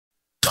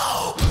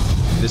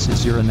This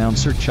is your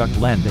announcer Chuck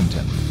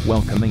Landington,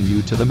 welcoming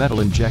you to the Metal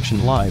Injection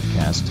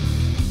Livecast.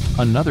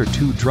 Another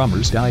 2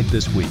 drummers died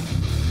this week.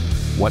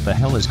 What the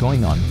hell is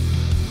going on?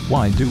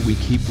 Why do we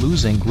keep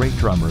losing great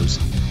drummers?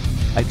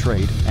 I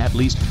trade at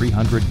least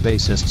 300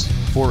 bassists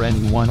for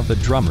any one of the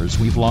drummers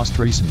we've lost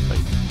recently.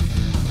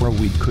 Or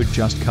we could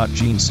just cut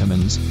Gene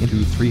Simmons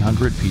into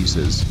 300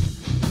 pieces.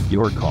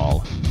 Your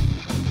call.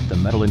 The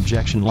Metal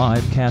Injection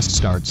Livecast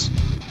starts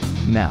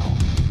now.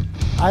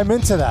 I'm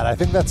into that. I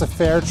think that's a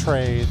fair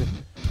trade.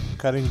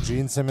 Cutting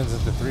Gene Simmons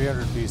into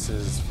 300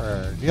 pieces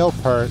for Neil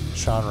Peart,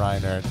 Sean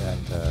Reinert,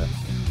 and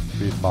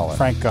Reed Muller.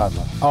 Frank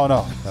Godla. Oh,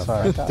 no.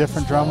 Sorry. Frank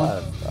Different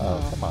drummer?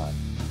 Oh, come on.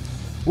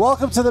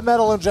 Welcome to the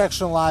Metal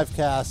Injection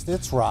Livecast.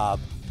 It's Rob.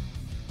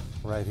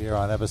 Right here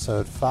on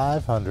episode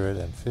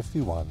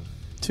 551.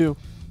 Two,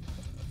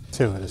 it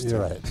is 2.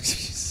 You're right.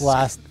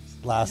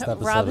 Last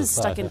episode. Rob is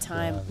of stuck in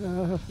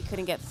 551. time. He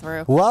couldn't get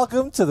through.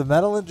 Welcome to the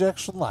Metal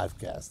Injection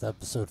Livecast,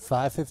 episode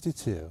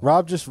 552.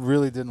 Rob just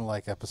really didn't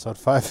like episode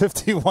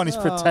 551. He's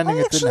pretending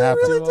it didn't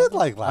happen. I really did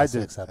like last I did.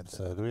 week's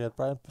episode. We had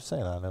Brian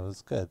Posehn on. It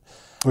was good.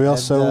 We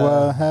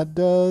also had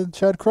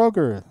Chad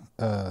Kroger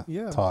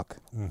talk.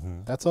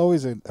 Mm-hmm. That's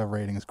always a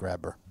ratings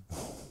grabber.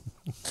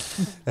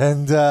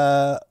 And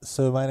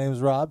so my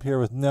name's Rob, here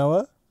with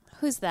Noah.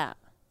 Who's that?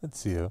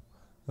 It's you.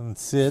 And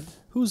Sid.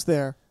 Who's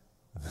there?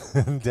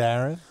 And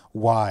Darren.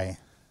 Why?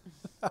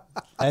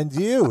 And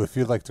you, if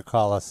you'd like to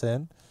call us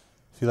in.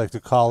 If you'd like to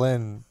call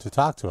in to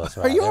talk to us.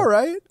 Are you all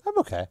right? I'm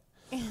okay.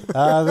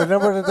 The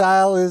number to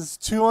dial is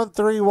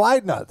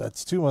 213-WIDE-NUT.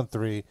 That's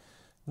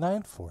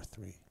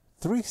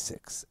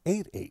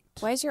 213-943-3688.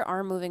 Why is your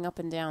arm moving up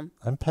and down?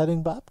 I'm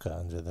petting Babka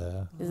under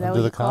the Is that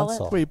what you call it?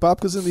 console. Wait,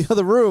 Bobka's in the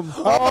other room.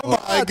 Oh,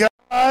 my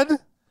God.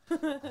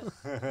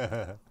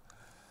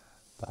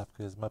 Babka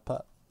is my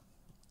pup.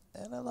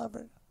 And I love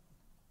her.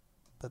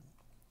 But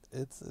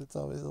it's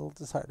always a little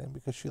disheartening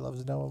because she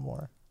loves Noah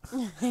more.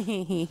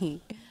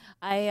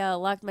 I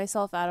locked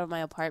myself out of my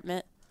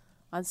apartment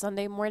on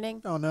Sunday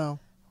morning, Oh, no.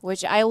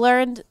 which I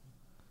learned,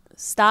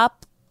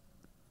 stop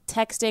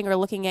texting or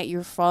looking at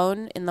your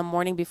phone in the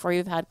morning before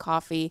you've had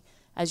coffee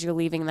as you're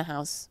leaving the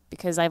house,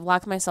 because I've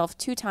locked myself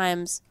 2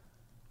 times.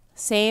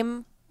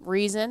 Same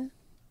reason.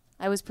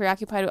 I was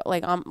preoccupied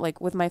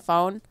with my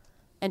phone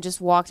and just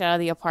walked out of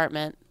the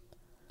apartment.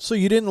 So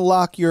you didn't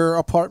lock your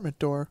apartment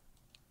door?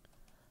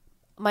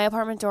 My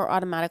apartment door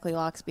automatically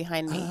locks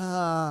behind me.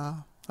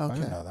 Ah, I okay.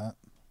 didn't know that.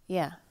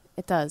 Yeah,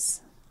 it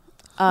does.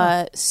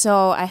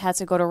 So I had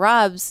to go to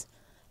Rob's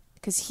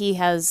because he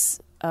has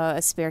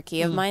a spare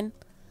key of mine.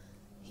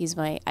 He's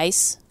my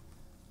ICE,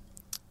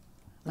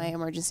 my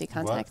emergency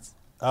contact.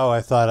 Oh, I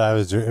thought I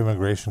was your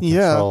immigration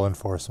control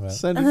enforcement.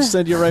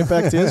 Send you right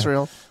back to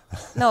Israel.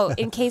 No,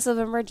 in case of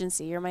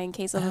emergency. You're my in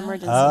case of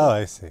emergency. Oh,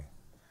 I see.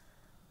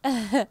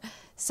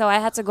 So I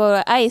had to go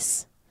to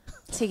ICE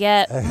to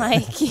get my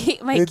key.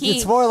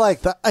 It's more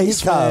like The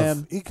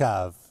Iceman.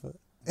 ECOV.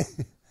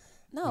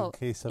 No, in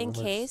case of in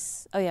emergency.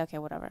 case. Oh, yeah, okay,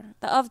 whatever.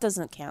 The of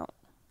doesn't count.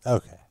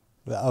 Okay.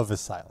 The of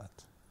is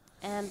silent.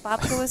 And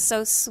Babka was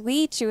so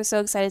sweet. She was so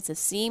excited to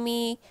see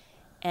me.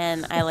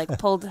 And I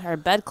pulled her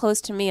bed close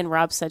to me, and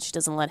Rob said she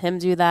doesn't let him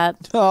do that.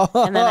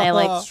 And then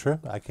I It's true.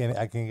 I can't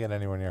get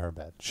anywhere near her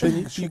bed.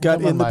 You can got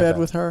come on in the my bed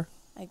with her?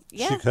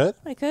 yeah, She could?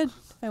 I could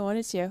if I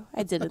wanted to.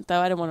 I didn't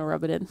though. I didn't want to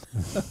rub it in.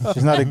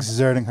 She's not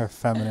exerting her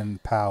feminine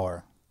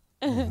power.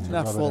 Not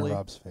Rub it in fully.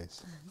 Rob's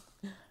face.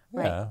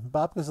 Right. Yeah.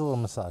 Babka's a little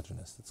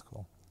misogynist. It's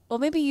cool. Well,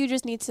 maybe you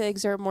just need to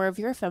exert more of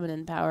your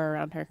feminine power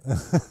around her.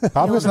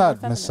 Bob's not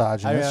feminine.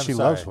 misogynist. I'm She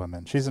sorry. loves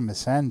women. She's a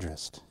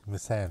misandrist.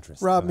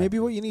 Misandrist. Rob, maybe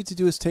what you need to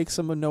do is take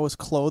some of Noah's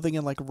clothing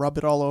and rub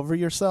it all over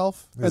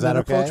yourself. Is and that then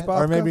okay? approach Bobka.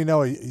 Or maybe,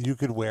 no, you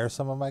could wear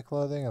some of my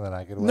clothing and then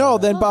I could wear No,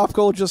 it. then Bobka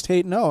will just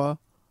hate Noah.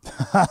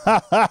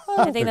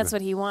 I think that's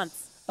what he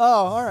wants. Oh,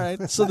 all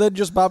right. So then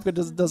just Bobka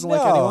doesn't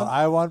like No, anyone?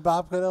 I want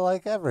Babka to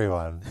like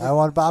everyone. I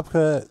want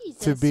Babka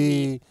to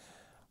be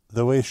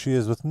the way she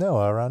is with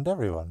Noah around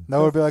everyone.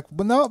 Noah would be like,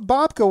 well, no,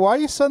 Bobka, why are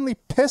you suddenly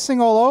pissing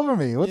all over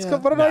me? What did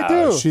I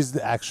do? She's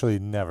actually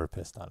never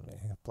pissed on me.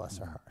 Bless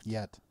her heart.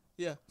 Yet.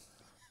 Yeah.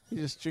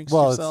 You just jinx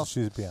Well, yourself.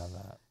 she's beyond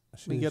that.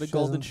 We get a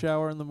golden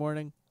shower in the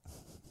morning.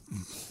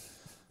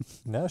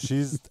 No,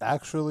 she's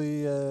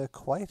actually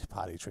quite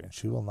potty trained.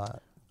 She will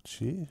not.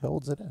 She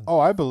holds it in. Oh,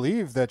 I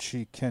believe that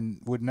she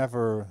would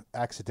never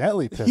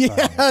accidentally piss on me.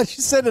 Yeah,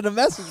 she sent in a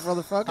message,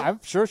 motherfucker. I'm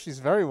sure she's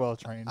very well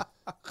trained.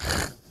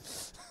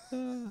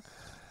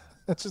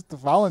 That's just the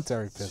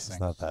voluntary pissing. She's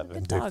not that Good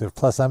vindictive. dog.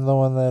 Plus, I'm the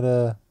one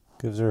that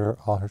gives her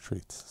all her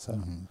treats. So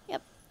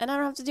Yep. And I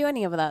don't have to do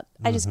any of that.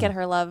 I just get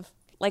her love.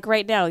 Like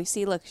right now, you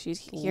see, look, she's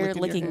here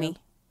licking me.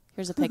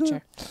 Here's a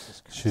picture.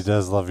 she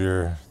does love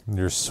your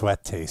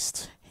sweat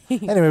taste.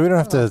 Anyway, we don't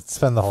have to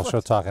spend the whole show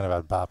talking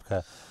about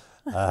Babka.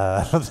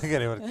 I don't think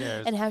anyone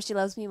cares. And how she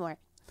loves me more.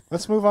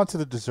 Let's move on to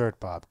the dessert,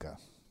 Bobka.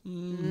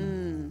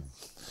 I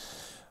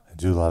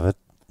do love it.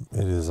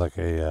 It is like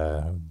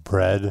a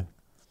bread.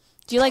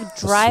 Do you like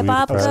dry sweet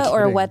babka bread. or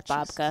Kidding. wet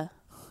Jeez.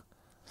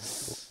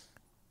 babka?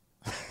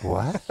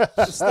 What?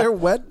 Is there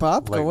wet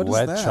babka? Like What is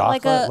wet that?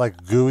 chocolate? Like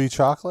Like gooey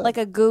chocolate? Like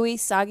a gooey,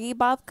 soggy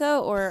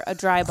babka or a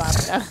dry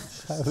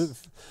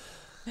babka?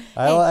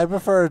 I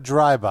prefer a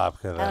dry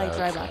babka. I like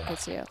dry would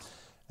say. babka too.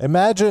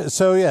 Imagine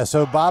so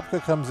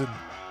babka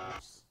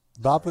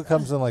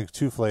comes in like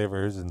two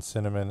flavors, in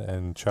cinnamon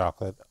and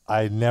chocolate.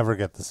 I never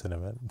get the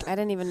cinnamon. I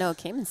didn't even know it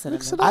came in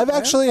cinnamon. I've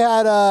actually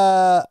had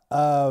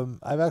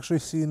I've actually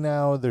seen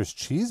now there's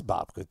cheese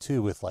babka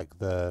too with like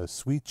the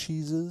sweet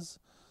cheeses.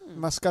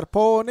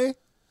 Mascarpone.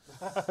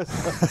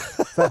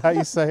 Is that how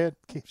you say it?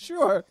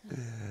 Sure.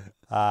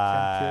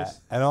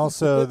 And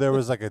also there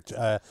was like at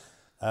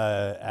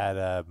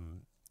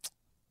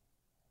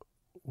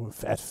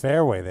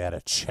Fairway they had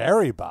a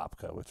cherry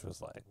babka, which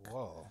was like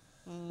Whoa.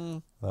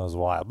 that was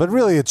wild. But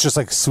really, it's just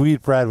like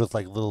sweet bread with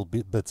like little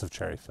bits of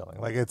cherry filling.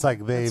 Like it's like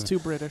It's too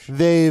British.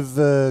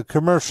 they've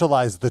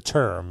commercialized the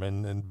term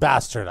and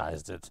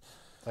bastardized it.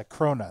 Like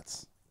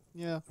cronuts.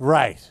 Yeah.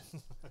 Right.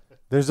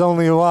 There's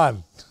only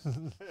one.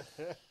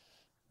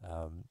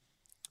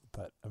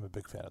 But I'm a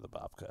big fan of the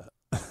babka.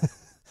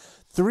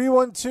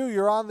 312,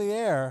 you're on the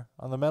air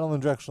on the Metal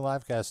Injection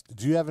Livecast.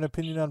 Do you have an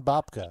opinion on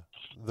babka,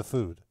 the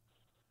food?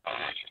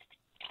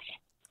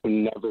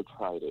 Never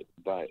tried it,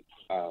 but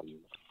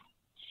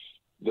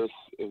this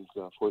is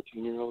a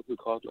 14-year-old who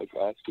called like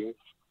last year.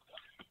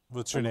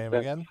 What's your name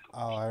again?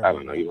 Oh, I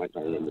don't know. You might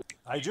not remember.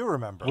 I do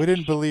remember. We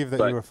didn't believe that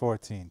But- you were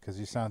 14 because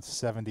you sound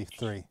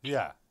 73.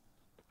 Yeah.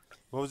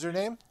 What was your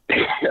name?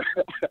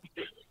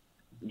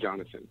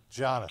 Jonathan.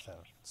 Jonathan.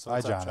 So Hi,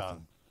 what's up, Jonathan.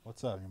 John?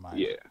 What's up, you mind?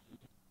 Yeah.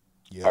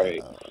 All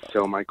right.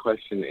 So my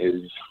question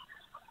is,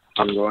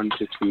 I'm going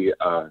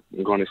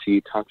to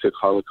see Toxic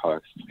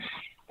Holocaust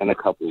in a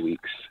couple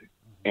weeks,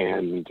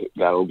 and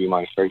that will be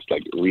my first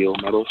like real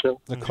metal show.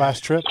 The class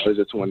trip? I was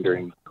just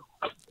wondering,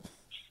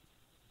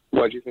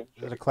 what'd you think?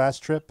 Is it a class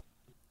trip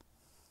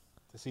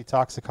to see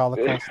Toxic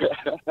Holocaust?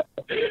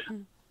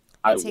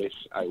 I take- wish.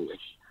 I'm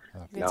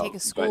gonna take a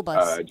school but,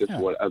 bus. Just Yeah.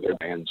 what other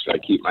bands should I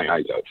keep my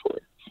eyes out for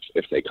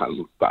if they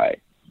come by?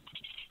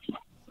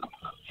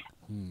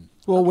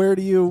 Well, where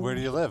do you? Where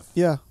do you live?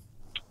 Yeah.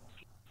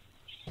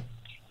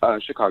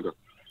 Chicago.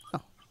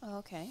 Oh,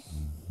 okay.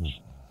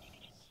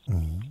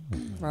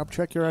 Rob,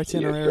 check your Yeah,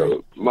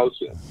 itinerary.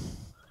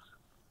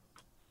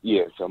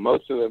 so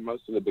most of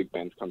the big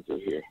bands come through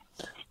here.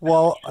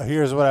 Well,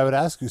 here's what I would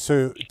ask you.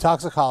 So,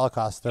 Toxic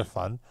Holocaust, they're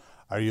fun.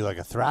 Are you like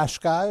a thrash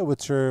guy?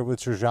 What's your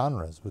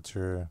genres? What's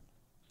your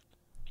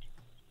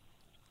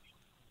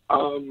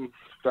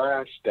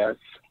Thrash, death,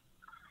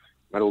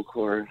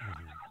 metalcore,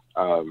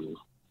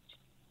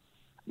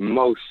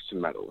 most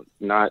metal,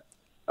 not.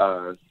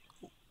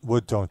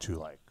 what don't you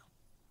like?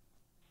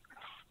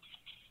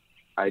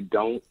 I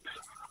don't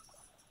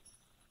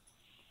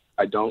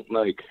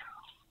like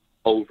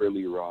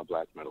overly raw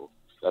black metal.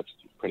 That's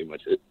pretty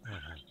much it.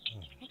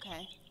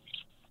 Okay.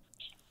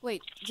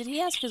 Wait, did he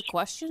ask his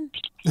question?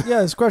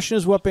 Yeah, his question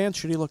is, what bands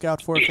should he look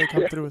out for if they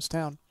come through his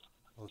town?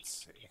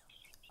 Let's see.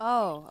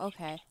 Oh,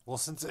 okay. Well,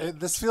 since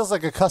this feels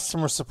like a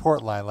customer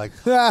support line, like,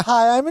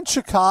 hi, I'm in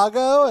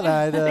Chicago, and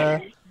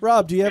I'd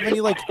Rob, do you have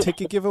any like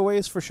ticket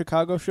giveaways for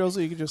Chicago shows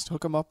that you can just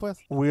hook him up with?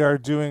 we are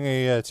doing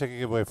a ticket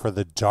giveaway for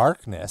The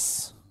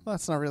Darkness. Well,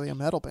 that's not really a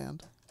metal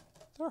band.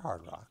 They're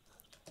hard rock.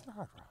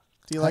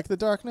 Do you like the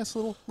Darkness,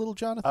 little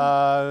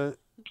Jonathan?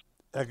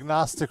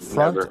 Agnostic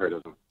Front. Never heard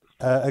of them.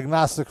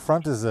 Agnostic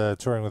Front is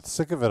touring with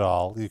Sick of It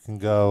All. You can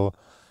go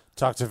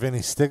talk to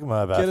Vinny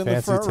Stigma about Get in the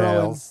Fancy front row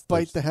and Tales.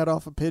 bite the head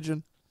off a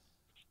pigeon.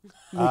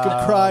 Make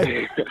him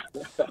cry.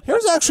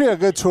 Here's actually a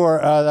good tour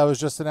that was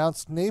just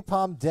announced.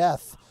 Napalm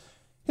Death.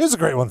 Here's a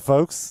great one,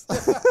 folks.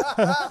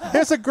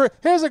 Here's a great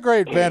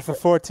band for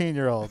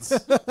 14-year-olds.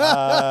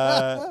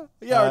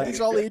 Yeah, are these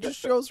all ages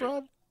shows,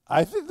 Rob?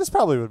 I think this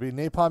probably would be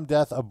Napalm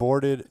Death,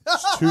 Aborted,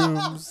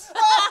 Tombs.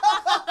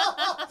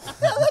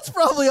 That's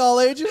probably all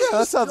ages.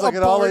 That sounds like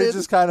an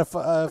all-ages kind of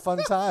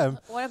fun time.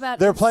 What about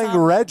They're playing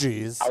Insomnium?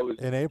 Reggie's I was-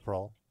 in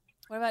April.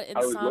 What about I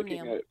was looking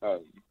Insomnium?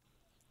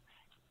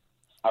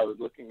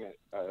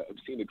 at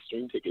Obscene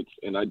Extreme tickets,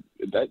 and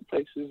that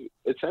place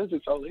it says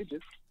it's all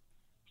ages.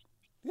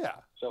 Yeah.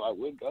 So I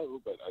would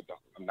go, but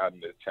I'm not in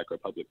the Czech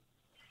Republic.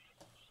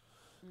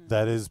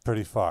 That is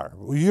pretty far.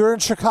 You're in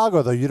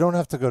Chicago, though. You don't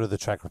have to go to the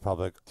Czech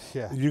Republic.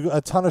 Yeah.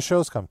 A ton of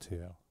shows come to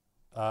you.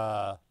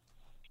 I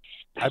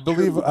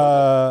believe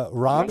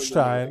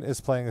Rammstein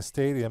is playing a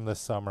stadium this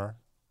summer.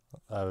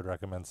 I would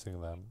recommend seeing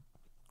them.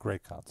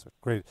 Great concert.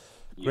 Great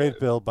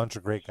bill. Bunch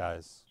of great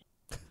guys.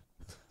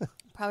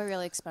 Probably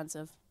really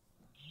expensive.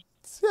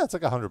 It's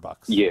like $100.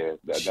 Yeah,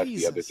 that's the other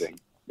Jesus. thing.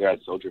 They're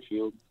at Soldier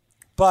Field.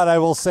 But I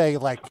will say,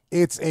 like,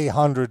 it's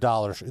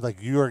 $100.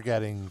 Like, you are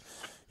getting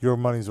your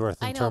money's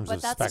worth in I know, terms but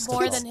of that's spectacle.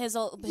 more than his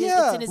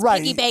Yeah, it's in his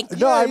right. piggy bank.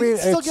 No, I he mean,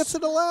 still it's- gets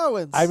an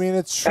allowance. I mean,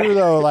 it's true,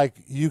 though. Like,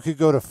 you could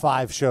go to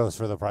 5 shows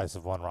for the price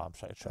of one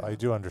Rammstein show. I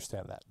do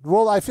understand that.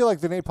 Well, I feel like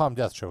the Napalm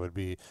Death show would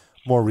be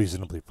more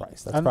reasonably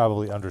priced. That's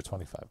probably under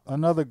 25.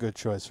 Another good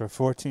choice for a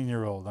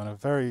 14-year-old on a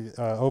very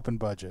open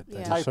budget. That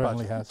Yeah. he Tight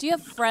certainly budget. has. Do you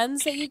have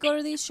friends that you go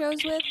to these shows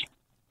with?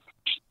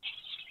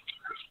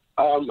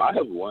 I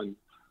have one.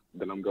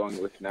 that I'm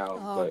going with now.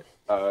 Oh.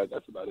 But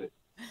that's about it.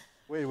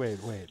 Wait.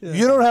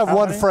 You don't have How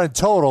one many? friend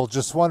total,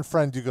 just one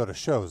friend you go to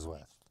shows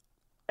with.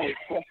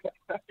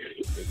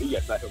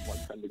 Yes, I have one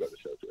friend to go to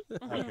shows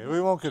with. Okay, we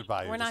won't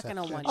goodbye. We're not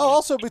gonna one Oh, you.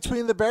 also,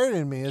 Between the Buried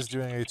and Me is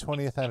doing a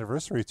 20th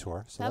anniversary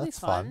tour, so That'd be that's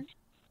fun. fun.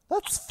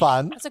 That's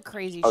fun. That's a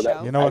crazy Oh, that-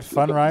 show. You know what Actually,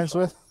 fun that's rhymes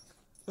with?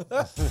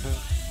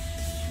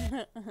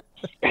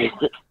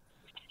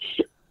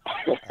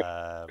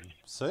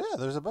 So yeah,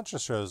 there's a bunch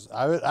of shows.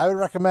 I would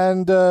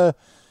recommend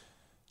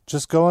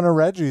just going to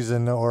Reggie's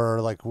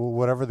or like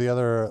whatever the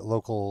other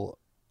local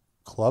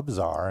clubs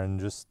are, and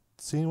just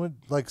seeing what,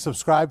 like,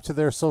 subscribe to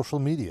their social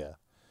media,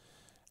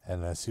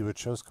 and see what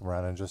shows come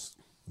around, and just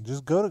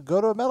go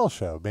to a metal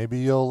show. Maybe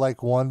you'll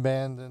like one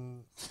band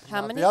and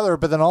How not many? the other,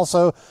 but then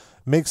also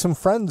make some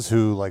friends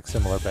who like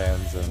similar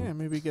bands. And Yeah,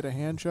 maybe get a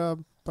hand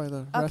job by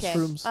the Okay.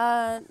 restrooms.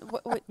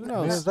 yeah,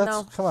 knows?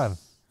 that's come on.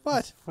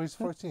 What? He's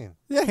 14.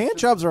 Yeah, hand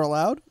jobs are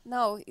allowed.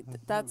 No,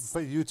 that's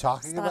But you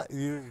talking Stop. about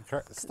you?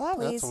 Stop.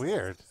 Please. That's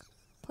weird.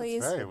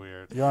 please. Very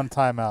weird. You're on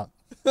timeout.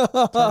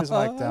 Turn his mic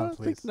I down, don't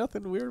please. think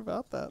nothing weird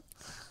about that.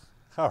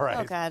 All right.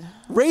 Oh God.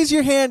 Raise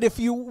your hand if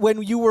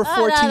when you were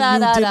 14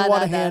 you didn't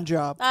want a hand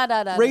job.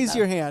 Raise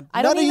your hand.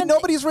 I don't even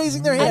Nobody's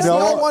raising their hands. No-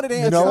 They all wanted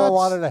hand no jobs. one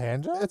wanted a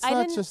hand job. It's I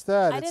not didn't- just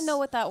that. I it's- didn't know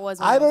what that was.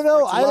 When I don't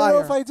know. 14. I don't know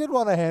Liar. if I did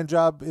want a hand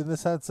job in the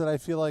sense that I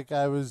feel like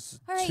I was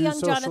All right, too young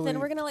socially... Jonathan,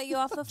 we're gonna let you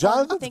off the phone.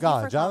 Jonathan's Thank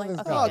gone. You for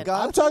Jonathan's calling. gone. Okay, good.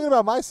 God. I'm talking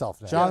about myself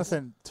now.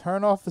 Jonathan,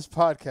 turn off this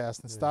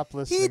podcast and stop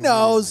listening. He immediately.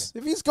 knows.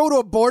 If he's go to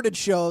aborted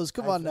shows,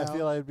 come on I now.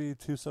 feel I'd be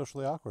too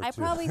socially awkward. I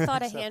to probably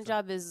thought a accept hand it.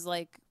 job is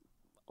like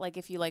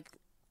if you like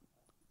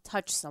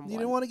touch someone. You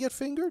didn't want to get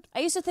fingered? I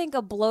used to think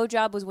a blow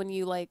job was when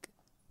you like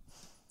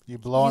You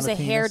blow use on a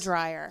the hair penis?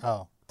 dryer.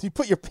 Oh. Do you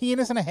put your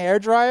penis in a hair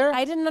dryer?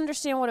 I didn't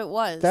understand what it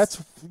was.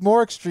 That's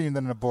more extreme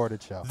than an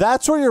aborted show.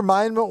 That's where your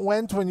mind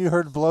went when you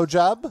heard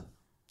blowjob?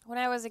 when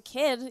I was a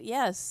kid.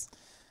 Yes,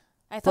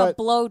 I thought But-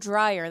 blow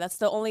dryer. That's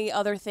the only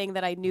other thing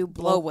that I knew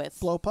blow with.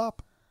 Blow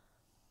pop.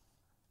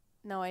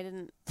 No, I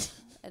didn't.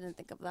 I didn't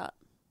think of that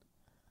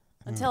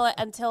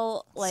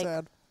until like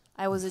Sad.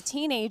 I was a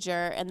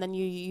teenager, and then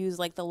you use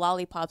like the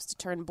lollipops to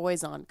turn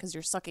boys on because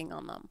you're sucking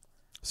on them.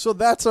 So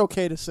that's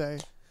okay to say.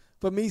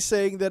 But me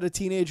saying that a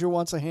teenager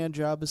wants a hand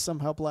job is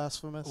somehow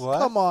blasphemous. What?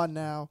 Come on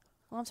now.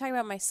 Well, I'm talking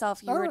about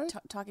myself. You All were right.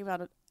 talking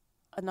about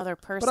another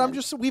person.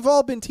 But we've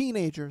all been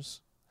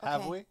teenagers.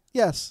 Have Okay. we?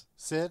 Yes.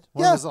 Sid?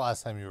 When Yeah. was the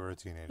last time you were a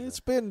teenager? It's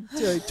been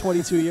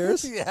 22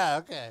 years. yeah,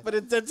 okay. But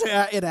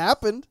it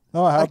happened.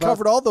 No, how I about,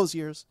 covered all those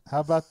years.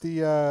 How about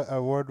the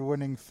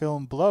award-winning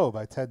film Blow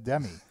by Ted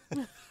Demme?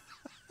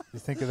 You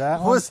think of that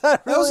one? Was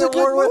that really was a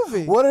good award-winning?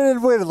 movie. What did it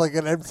win? Like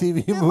an MTV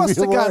It movie must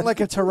have award? gotten like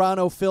a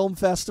Toronto Film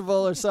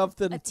Festival or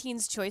something. a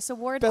Teen's Choice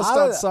Award. Best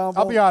I- ensemble.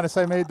 I'll be honest,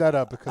 I made that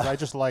up because I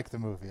just like the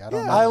movie. I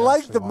don't know. I if it like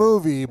actually the won.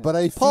 movie, but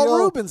I feel Paul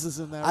Rubens is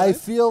in there. I Right?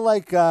 feel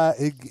like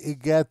it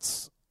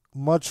gets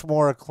much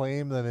more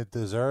acclaim than it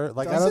deserves.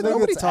 Like Does I it? don't think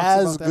Nobody it's talks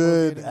as about that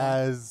movie good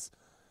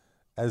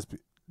anymore.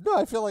 no.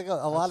 I feel like a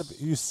lot of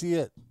you see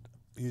it.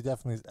 You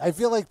definitely. I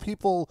feel like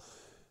people.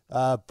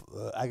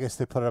 I guess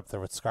they put it up there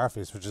with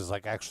Scarface, which is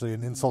like actually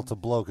an insult to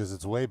blow because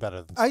it's way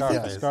better than I think-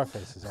 Scarface.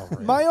 Scarface is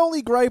overrated. My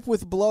only gripe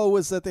with Blow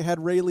was that they had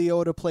Ray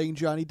Liotta playing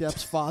Johnny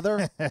Depp's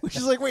father, which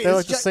is like, wait, They is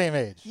look the Jo- same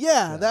age.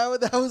 Yeah,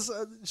 that was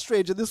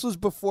strange. And this was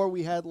before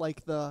we had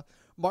like the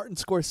Martin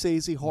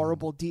Scorsese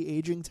horrible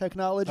de-aging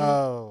technology.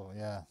 Oh,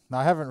 yeah. No,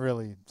 I haven't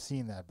really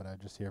seen that, but I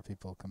just hear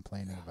people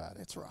complaining about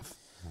it. It's rough.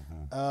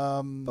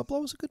 But Blow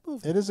was a good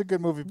movie. it is a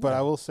good movie, but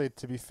I will say,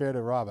 to be fair to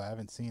Rob, I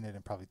haven't seen it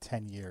in probably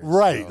 10 years.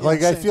 Right. So- Like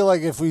I same. feel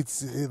like if we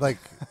like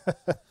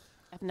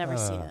I've never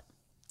seen it.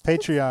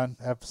 Patreon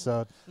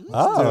episode. do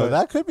oh, it.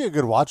 that could be a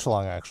good watch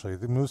along actually.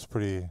 It moves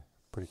pretty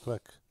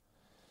quick.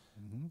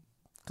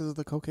 Because of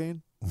the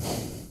cocaine.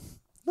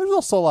 There's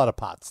also a lot of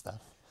pot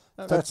stuff.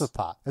 Uh, Starts with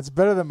pot. It's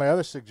better than my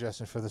other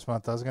suggestion for this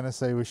month. I was going to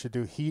say we should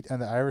do Heat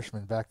and The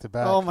Irishman back to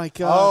back. Oh my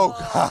god.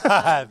 Oh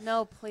God.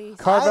 No, please.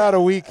 Carve out a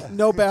week.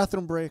 No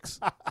bathroom breaks.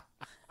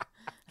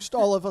 Just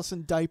all of us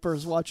in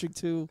diapers watching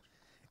two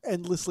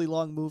endlessly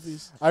long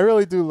movies. I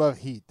really do love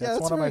Heat. Yeah, That's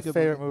that's one of a my very good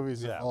favorite movie.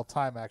 movies Yeah. of all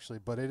time, actually.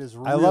 But it is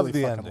really I love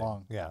the fucking ending.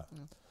 long. Yeah.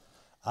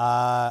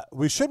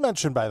 We should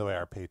mention, by the way,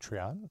 our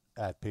Patreon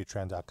at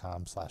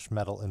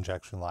patreon.com/Metal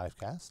Injection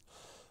Livecast.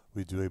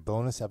 We do a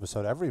bonus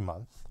episode every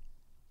month.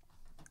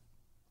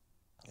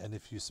 And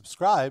if you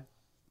subscribe,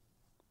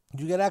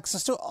 you get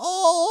access to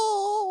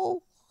I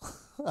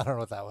don't know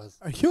what that was.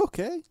 Are you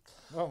okay?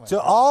 Oh my To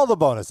God. all the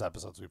bonus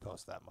episodes we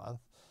post that month.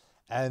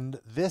 And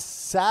this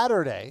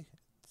Saturday,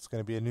 it's going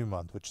to be a new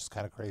month, which is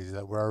kind of crazy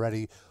that we're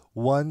already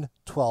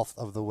 1/12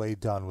 of the way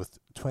done with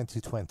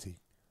 2020.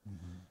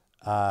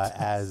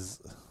 As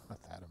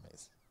Not that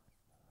amazing.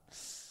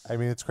 I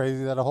mean, it's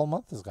crazy that a whole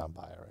month has gone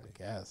by already. I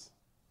guess.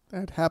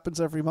 That happens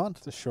every month.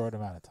 It's a short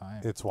amount of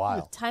time. It's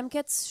wild. Time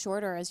gets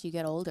shorter as you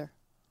get older.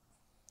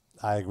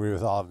 I agree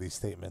with all of these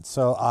statements.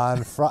 So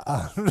on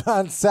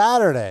on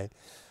Saturday,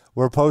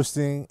 we're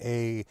posting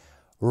a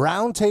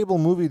roundtable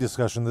movie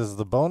discussion. This is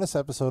the bonus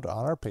episode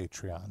on our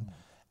Patreon.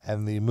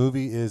 and the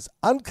movie is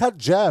Uncut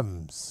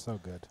Gems. So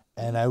good.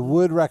 And I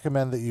would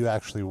recommend that you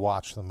actually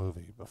watch the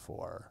movie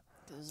before.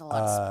 There's a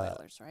lot of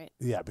spoilers, right?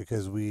 Yeah,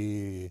 because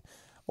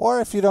or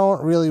if you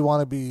don't really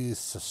want to be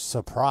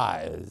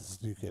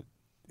surprised, you could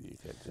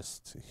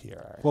just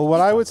hear. Well, what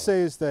I would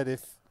say is that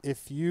if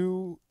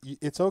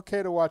it's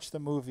okay to watch the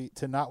movie,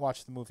 to not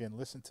watch the movie and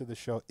listen to the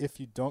show. If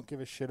you don't give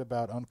a shit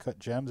about Uncut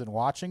Gems and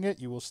watching it,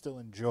 you will still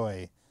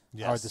enjoy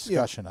our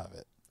discussion of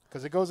it,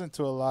 because it goes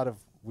into a lot of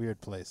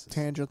weird places.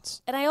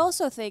 Tangents. And I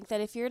also think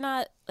that if you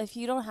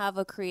don't have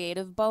a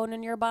creative bone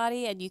in your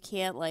body and you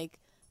can't like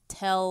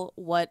tell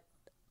what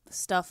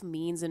stuff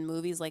means in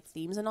movies, like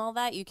themes and all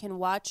that, you can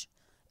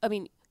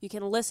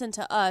listen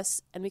to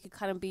us and we could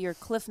kind of be your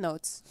cliff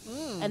notes.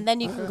 And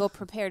then you can go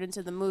prepared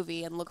into the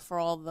movie and look for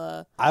all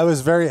the... I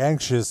was very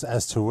anxious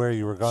as to where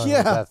you were going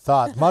with that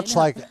thought, much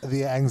like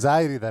the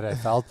anxiety that I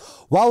felt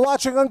while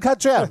watching Uncut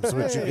Gems,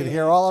 which you can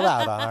hear all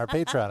about on our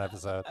Patreon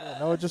episode.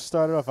 Noah just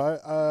started off.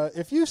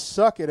 If you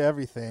suck at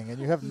everything and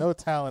you have no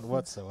talent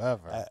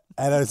whatsoever.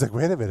 And I was like,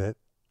 wait a minute.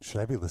 Should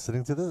I be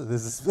listening to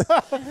this? Is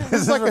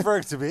this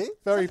referring to me?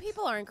 Some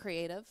people aren't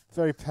creative.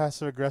 Very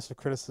passive-aggressive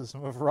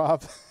criticism of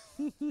Rob.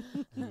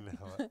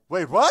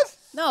 Wait, what?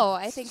 No,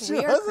 I think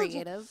we are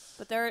creative,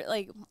 but they're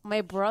like,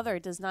 my brother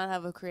does not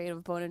have a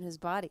creative bone in his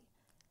body.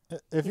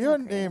 If your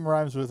name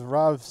rhymes with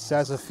Rob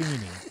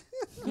Sazzafini.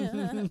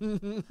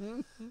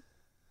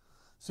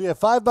 So yeah,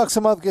 $5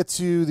 a month gets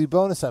you the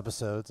bonus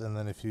episodes, and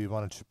then if you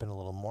want to chip in a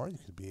little more, you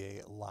could be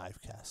a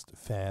Livecast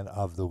fan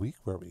of the week,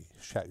 where we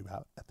shout you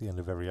out at the end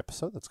of every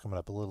episode. That's coming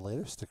up a little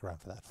later. Stick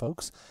around for that,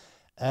 folks.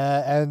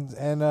 And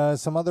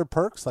some other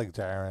perks, like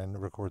Darren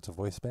records a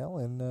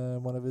voicemail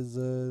in one of his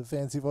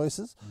fancy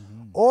voices.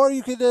 Or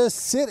you could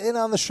sit in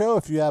on the show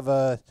if you have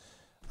a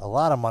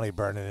lot of money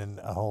burning in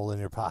a hole in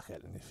your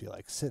pocket and you feel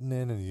like sitting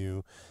in, and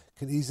you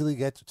can easily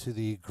get to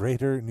the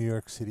greater New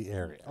York City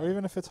area. Or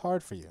even if it's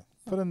hard for you,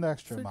 put in the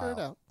extra Figure mile. it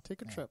out.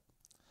 Take a trip.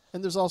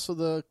 And there's also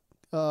the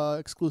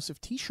exclusive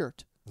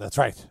T-shirt. That's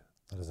right.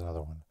 That is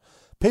another one.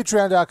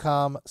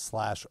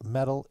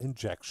 Patreon.com/Metal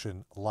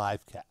Injection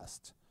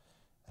Livecast.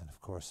 And, of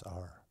course,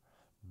 our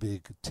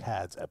big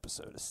Tads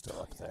episode is still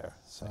up there.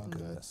 Thank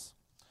goodness.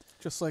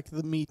 Just like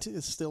the meat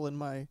is still in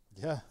my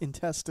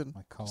intestine.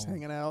 My colon. Just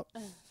hanging out.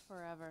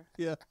 Forever.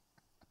 Yeah.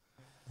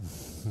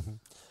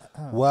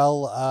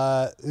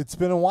 Well, it's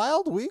been a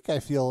wild week, I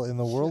feel, in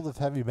the world of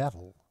heavy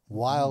metal.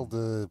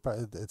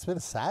 It's been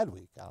a sad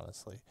week,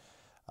 honestly.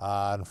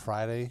 On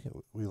Friday,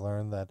 we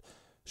learned that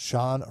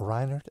Sean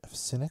Reinert of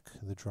Cynic,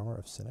 the drummer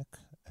of Cynic,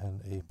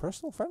 and a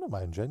personal friend of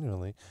mine,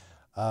 genuinely,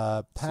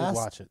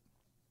 passed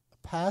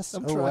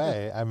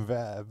away.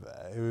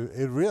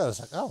 It really was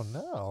like, oh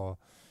no.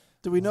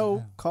 Do we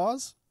know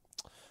cause?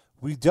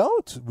 We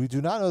don't. We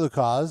do not know the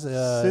cause.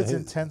 Sid's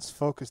intense,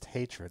 focused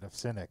hatred of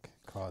Cynic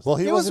caused. Well,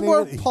 It was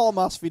more Paul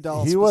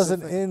Masvidal. He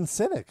wasn't in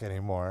Cynic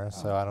anymore,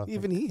 so I don't.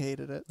 Even he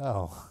hated it.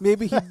 Oh,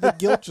 maybe the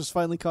guilt just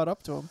finally caught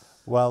up to him.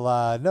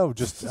 Well, no,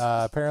 just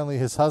apparently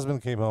his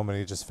husband came home and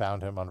he just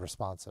found him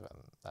unresponsive,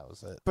 and that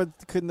was it. But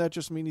couldn't that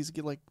just mean he's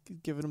giving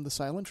him the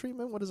silent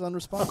treatment? What is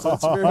unresponsive?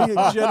 That's a very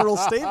general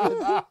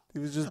statement. He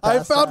was just. I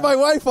found my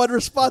wife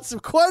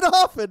unresponsive quite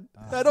often.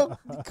 I don't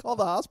call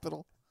the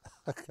hospital.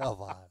 Come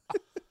on.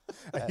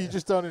 You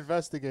just don't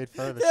investigate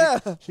further. Yeah.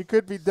 She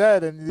could be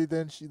dead, and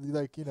then she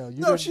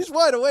No, she's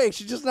wide awake.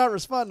 She's just not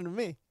responding to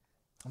me.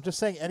 I'm just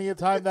saying, any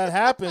time that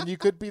happened, you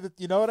could be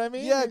you know what I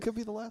mean? Yeah, it could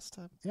be the last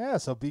time. Yeah,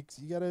 so you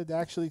got to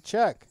actually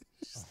check.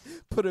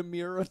 Put a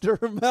mirror under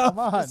her mouth. Come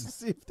on. Just to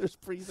see if there's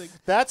breathing.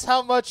 That's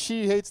how much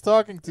she hates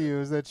talking to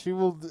you, is that she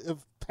will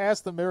pass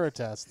the mirror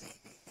test.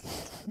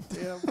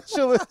 Damn.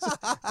 She'll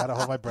gotta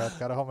hold my breath.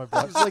 She's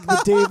like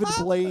the David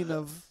Blaine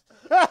of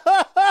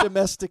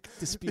domestic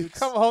disputes.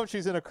 Come home,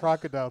 she's in a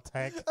crocodile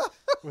tank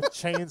with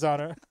chains on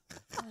her.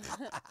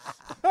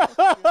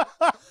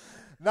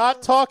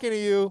 Not talking to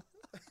you.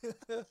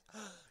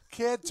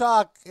 Can't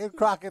talk in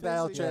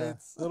crocodile Busy.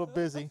 chains. Little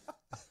busy.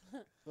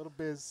 Little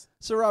biz.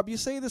 So, Rob, you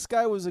say this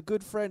guy was a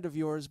good friend of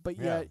yours, but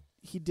Yeah. yet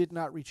he did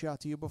not reach out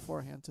to you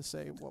beforehand to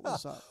say what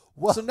was up.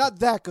 What? So not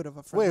that good of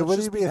a friend. Wait, Let's what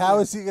do you just be mean? clear. How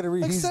is he going to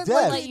read? Like He's said,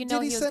 dead. Let you know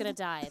Did he he was send- going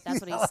to die.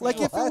 That's what he said. Like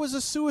if it What? was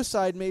a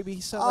suicide, maybe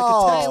he sent No, like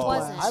a text it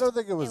blast. wasn't. I don't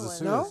think it was It a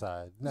wasn't. No?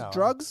 suicide. No.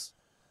 Drugs?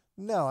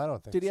 No, I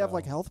don't think Did he have so.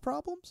 like health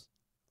problems?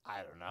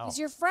 I don't know. He's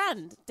your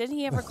friend. Didn't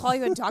he ever call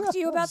you and talk to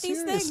you about these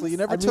things? Seriously, you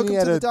never I mean, took he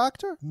him to had the a-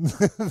 doctor?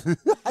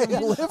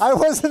 I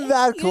wasn't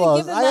that You didn't close.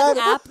 give him that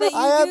app that you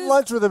I had used?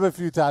 lunch with him a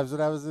few times when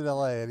I was in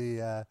LA,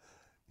 and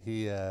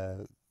he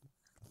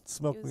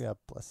smoked me up.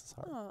 Bless his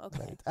heart. Oh,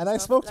 okay. And I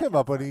So smoked that him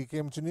up when happened. he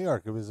came to New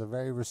York. It was a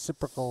very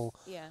reciprocal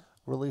Yeah.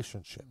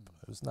 relationship.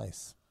 It was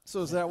nice.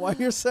 So is that why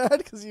you're sad?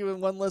 Because you had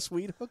one less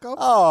weed hookup?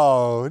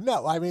 Oh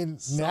no! I mean,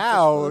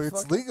 now motherfucker.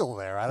 it's legal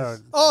there. I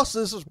don't. Oh,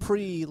 so this was No,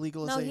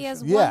 pre-legalization. he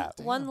has Yeah.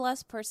 one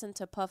less person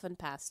to puff and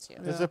pass to.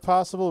 Yeah. Is it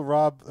possible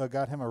Rob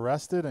got him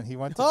arrested and he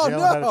went to Oh,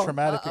 jail and had no. a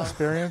traumatic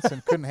experience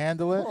and couldn't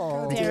handle it?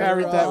 Oh, and he Darren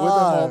carried that with him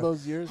all God.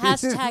 those years? He's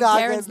Hashtag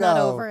not Darren's gonna not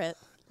know. over it.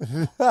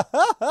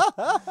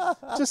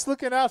 Just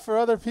looking out for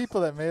other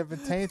people that may have been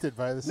tainted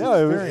by this.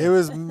 No, experience. it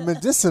was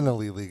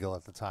medicinally legal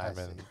at the time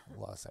in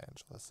Los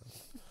Angeles.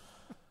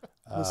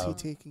 Was he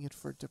taking it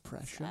for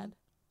depression?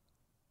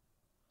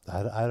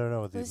 Sad. I don't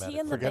know what the Was medic he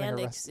in for the getting band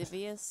arrested.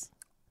 Exvius?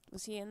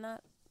 Was he in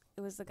that?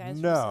 It was the guys.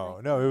 No,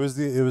 from no, it was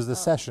the Oh.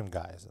 session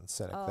guys in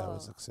Cynic. That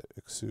was Oh.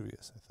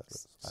 Exuvius. I thought it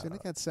was. I don't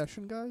Cynic know. had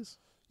session guys?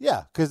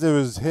 Yeah, because it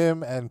was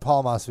him and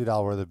Paul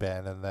Masvidal were the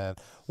band, and then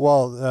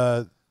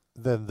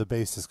then the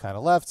bassist kind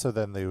of left, so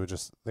then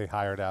they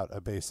hired out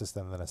a bassist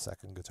and then a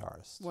second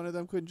guitarist. One of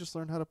them couldn't just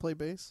learn how to play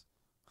bass?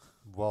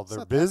 Well, It's they're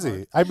not that busy.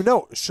 hard. I mean,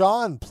 no,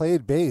 Sean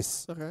played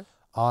bass Okay.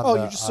 on. Oh,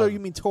 the, so you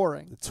mean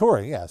touring?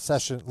 touring? Yeah,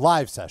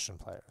 live session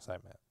players. I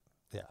meant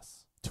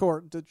yes,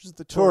 Just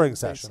the touring bass.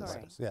 session Sorry.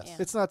 players. Yes. Yeah.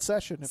 It's not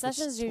session. if it's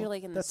Sessions tour-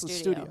 usually in the That's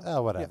studio.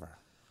 Oh, whatever.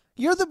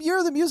 You're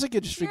the music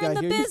industry You're guy in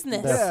the here. You-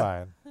 business. They're Yeah.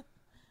 fine.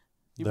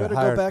 You They're better go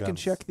hired back and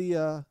guns. check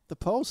the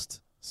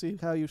post. See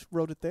how you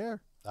wrote it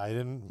there. I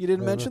didn't. You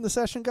didn't mention the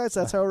session guys.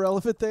 That's how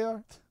irrelevant they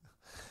are.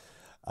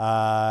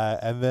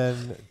 And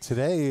then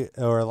today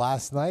or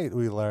last night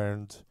we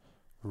learned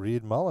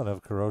Reed Mullen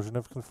of Corrosion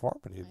of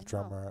Conformity, I the know.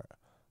 drummer.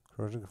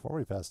 Corrosion of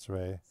Conformity passed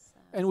away.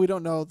 And we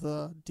don't know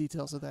the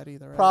details of that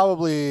either. Right?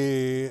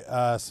 Probably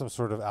some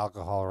sort of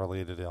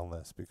alcohol-related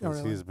illness because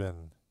really? he's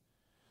been.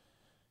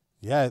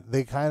 Yeah,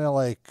 they kind of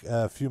like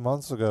a few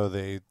months ago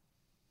they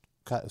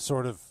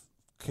sort of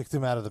kicked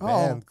him out of the Oh.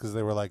 band because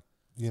they were like,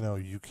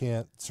 you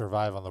can't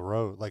survive on the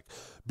road. Like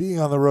being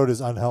on the road is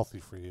unhealthy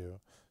for you,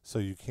 so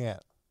you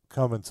can't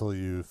come until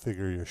you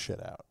figure your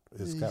shit out.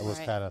 Was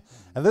Right. kind of,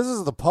 and this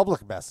is the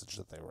public message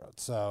that they wrote.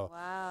 So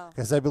Wow.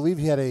 because I believe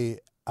he had a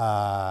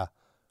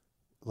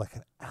like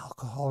an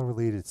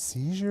alcohol-related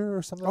seizure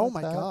or something. Oh like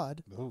my that.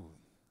 God. Ooh.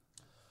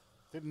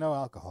 Didn't know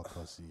alcohol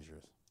caused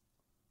seizures.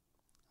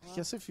 I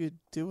guess if you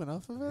do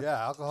enough of it.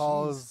 Yeah,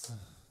 alcohol is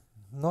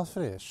not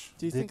fresh.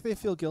 Do you think they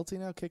feel guilty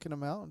now kicking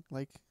him out?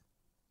 Like,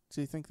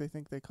 do you think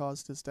they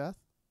caused his death?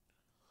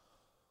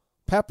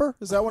 Pepper?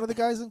 Is that one of the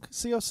guys in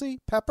COC?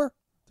 Pepper?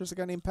 There's a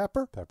guy named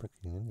Pepper? Pepper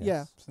Keenan? Yes.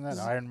 Yeah. Isn't that Is-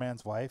 Iron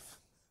Man's wife?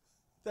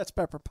 That's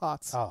Pepper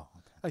Potts. Oh,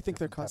 okay. I think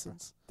they're Different Pepper.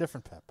 cousins.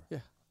 Different Pepper.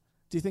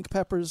 Do you think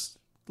Pepper's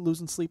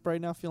losing sleep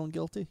right now, feeling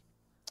guilty?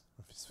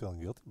 If he's feeling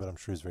guilty, but I'm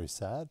sure he's very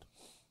sad.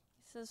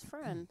 He's his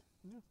friend.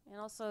 And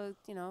also,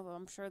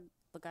 I'm sure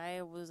the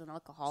guy was an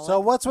alcoholic. So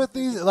what's with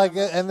these? Like,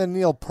 Yeah. and then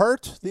Neil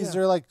Peart. These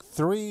Yeah. are like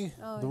three.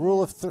 Oh, the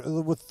rule yeah.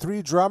 of with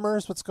three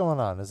drummers. What's going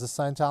on? Is this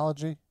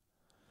Scientology?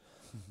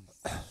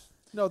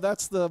 No,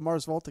 that's the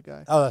Mars Volta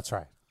guy. Oh, that's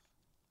right.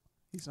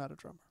 He's not a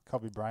drummer.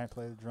 Kobe Bryant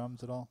played the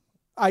drums at all?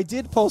 I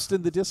did post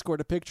in the Discord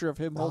a picture of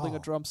him holding a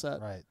Oh, drum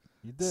set. Right.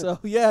 You did. So,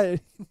 yeah,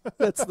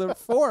 that's the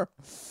four.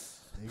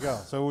 there you go.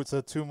 So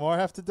two more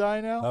have to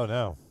die now? Oh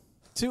no.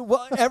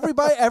 Well,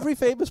 every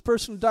famous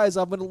person who dies,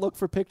 I'm going to look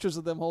for pictures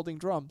of them holding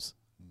drums.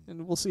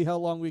 And we'll see how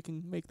long we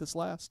can make this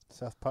last.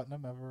 Seth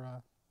Putnam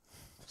ever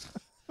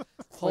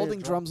Holding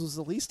a drum? drums was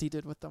the least he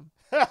did with them.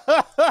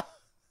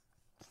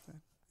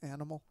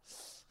 Animal.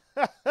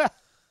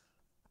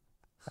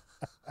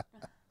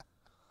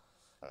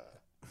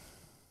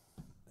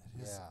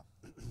 Yeah.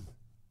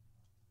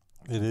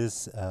 It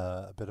is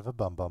a bit of a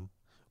bum.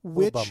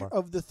 Which bummer.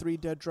 of the three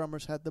dead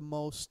drummers had the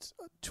most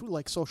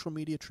social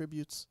media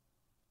tributes?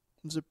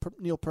 Was it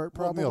Neil Peart,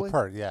 Well, probably? Neil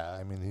Peart, yeah.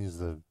 I mean, he's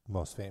the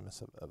most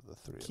famous of the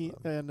three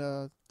of them.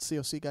 And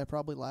COC guy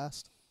probably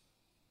last.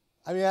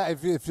 I mean,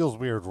 it feels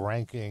weird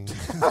ranking.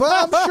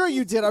 Well, I'm sure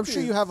you did. I'm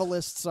sure you have a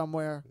list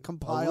somewhere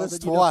compiled. A list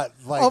that you know- what?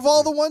 Like, of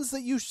all the ones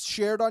that you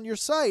shared on your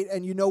site,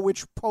 and you know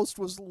which post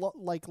was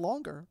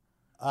longer.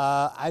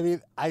 I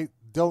mean, I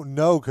don't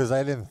know because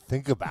I didn't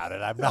think about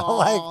it. I'm not Aw.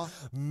 like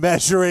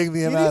measuring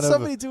the You amount need of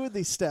somebody doing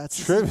these stats. This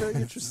is trivia. very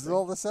interesting.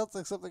 Well, this sounds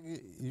like something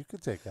you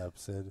could take up,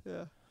 Sid.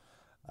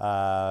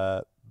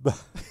 Yeah.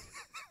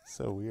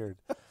 So weird.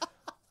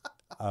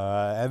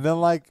 And then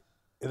like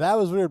that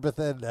was weird, but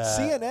then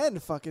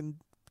CNN fucking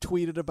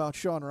tweeted about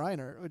Sean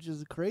Reiner, which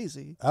is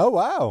crazy. Oh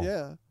wow,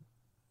 Yeah.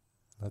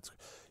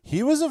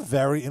 he was a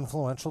very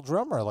influential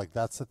drummer. Like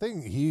that's the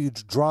thing. He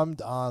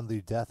drummed on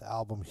the Death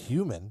album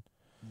Human.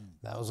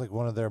 That was like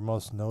one of their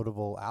most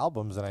notable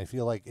albums, and I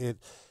feel like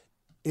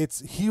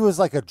he was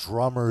like a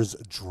drummer's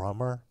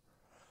drummer,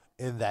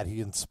 in that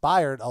he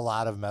inspired a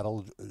lot of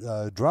metal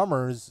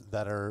drummers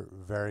that are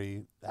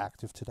very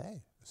active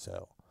today.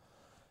 So,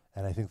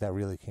 and I think that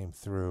really came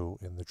through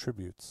in the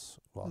tributes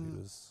while he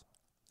was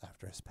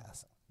after his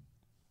passing.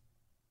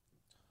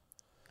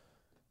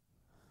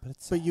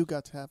 But you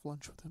got to have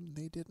lunch with him.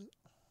 They didn't.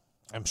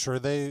 I'm sure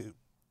they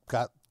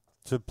got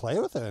to play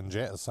with it,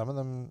 and some of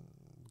them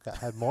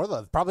had more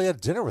than probably had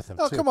dinner with him.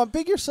 Oh, too. come on.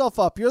 Big yourself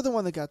up. You're the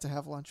one that got to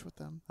have lunch with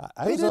them.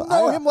 They was- didn't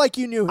know him like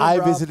you knew him, I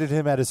Rob. visited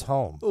him at his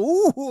home.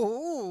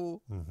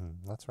 Ooh.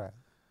 That's right.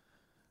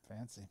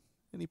 Fancy.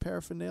 Any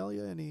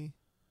paraphernalia? Any?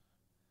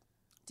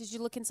 Did you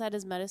look inside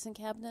his medicine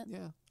cabinet?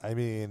 Yeah. I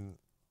mean,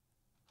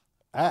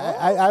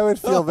 I would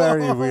feel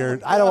very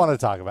weird. I don't want to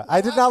talk about it.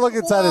 I did not look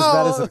inside his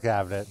medicine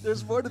cabinet.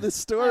 There's more to this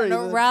story.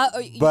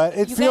 But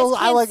it you feels. guys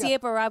can't I like. see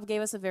it, but Rob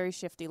gave us a very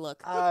shifty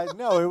look.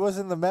 No, it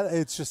wasn't the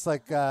It's just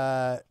like.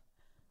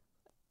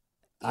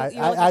 You're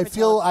looking I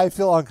for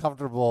feel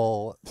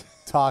uncomfortable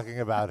talking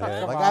about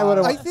him. Like I would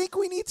have. I think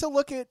we need to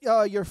look at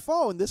your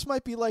phone. This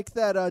might be like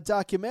that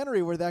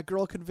documentary where that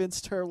girl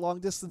convinced her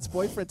long-distance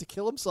boyfriend to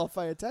kill himself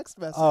via text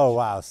message. Oh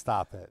wow!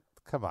 Stop it!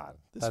 Come on,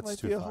 This that's might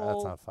too be a funny.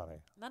 whole- That's not funny.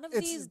 None of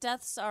It's- these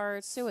deaths are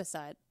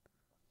suicide,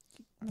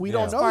 We Yeah.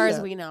 don't as know far yet.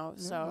 as we know.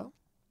 Yeah, So well,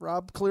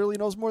 Rob clearly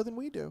knows more than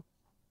we do.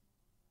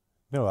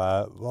 No,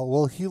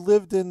 well, he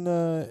lived in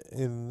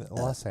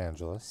Los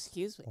Angeles.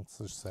 excuse me. Let's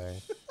just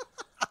say.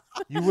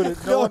 You would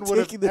have. No, No one I'm would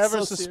have taking this ever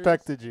so serious.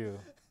 suspected you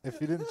if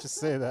you didn't just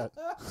say that.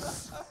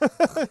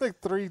 Like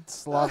 3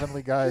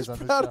 slovenly guys on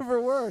the Proud of show.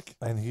 her work.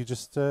 And he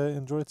just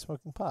enjoyed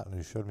smoking pot, and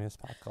he showed me his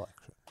pot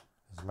collection,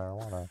 his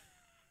marijuana,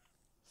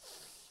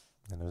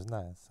 and it was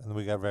nice. And then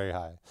we got very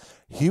high.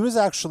 He was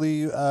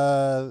actually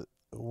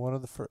one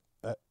of the first,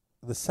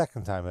 the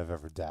second time I've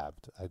ever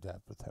dabbed. I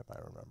dabbed with him, I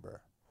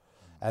remember.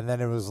 And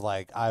then it was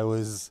like Who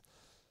was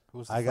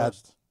the I got-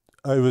 first?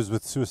 it was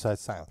with Suicide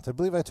Silence. I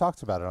believe I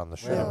talked about it on the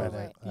show. Wait a minute.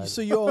 minute. I-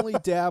 So you only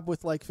dab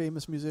with like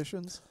famous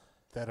musicians?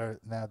 That are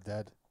now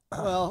dead.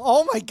 Well,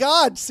 oh my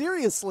God!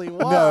 Seriously,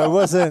 wow. No, it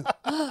wasn't.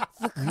 The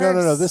No.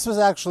 curse. This was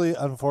actually,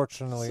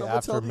 unfortunately, Someone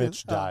after tell me-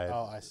 Mitch oh. died.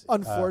 Oh, I see.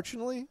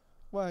 Unfortunately,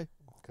 why?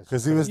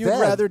 Because he was You'd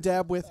dead. rather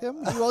dab with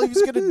him? Well, he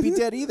was going to be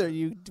dead either.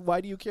 Why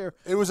do you care?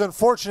 It was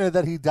unfortunate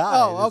that he died.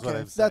 Oh, is what okay,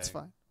 I'm that's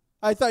saying. fine.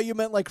 I thought you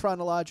meant like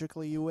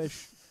chronologically. You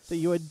wish that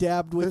you had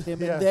dabbed with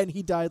him Yeah. and then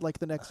he died like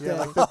the next day.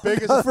 Like the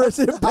biggest.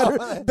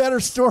 First, better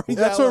story.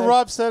 That's that what way.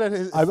 Rob said at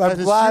his. I'm at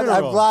his glad. I'm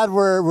funeral. glad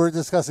we're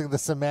discussing the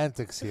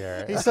semantics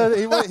here. He said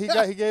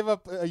he gave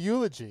up a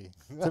eulogy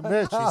to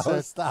Mitch. He Oh,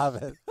 said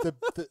stop it.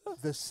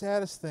 the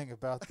saddest thing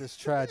about this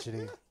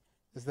tragedy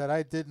is that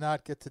I did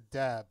not get to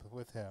dab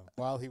with him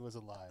while he was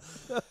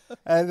alive.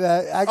 And I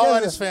Oh, and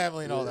guess his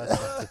family and all that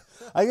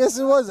stuff. I guess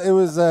it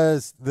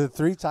was the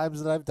 3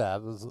 times that I've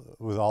dabbed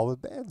was all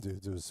with band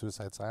dudes. It was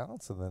Suicide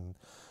Silence, and then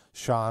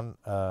Sean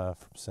from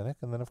Cynic,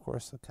 and then of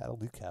course the Cattle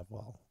Decaf.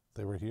 Well,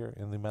 they were here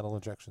in the Metal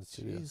Injection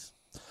studio. Jeez.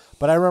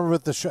 But I remember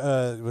with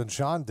the when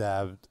Sean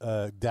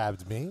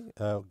dabbed me,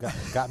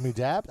 got me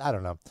dabbed. I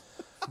don't know.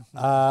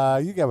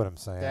 You get what I'm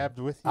saying. Dabbed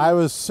with you. I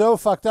was so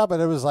fucked up,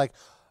 and it was like,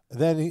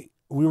 then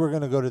we were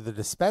going to go to the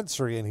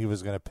dispensary, and he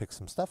was going to pick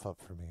some stuff up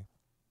for me.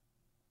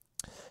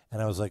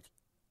 And I was like,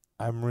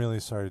 I'm really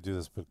sorry to do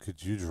this, but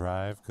could you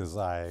drive? Because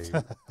I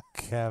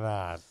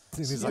cannot. And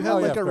he's You like, had "Oh,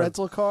 like yeah, a of course."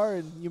 rental car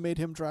and you made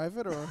him drive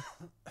it, or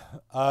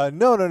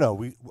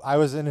No. I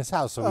was in his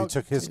house, so we Oh,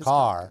 took to his his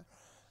car, car.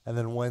 and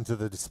then went to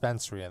the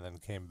dispensary, and then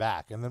came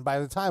back. And then by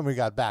the time we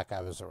got back,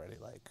 I was already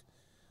like,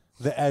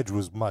 the edge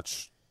was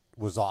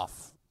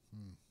off,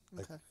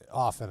 like, Okay.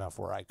 off enough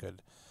where I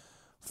could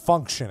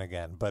function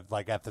again. But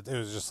like it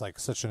was just like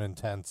such an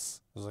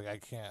intense. I was like, I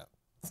can't.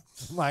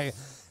 My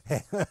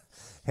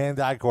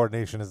hand-eye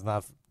coordination is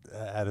not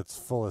at its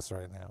fullest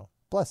right now.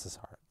 Bless his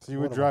heart. So you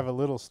would What drive a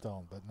little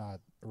stone, but not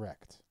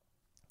wrecked.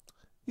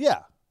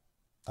 Yeah.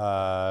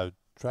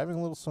 Driving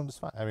a little stone is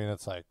fine. I mean,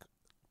 it's like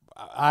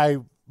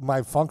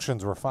my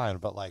functions were fine,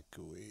 but like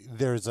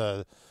there's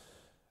a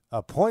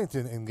point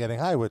in getting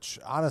high, which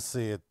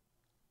honestly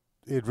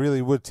it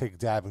really would take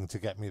dabbing to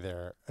get me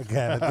there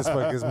again at this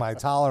point, because my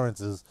tolerance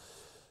is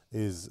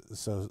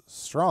so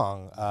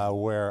strong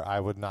where I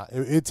would not.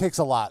 It takes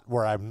a lot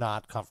where I'm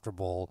not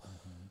comfortable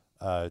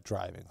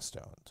driving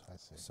stoned. I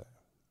see. So,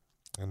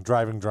 and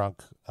driving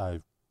drunk,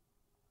 I've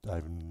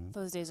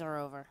Those days are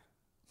over.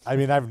 I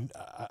mean, Actually-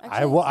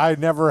 I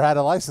never had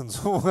a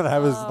license when I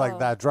was like Oh.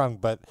 that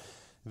drunk, but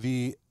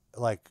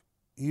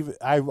even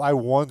I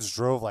once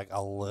drove like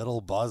a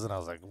little buzz, and I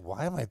was like,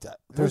 why am I? It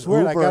There's was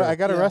weird. Uber. I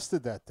got Yeah.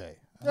 arrested that day.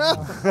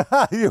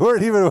 I You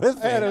weren't even with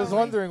me. I was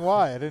wondering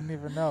why. I didn't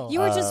even know.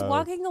 You were just Uh,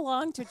 walking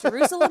along to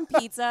Jerusalem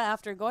Pizza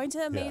after going to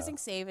Amazing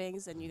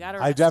Savings, and you got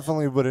arrested. I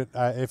definitely wouldn't.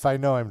 If I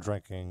know I'm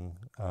drinking,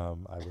 I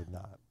would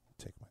not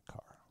take my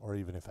car, or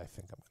even if I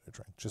think I'm going to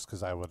drink, just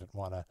because I wouldn't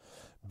want to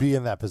be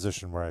in that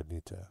position where I'd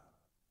need to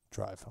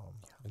drive home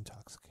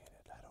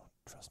intoxicated. I don't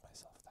trust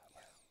myself that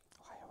way.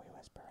 Why are we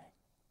whispering?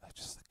 The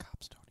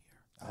cops don't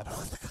hear. I don't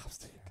want the cops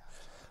to hear.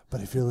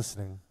 But if you're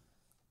listening,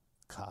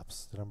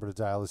 cops, the number to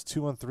dial is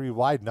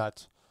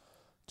 213-WIDE-NUT,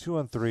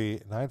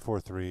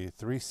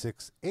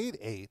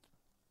 213-943-3688.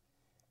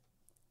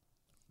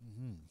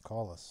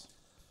 Call us.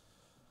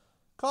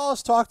 Call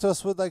us, talk to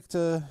us. We'd like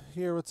to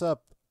hear what's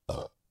up.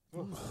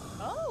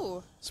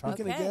 Oh,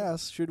 speaking Okay. of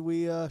gas, should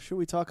we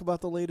talk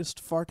about the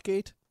latest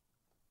Fartgate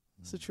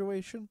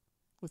situation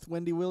with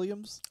Wendy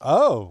Williams?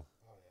 Oh.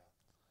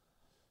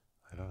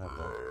 I don't have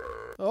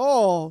that.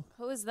 Oh,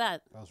 who is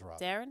that? That was Rob.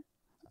 Darren?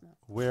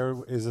 Where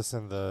is this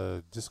in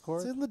the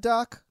Discord? it's in the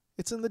doc.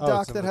 It's in the Oh,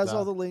 doc it's in that the has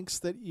all doc. the links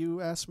that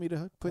you asked me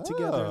to put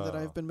together that Oh.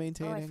 I've been Oh, I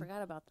maintaining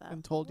forgot about that.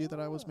 and told you that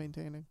I was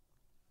maintaining.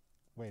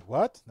 Wait,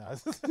 what? No.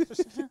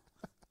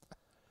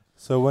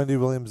 So Wendy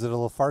Williams did a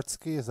little fart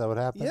ski. Is that what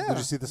happened? Yeah. Did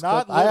you see this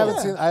Not clip? I haven't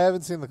little. seen. I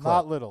haven't seen the clip.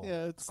 Not little.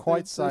 Yeah, it's quite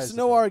There's sizable.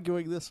 no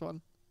arguing this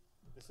one.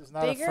 This is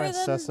not Bigger a than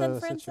Francesa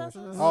Francesa?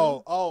 situation.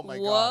 Oh my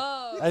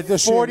God. Whoa.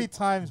 Does 40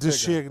 times Does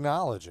she bigger.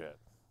 acknowledge it?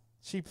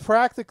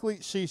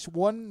 She's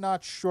one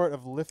notch short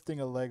of lifting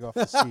a leg off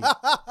the seat.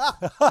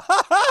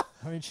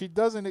 I mean, she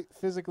doesn't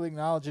physically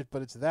acknowledge it,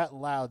 but it's that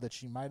loud that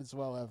she might as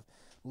well have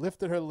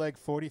lifted her leg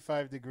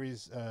 45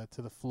 degrees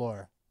to the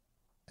floor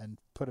and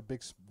put a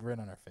big grin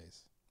on her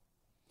face.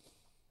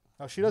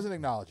 No, she doesn't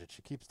acknowledge it.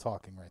 She keeps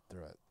talking right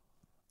through it.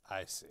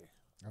 I see.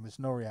 And there's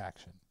no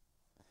reaction.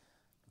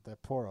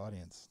 That poor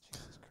audience.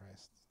 Jesus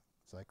Christ.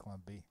 Zyklon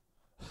B.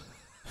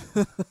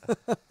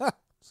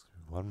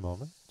 One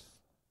moment.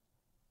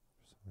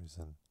 For some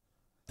reason.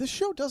 This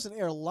show doesn't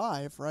air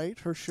live, right?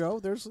 Her show.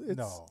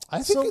 No.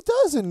 I think it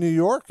does in New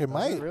York. It Does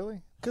might. it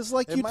really? Because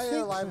like It you'd might air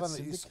think live on it's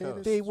the East syndicated.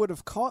 Coast. they would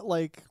have caught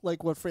like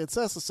what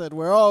Francesa said,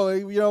 where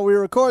we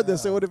record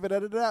this, it Yeah. would have been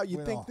edited out. You'd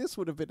We think know. this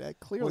would have been What,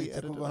 clearly you think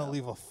edited we're going to out.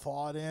 leave a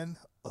fart in?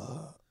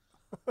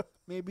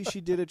 Maybe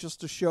she did it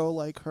just to show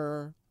like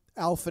her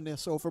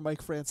alphaness over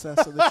Mike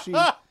Francesa, that she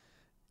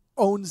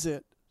owns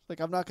it. Like,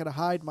 I'm not going to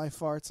hide my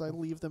farts. I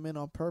leave them in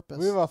on purpose.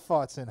 Leave our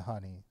farts in,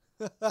 honey.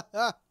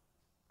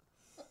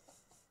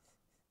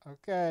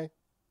 Okay.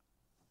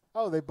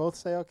 Oh, they both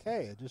say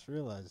okay. I just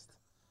realized.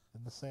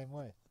 In the same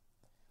way.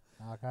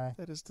 Okay.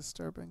 That is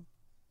disturbing.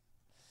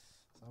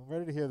 So I'm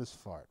ready to hear this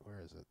fart.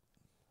 Where is it?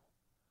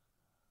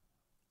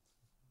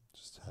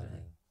 Just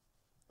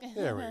having.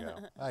 There we go.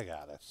 I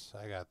got it.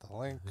 I got the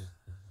link.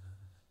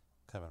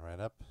 Coming right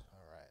up.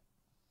 All right.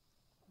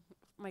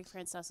 Mike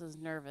Francesa's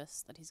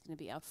nervous that he's going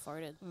to be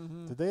out-farted.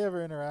 Mm-hmm. Did they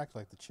ever interact?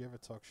 Like, did she ever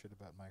talk shit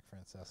about Mike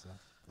Francesa?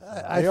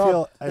 I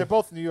feel. They're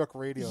both New York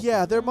radio.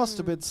 Yeah, people. there must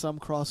have been some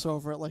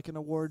crossover at like an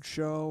award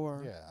show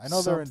or. Yeah, I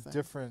know they're in something.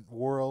 different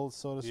worlds,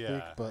 so to speak,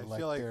 Yeah, but I like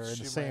feel like they're in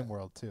she the same might-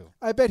 world too.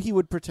 I bet he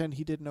would pretend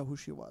he didn't know who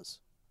she was.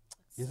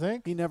 You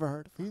think? He never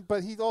heard of her.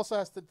 But he also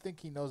has to think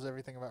he knows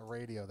everything about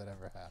radio that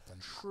ever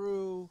happened.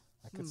 True.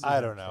 I could see I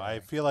him don't know. I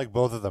caring. feel like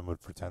both of them would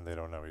pretend they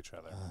don't know each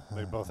other.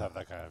 They both have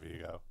that kind of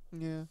ego.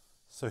 Yeah.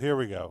 So here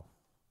we go.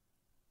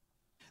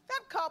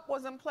 That cop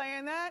wasn't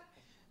playing that.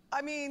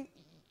 I mean,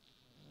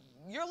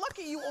 you're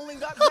lucky you only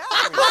got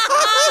battery.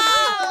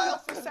 Filed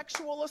for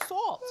sexual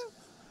assault.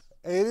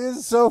 It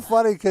is so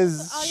funny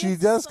because she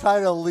does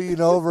kind of lean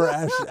over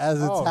as it's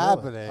Oh, really?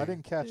 happening. I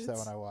didn't catch that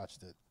when I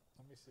watched it.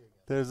 Let me see again.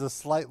 There's a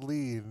slight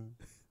lean.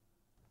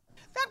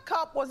 That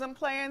cop wasn't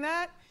playing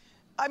that.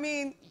 I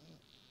mean,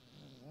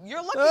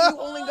 you're lucky you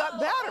only got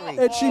battery.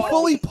 And she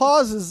fully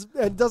pauses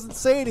and doesn't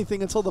say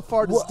anything until the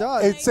fart is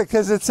done. It's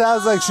because it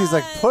sounds like she's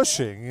like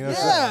pushing. You know.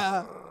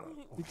 yeah.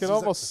 You can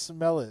almost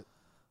smell it.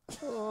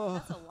 That's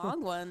a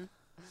long one.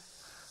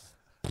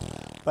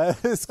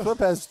 But this clip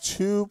has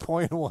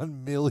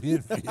 2.1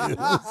 million views.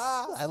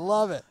 I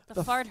love it.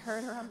 The fart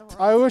heard around the world.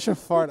 I wish a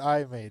fart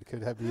I made could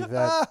be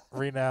that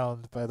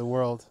renowned by the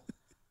world.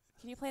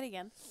 Can you play it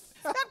again?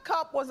 That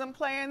cop wasn't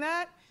playing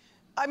that.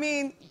 I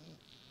mean,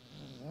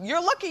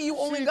 you're lucky you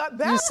only got You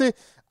battery. see,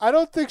 I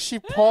don't think she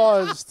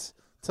paused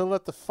to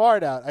let the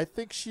fart out. I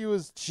think she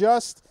was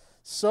just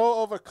so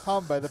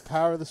overcome by the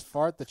power of this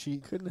fart that she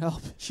Couldn't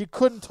help it. she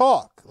couldn't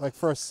talk like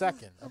for a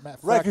second.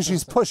 Right, because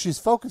she's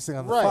focusing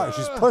on the Right. fart.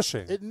 She's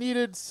pushing. It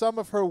needed some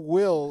of her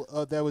will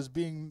that was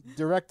being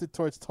directed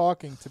towards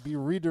talking to be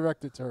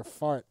redirected to her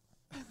fart.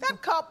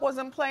 That cop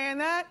wasn't playing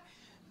that.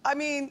 I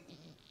mean,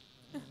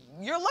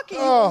 you're lucky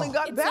you Oh. only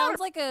got It battery.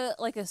 sounds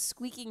like a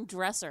squeaking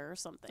dresser or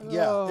something.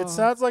 Yeah, Oh. it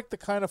sounds like the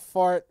kind of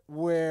fart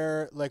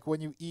where, like, when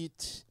you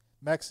eat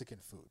Mexican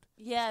food,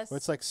 Yes. where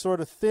it's like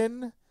sort of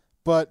thin,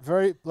 but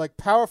very like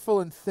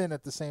powerful and thin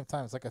at the same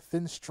time. It's like a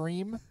thin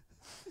stream.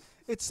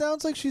 It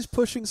sounds like she's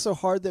pushing so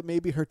hard that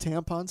maybe her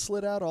tampon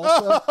slid out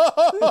also.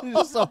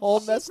 Just a whole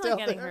mess She's not down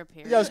getting there. her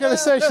period. Yeah, I was gonna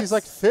say she's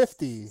like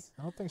 50.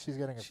 I don't think she's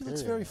getting a She period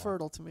looks very anymore.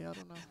 fertile to me. I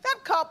don't know. that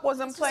cop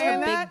wasn't her playing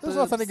big that. There's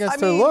boobs. nothing against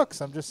I her mean-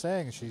 looks. I'm just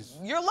saying she's.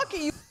 You're lucky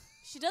you.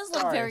 She does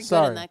look Sorry, very good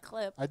sorry. in that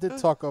clip. I did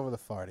talk over the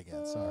fart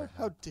again. Sorry.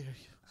 How dare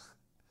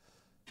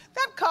you?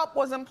 That cop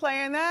wasn't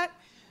playing that.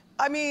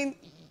 I mean,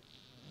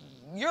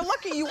 you're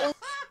lucky you only.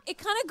 It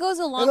kind of goes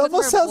along It with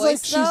almost her sounds like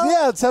voice, she's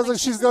though. it sounds like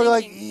she's going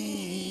like thinking-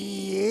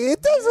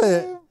 it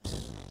doesn't.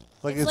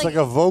 Like It's it's like- like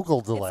a vocal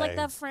It's delay. like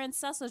that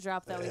Francesa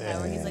drop that we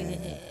had where he's like,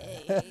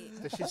 hey.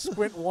 Does she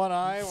squint one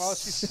eye while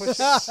she's pushing?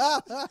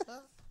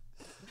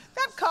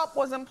 That cop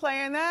wasn't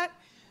playing that.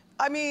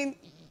 I mean,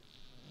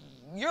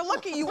 you're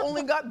lucky you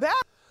only got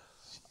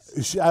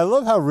battery. I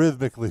love how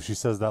rhythmically she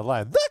says that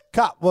line. That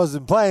cop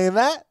wasn't playing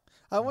that.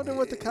 I wonder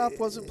what the cop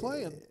wasn't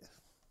playing.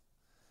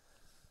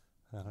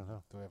 I don't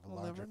know. Do we have a We'll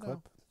larger never know.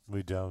 clip?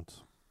 We don't.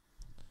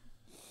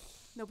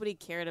 Nobody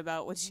cared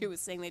about what she was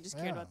saying. They just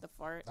cared Yeah. about the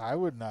fart. I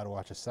would not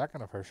watch a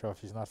second of her show if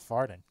she's not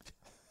farting.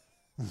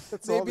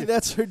 That's all Maybe the-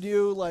 that's her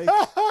new like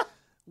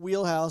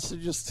wheelhouse. To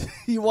just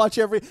you watch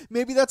every.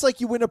 Maybe that's like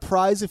you win a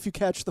prize if you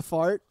catch the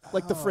fart,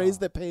 like the phrase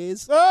that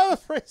pays. Oh, the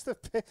phrase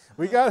that pay.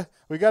 We got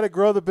to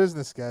grow the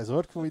business, guys.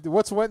 What can we do?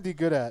 What's Wendy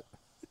good at?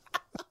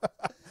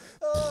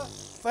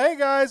 Hey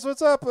guys,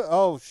 what's up?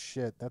 Oh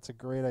shit, that's a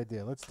great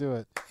idea. Let's do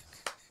it.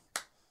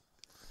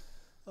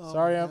 Oh,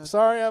 sorry,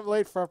 man. I'm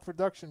late for our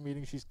production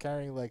meeting. She's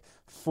carrying like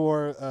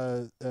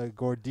 4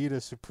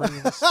 Gordita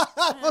Supremes.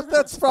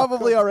 That's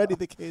probably already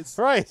the case.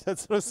 Right,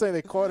 that's what I'm saying.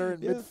 They caught her in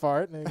mid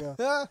fart, and they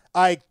go,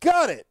 "I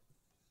got it."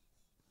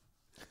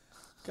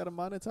 Got to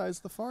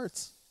monetize the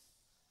farts.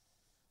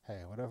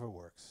 Hey, whatever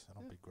works. I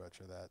don't begrudge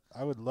her that.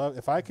 I would love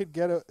if I could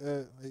get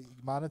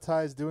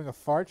monetized doing a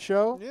fart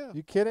show. Yeah.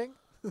 You kidding?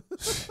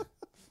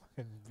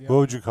 What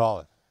would you call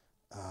it?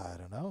 I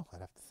don't know.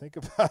 I'd have to think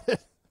about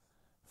it.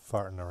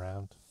 Farting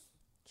around.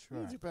 Sure.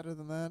 You do better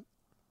than that.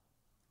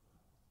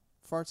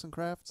 Farts and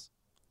crafts.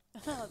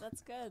 Oh,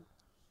 that's good.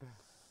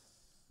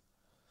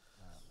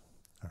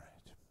 All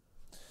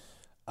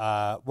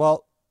right.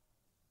 Well,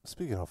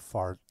 speaking of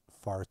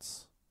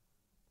farts,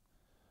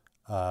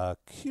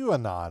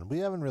 QAnon. We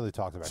haven't really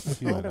talked about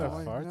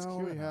QAnon. Farts? No,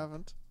 we QAnon.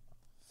 haven't.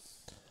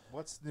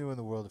 What's new in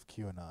the world of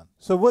QAnon?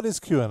 So what is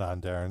QAnon,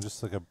 Darren?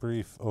 Just like a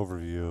brief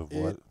overview of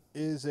what. It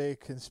is a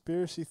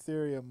conspiracy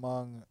theory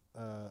among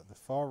the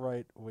far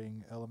right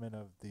wing element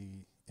of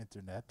the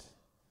internet,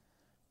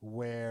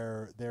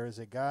 where there is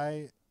a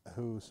guy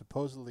who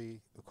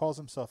supposedly calls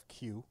himself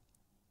Q,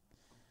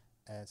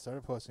 and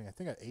started posting, I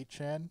think, at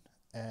 8chan,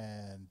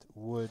 and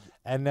would.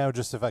 And now,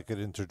 just if I could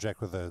interject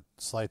with a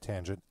slight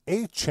tangent,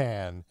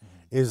 8chan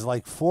is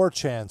like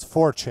 4chan's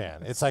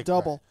 4chan. It's like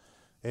double.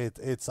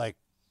 It's like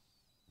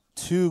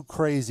too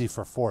crazy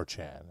for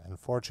 4chan, and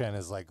 4chan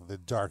is like the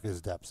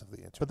darkest depths of the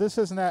internet. But this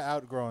has not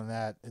outgrown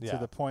that Yeah. to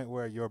the point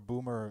where your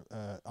boomer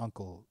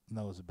uncle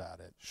knows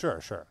about it.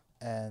 Sure.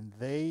 And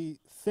they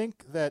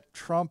think that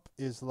Trump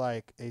is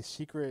like a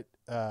secret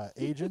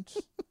agent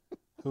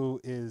who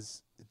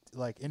is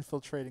like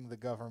infiltrating the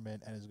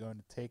government and is going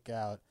to take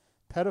out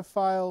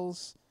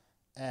pedophiles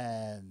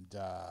and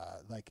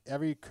like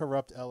every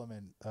corrupt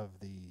element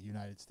of the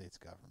United States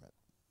government.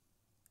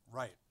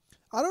 Right.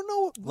 I don't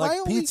know. Like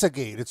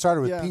Pizzagate. It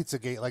started with Yeah.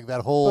 Pizzagate, like that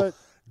whole But-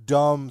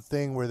 dumb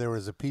thing where there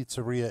was a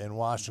pizzeria in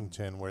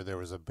Washington where there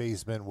was a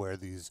basement where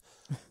these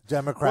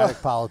Democratic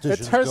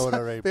politicians It turns go to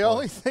out rape. the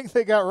only thing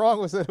they got wrong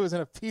was that it was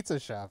in a pizza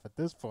shop at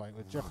this point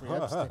with Jeffrey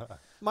Epstein.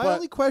 My But-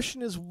 only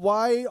question is,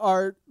 why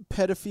are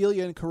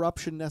pedophilia and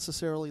corruption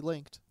necessarily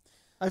linked?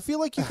 I feel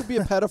like you could be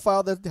a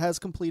pedophile that has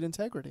complete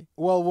integrity.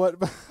 Well, what?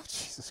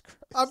 Jesus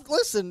Christ.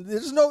 Listen,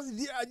 there's no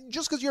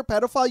just because you're a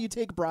pedophile, you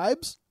take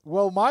bribes.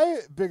 Well, my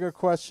bigger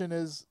question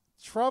is,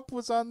 Trump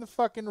was on the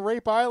fucking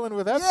rape island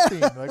with Epstein.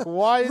 Like,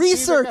 why? Is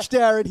Research,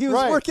 Darren. He was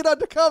Right. working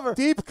undercover.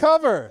 Deep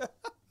cover.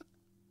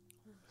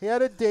 He had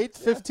to date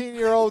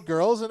 15-year-old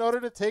girls in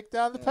order to take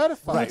down the He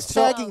pedophiles. was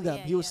tagging Oh, them.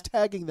 yeah, He was yeah.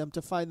 tagging them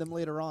to find them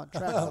later on.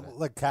 Tracking them.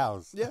 like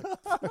cows. Yeah.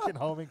 Fucking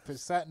homing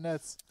satin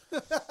nets.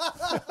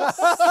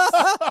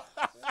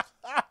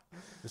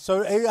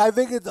 So I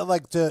think it's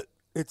like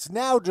it's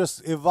now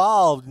just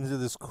evolved into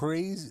this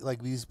crazy,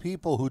 like these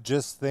people who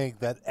just think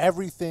that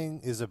everything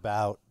is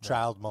about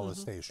child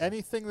molestation.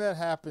 Anything that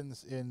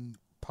happens in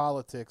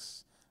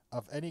politics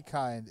of any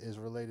kind is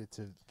related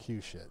to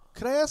Q shit.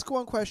 Could I ask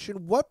one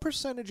question? What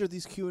percentage of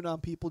these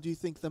QAnon people do you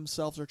think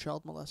themselves are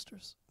child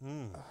molesters?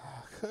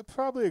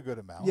 Probably a good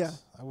amount. Yeah.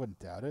 I wouldn't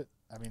doubt it.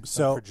 I mean,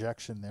 So- some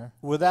projection there.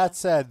 With that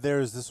said,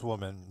 there's this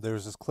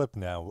clip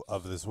now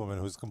of this woman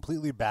who's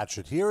completely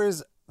batshit.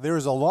 There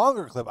is a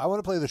longer clip. I want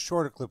to play the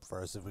shorter clip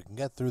first. If we can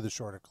get through the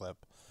shorter clip,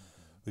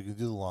 we can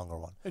do the longer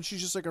one. And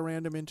she's just like a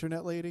random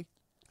internet lady.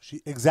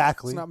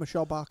 Exactly. It's not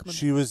Michelle Bachmann.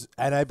 She was,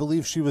 and I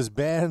believe she was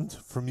banned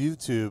from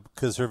YouTube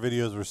because her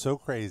videos were so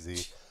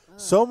crazy.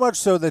 So much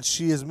so that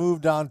she has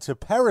moved on to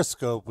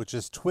Periscope, which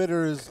is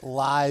Twitter's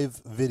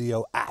live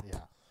video app. Yeah.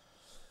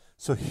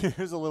 So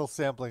here's a little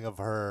sampling of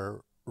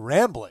her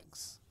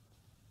ramblings.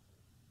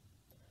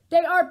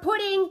 They are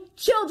putting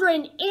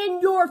children in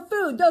your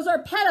food. Those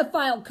are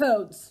pedophile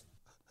codes.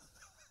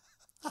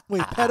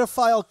 Wait,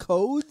 pedophile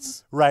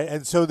codes? Right,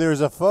 and so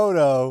there's a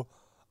photo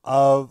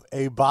of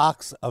a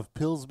box of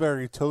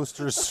Pillsbury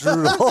toaster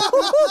strudel.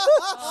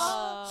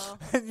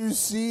 And you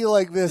see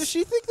like this. Does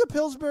she think the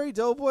Pillsbury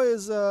Doughboy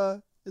is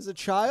a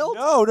child?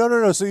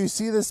 No. So you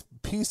see this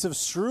piece of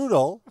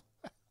strudel.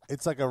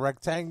 It's like a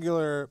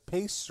rectangular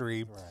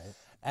pastry. Right.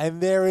 And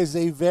there is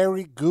a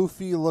very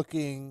goofy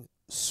looking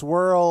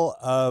swirl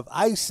of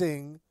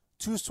icing,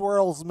 2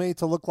 swirls made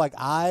to look like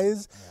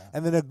eyes,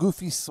 and then a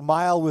goofy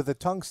smile with a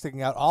tongue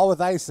sticking out, all with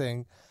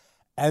icing.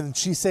 And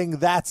she's saying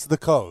that's the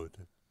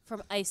code.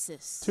 From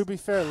ISIS. To be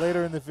fair,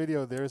 later in the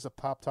video, there is a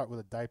Pop-Tart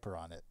with a diaper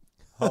on it.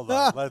 Hold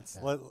on. Let's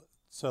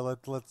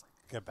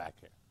get back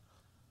here.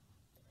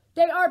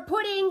 They are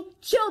putting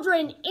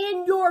children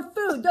in your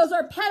food. Those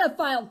are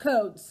pedophile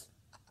codes.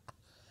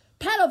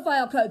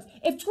 Pedophile codes.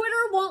 If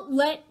Twitter will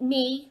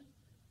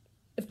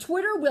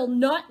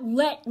not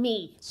let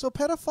me So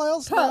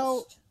pedophiles now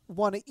post.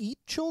 want to eat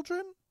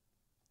children?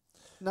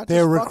 Not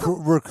They're just fuck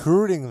 'em?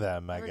 recruiting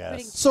them, I Recruiting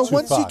guess. So to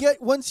once fuck.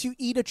 you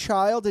eat a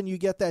child and you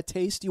get that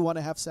taste, you want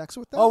to have sex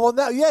with them? Oh well,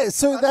 now yeah.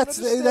 So I don't that's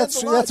understand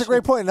that's the that's a great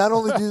logic. point. Not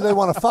only do they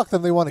want to fuck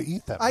them, they want to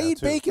eat them. I now, eat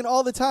too. bacon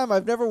all the time.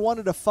 I've never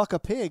wanted to fuck a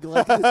pig.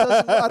 Like it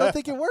doesn't, I don't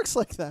think it works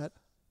like that.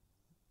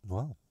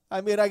 Wow. I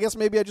mean, I guess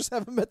maybe I just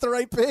haven't met the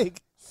right pig.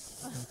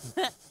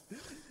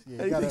 You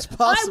Anything's gotta-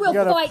 possible. I will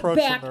gotta fight approach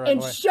them back the right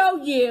and way. show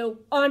you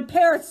on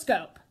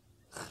Periscope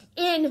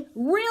in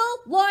real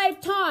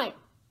live time.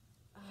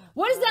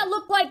 What does that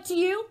look like to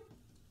you?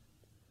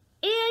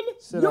 In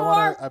Sid,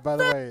 your by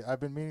the way, I've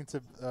been meaning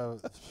to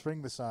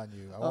spring this on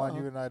you. I want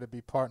you and I to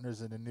be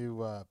partners in a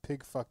new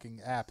pig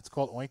fucking app. It's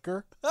called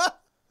Oinker. I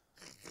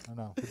don't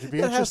know. Would you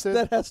be interested?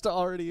 That has to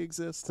already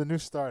exist. It's a new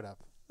startup.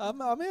 I'm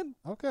in.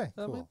 Okay,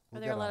 I'm cool. in. Are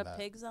We'll there get a lot on of that.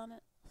 pigs on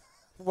it?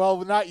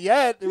 Well, not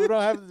yet. We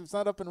don't have. It's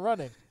not up and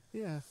running.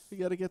 Yeah, you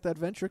got to get that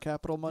venture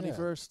capital money Yeah,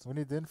 first. We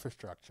need the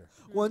infrastructure.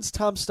 Once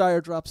Tom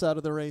Steyer drops out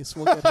of the race,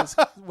 we'll get his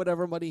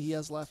whatever money he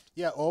has left.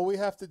 Yeah, all we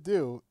have to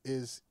do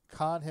is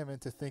con him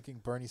into thinking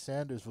Bernie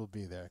Sanders will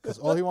be there, because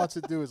all he wants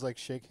to do is like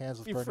shake hands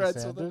with Be Bernie friends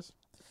with him. Sanders,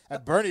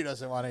 and Bernie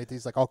doesn't want anything.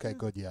 He's like, okay,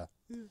 good, yeah,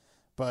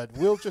 but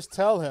we'll just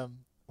tell him.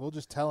 We'll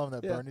just tell him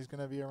that Yeah. Bernie's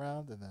going to be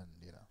around, and then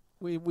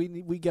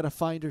We get a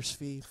finder's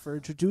fee for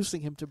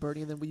introducing him to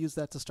Bernie, and then we use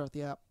that to start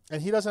the app.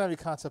 and he doesn't have any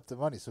concept of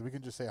money, so we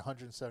can just say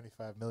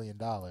 $175 million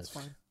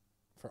fine.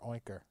 for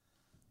Oinker.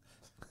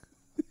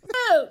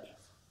 food.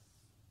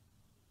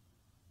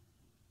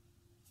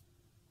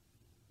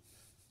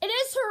 It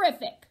is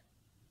horrific.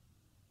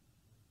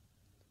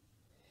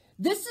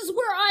 This is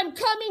where I'm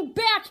coming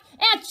back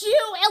at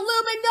you,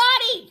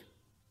 Illuminati.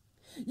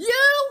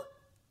 You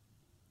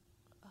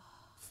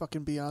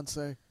Fucking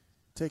Beyonce.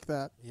 Take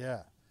that.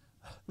 Yeah.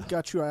 We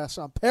got your ass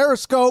on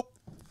Periscope.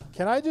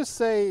 Can I just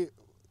say,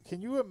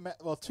 can you imagine?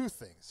 Well, two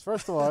things.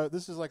 First of all,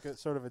 this is like a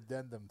sort of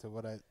addendum to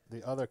what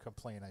the other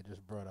complaint I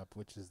just brought up,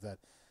 which is that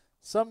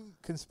some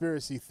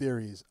conspiracy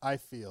theories, I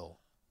feel,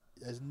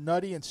 as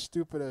nutty and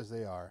stupid as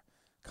they are,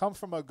 come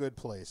from a good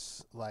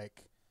place,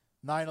 like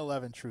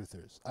 9/11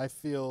 truthers. I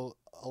feel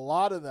a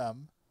lot of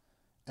them,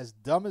 as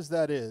dumb as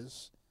that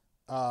is,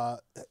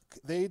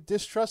 they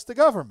distrust the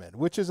government,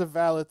 which is a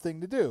valid thing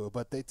to do,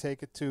 but they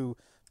take it to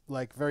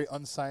like very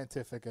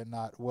unscientific and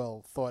not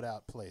well thought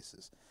out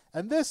places.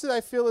 And this, I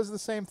feel, is the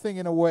same thing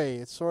in a way.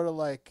 It's sort of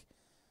like,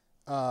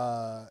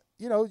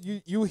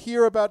 you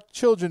hear about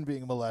children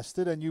being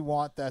molested and you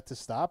want that to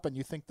stop, and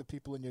you think the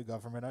people in your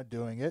government are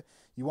doing it.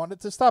 You want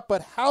it to stop.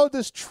 But how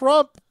does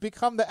Trump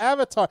become the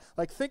avatar?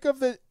 Like, think of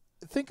the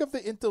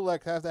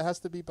intellect that has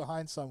to be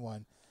behind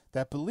someone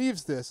that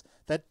believes this,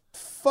 that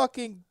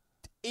fucking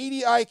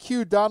 80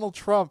 IQ Donald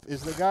Trump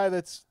is the guy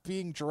that's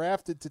being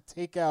drafted to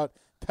take out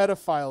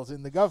pedophiles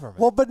in the government.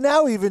 Well, but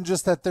now even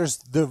just that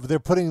they're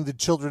putting the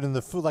children in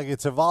the food, like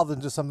it's evolved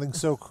into something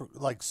so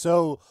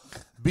so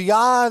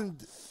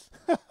beyond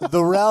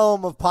the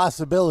realm of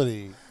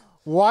possibility.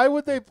 Why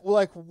would they,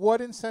 like,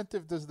 what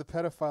incentive does the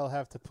pedophile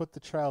have to put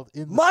the child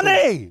in the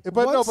Money! food?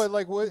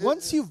 But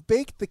Once you've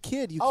baked the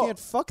kid, you Oh. can't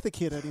fuck the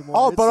kid anymore.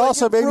 Oh, It's but like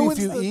also it maybe if ruins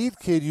you the- eat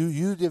kid,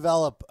 you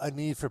develop a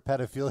need for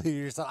pedophilia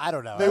yourself. I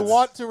don't know. they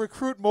want to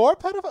recruit more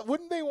pedophiles?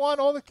 Wouldn't they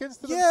want all the kids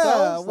to Yeah,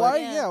 themselves? why?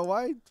 Like, Yeah.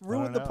 Why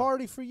ruin the know.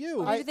 party for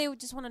you? Maybe they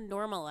would just want to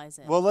normalize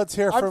it. Well, let's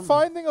hear I'm from.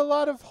 finding a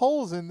lot of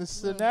holes in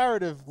this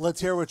narrative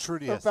Let's hear what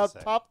Trudy has to about say.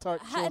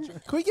 Pop-Tart Ha-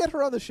 children. Can we get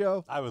her on the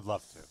show? I would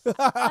love to.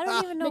 I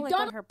don't even know like, what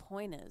McDonald- her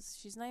point is.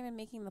 She's not even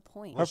making the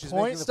point. Her She's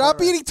point- making the Stop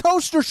point right- eating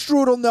toaster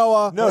strudel,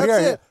 Noah. No, That's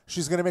here. it.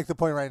 She's going to make the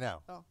point right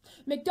now.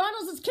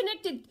 McDonald's is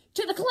connected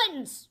to the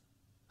Clintons.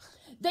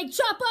 They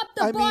chop up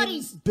the I mean,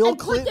 bodies Bill and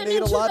put Clinton them ate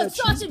a into lot the of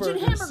sausage and cheeseburgers,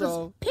 hamburgers.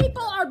 so-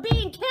 People are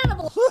being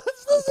cannibals.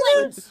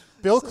 Clintons.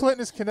 Bill Clinton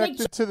is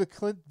connected to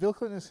Bill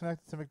Clinton is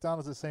connected to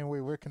McDonald's the same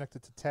way we're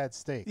connected to Tad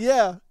Steak.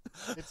 Yeah.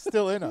 It's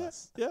still in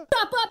us. Yeah.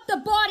 Chop up the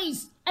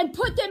bodies and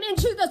put them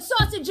into the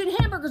sausage and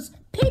hamburgers.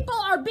 People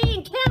are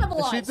being cannibalized.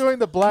 Is she doing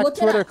the black Look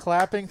it Twitter up.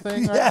 clapping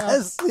thing right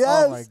Yes, now?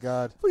 yes. Oh, my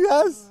God.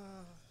 Yes.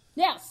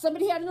 Yeah,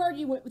 somebody had an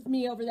argument with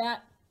me over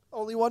that.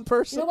 Only one You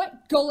person. know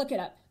what? Go look it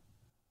up.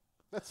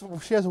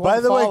 She has one By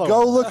the way, follower.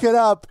 go look it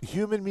up.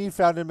 Human meat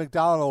found in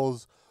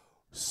McDonald's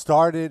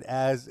started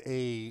as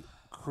a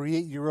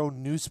create your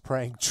own news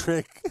prank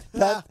trick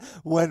that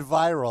went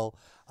viral.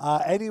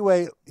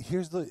 Anyway,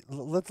 here's the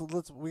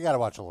let's we got to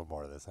watch a little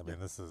more of this. I mean,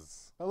 this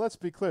is Well, let's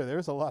be clear.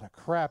 There's a lot of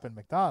crap in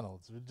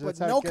McDonald's. But That's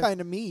how no it gets-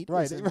 kind of meat.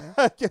 Right. is in there.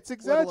 It gets Let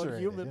alone exaggerated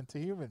human. into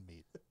human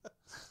meat.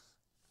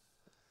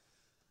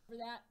 For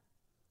that.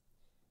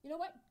 You know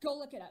what? Go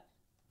look it up.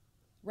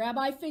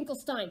 Rabbi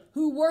Finkelstein,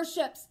 who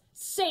worships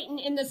Satan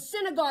in the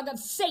synagogue of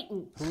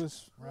Satan, Who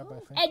is Rabbi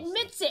Finkelstein?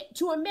 admits it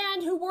to a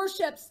man who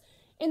worships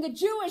in the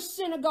Jewish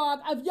synagogue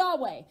of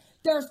Yahweh.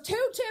 There's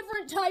two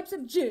different types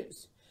of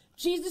Jews.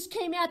 Jesus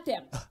came at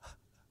them.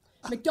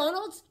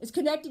 McDonald's is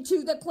connected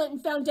to the Clinton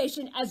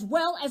Foundation as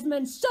well as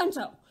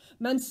Monsanto.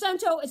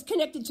 Monsanto is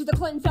connected to the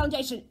Clinton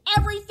Foundation.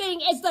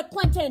 Everything is the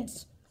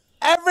Clintons.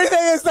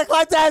 everything is the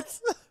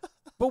Clintons.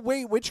 But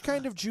wait, which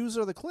kind of Jews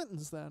are the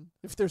Clintons then?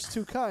 If there's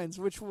two kinds,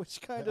 which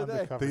kind are they?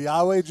 Undercover. The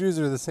Yahweh Jews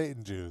or the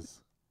Satan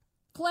Jews?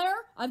 Claire,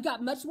 I've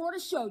got much more to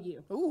show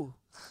you. Ooh,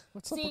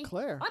 what's up See, with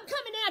Claire? I'm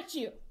coming at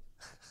you.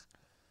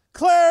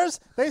 Claire's,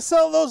 they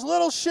sell those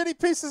little shitty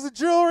pieces of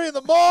jewelry in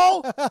the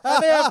mall,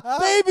 and they have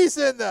babies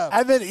in them.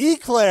 And then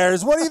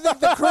eclairs. What do you think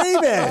the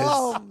cream is?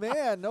 Oh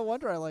man, no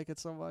wonder I like it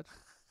so much.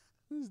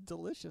 This is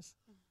delicious.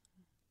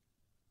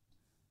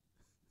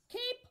 Keep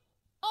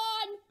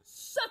on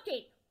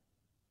sucking.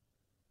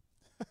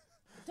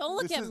 Don't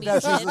look at me, No,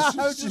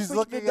 kid. she's like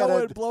looking Noah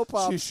at and Blow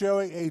Pop. She's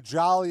showing a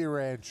Jolly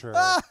Rancher.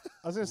 I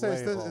was going to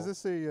say, label. is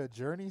this a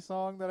Journey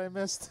song that I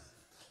missed?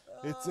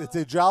 It's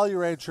a Jolly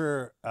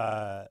Rancher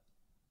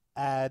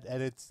ad,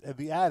 and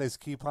the ad is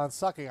 "Keep on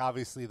sucking."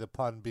 Obviously, the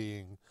pun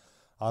being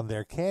on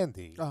their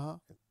candy. Uh-huh.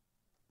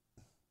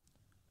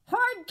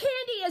 Hard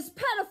candy is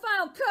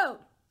pedophile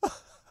code.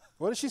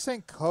 What is she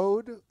saying?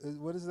 Code?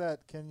 What is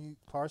that? Can you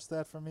parse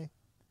that for me?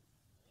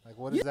 Like,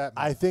 what does that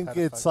mean? I think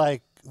it's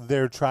like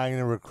they're trying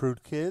to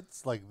recruit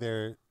kids, like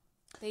they're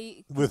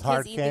They with kids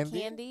hard eat candy. The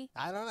candy.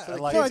 I don't know. So,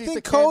 like, like, No, I Kids eat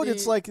think the code. candy.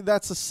 It's like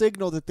that's a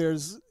signal that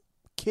there's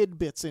kid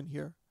bits in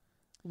here.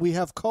 We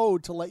have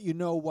code to let you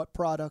know what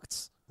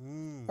products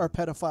are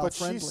pedophile But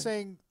friendly. she's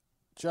saying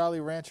Jolly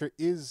Rancher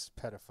is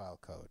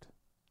pedophile code.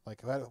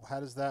 Like,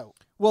 how does that?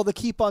 Well, the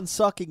keep on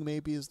sucking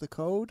maybe is the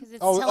code. 'Cause it's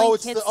telling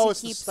kids to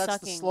it's keep that's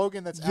sucking. the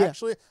slogan. That's Yeah.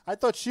 actually. I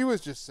thought she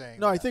was just saying.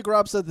 No, I that. think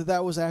Rob said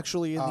that was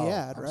actually in Oh, the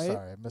ad, I'm right?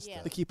 Sorry, I missed Yeah.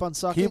 The that. keep on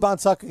sucking. Keep on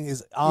sucking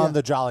is on Yeah.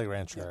 the Jolly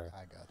Rancher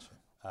I got you.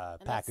 And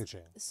that's-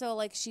 packaging. So,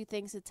 like, she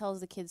thinks it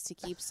tells the kids to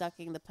keep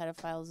sucking the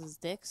pedophiles'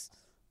 dicks.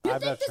 You I'm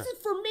think not this sure.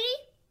 is for me?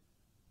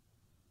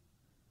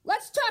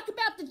 Let's talk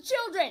about the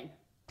children.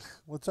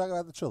 We'll talk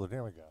about the children.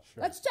 Here we go.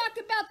 Let's talk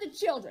about the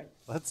children.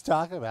 Let's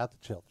talk about the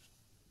children.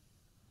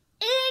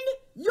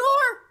 In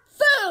your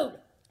food.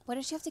 Why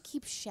does she have to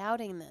keep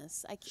shouting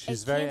this? I She's can't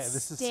very.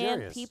 This is stand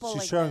serious. people She's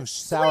like showing this.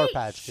 Sour Sweet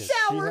Patch Kids. She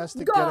shower has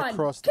to gone. get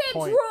across the Kids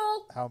point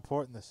rule. how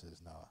important this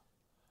is, Noah.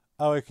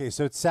 Oh, okay.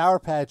 So it's Sour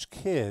Patch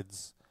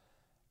Kids,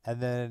 and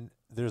then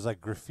there's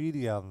like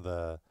graffiti on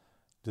the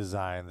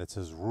design that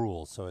says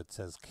 "rule." So it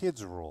says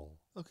 "Kids Rule,"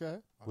 Okay.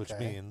 which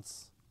Okay.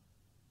 means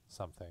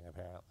something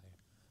apparently.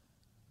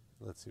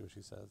 Let's see what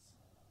she says.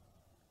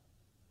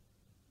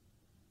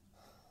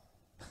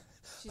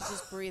 She's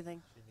just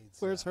breathing.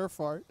 Where's her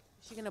fart?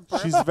 She's gonna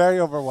burp. She's very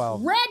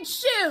overwhelmed. Red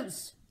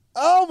shoes.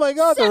 Oh my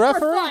God, the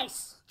referee!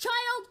 Sacrifice.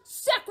 Child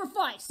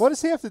sacrifice. What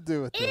does he have to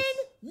do with In this?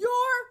 your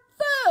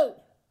food.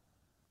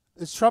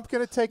 Is Trump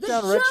going to take The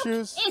down Red joke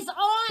Shoes? is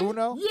on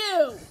Uno?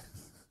 you.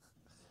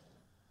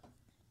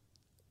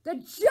 The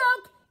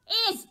joke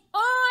is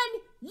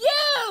on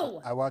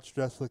you. I watched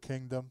Wrestle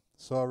Kingdom,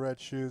 saw Red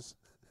Shoes.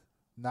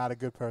 Not a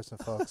good person,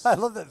 folks. I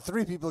love that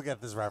 3 people get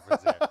this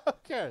reference here. Who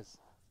cares?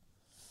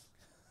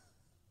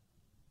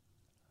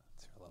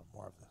 Let's hear a little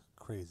more of the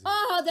crazy.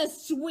 Oh, the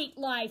sweet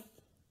life.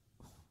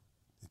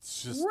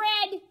 It's just.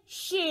 Red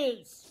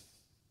shoes.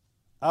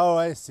 Oh,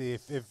 I see.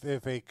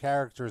 If a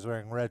character is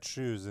wearing red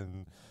shoes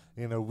and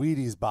a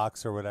Wheaties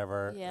box or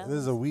whatever, Yeah. this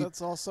is a wheat.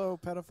 That's also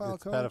pedophile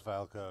It's code.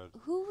 pedophile code.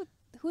 Who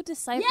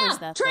deciphers Yeah,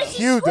 that? Tracy's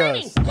Hugh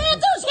screaming. does.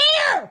 Panther's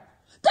here.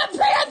 The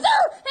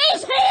Panther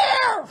is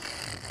here.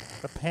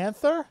 The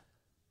Panther?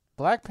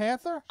 Black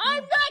Panther?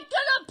 I'm not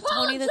gonna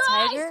Tony the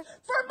apologize Tiger?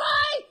 for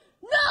my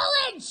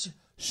knowledge.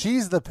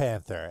 She's the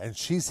Panther, and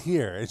she's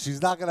here, and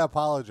she's not going to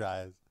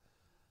apologize.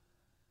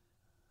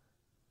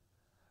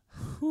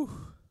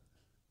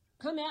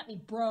 Come at me,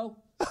 bro.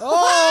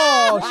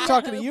 Oh, she's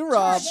talking to you,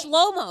 Rob.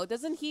 Shlomo,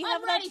 doesn't he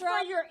have I'm that ready for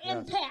drop? your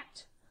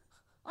impact.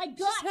 I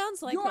got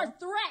sounds like your her.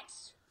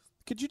 threats.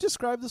 Could you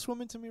describe this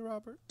woman to me,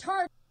 Robert?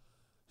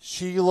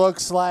 She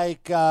looks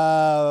like,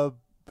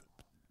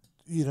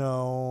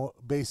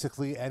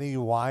 basically any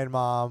wine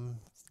mom,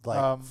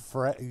 like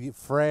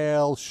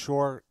frail,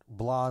 short,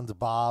 blonde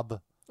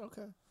bob.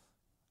 Okay.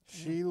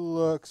 She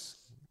looks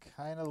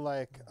kind of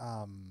like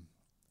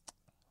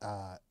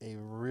a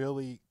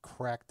really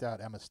cracked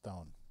out Emma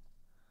Stone.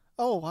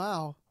 Oh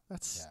wow,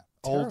 that's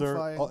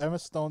terrifying. Older Emma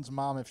Stone's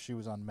mom if she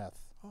was on meth.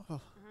 Oh.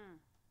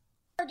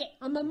 Target.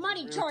 I'm a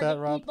money that, target,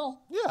 Rob? people.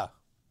 Yeah.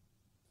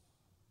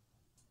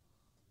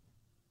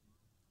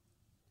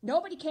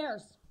 Nobody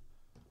cares.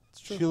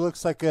 She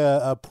looks like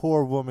a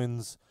poor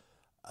woman's.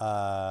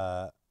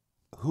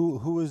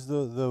 Who was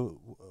the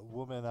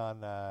woman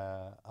on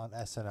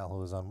SNL who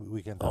was on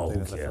Weekend Update in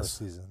the first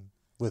season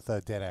with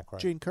Dan Aykroyd?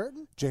 Jane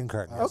Curtin. Jane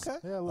Curtin. Oh, yes. Okay.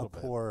 Yeah, a little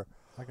bit. Poor.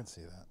 I can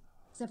see that.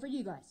 Except for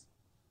you guys.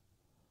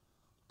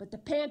 But the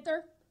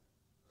Panther,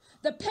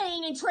 the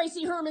pain in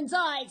Tracy Herman's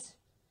eyes,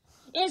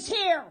 is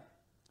here.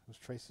 Who's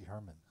Tracy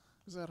Herman?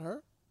 Is that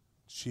her?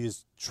 She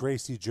is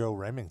Tracy Joe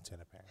Remington,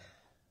 apparently.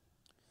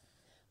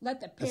 Let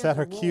the Panther Is that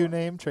her roar. Q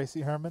name,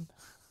 Tracy Herman?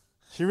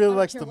 She I really don't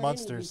likes care the what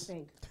any of you Munsters.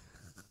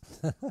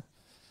 think.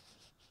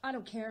 I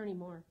don't care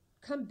anymore.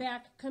 Come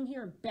back, come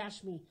here and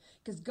bash me,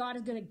 because God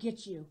is going to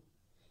get you.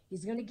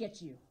 He's going to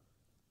get you.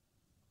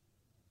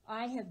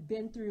 I have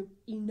been through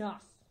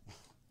enough.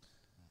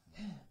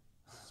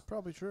 It's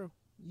probably true.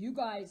 You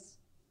guys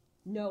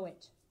know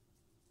it.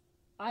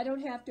 I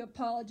don't have to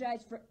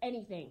apologize for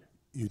anything,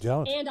 You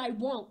don't? and I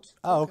won't.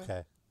 Oh,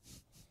 okay.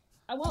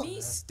 I won't.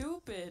 Me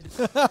stupid.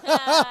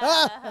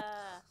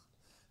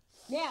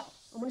 Now,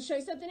 I'm going to show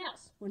you something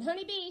else. When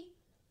Honeybee,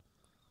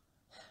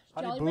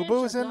 Honey Jolly Boo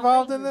Boo is Ranchers, not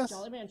involved in Rangers, this?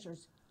 Jolly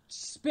Ranchers,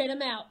 spit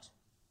them out.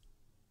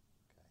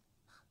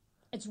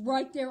 It's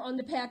right there on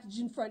the package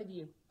in front of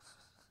you.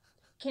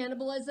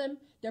 Cannibalism,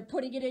 they're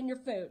putting it in your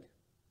food.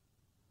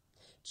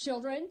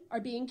 Children are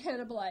being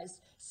cannibalized.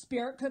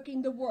 Spirit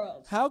cooking the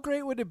world. How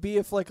great would it be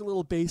if like a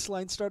little bass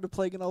line started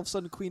playing and all of a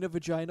sudden Queen of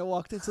Vagina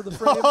walked into the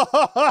frame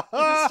and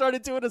just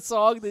started doing a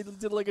song? They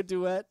did like a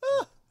duet.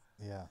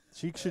 Yeah.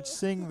 She should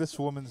sing this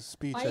woman's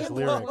speech I as am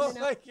lyrics.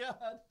 woman my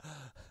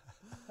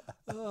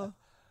God.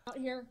 out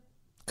here.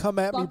 Come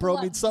at me, Buckle bro,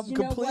 up. means something You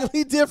know what?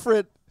 completely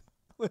different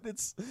when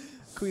it's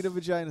Queen of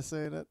Vagina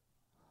saying it.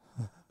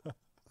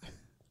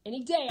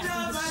 Any day I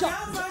can get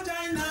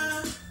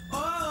shot.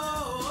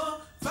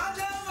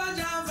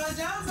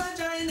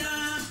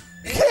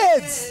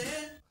 Kids!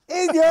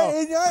 In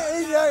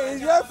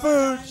your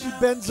food! She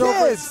bends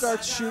over and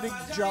starts shooting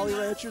Jolly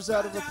Ranchers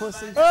out of her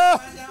pussy.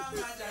 Oh.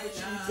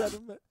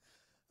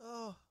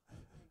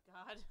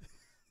 God,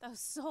 that was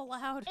so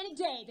loud. Any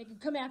day they can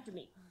come after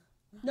me.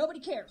 Nobody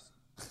cares.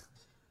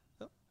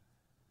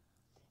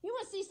 You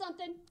want to see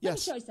something? Let me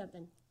Yes. show you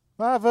something.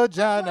 My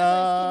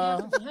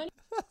vagina.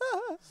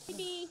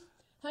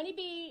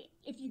 Honeybee,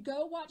 if you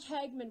go watch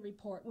Hagman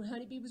Report when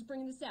Honeybee was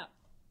bringing this out,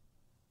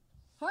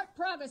 Heart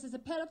Progress is a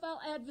pedophile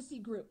advocacy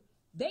group.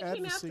 They came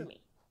Advocacy. after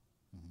me.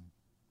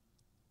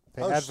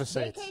 They They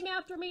advocate. came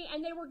after me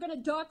and they were going to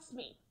dox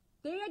me.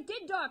 They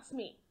did dox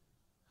me.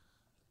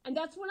 And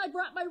that's when I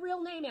brought my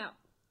real name out.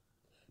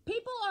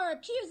 People are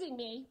accusing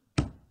me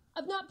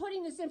of not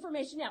putting this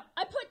information out.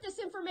 I put this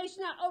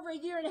information out over a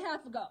year and a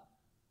half ago.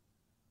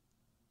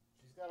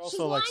 She's got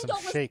also like lying, some don't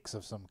listen shakes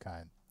of some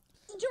kind.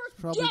 to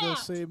her Probably jab. the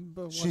same.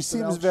 She ones that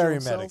seems Alex very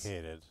Jones sells.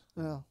 medicated.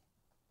 Yeah.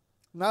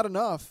 Not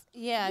enough.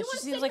 Yeah, You she wanna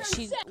seems sit like here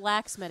she and sit-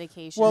 lacks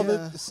medication. Well,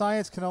 Yeah. the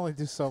science can only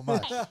do so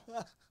much. That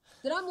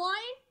I'm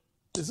lying?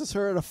 Is this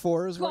her at a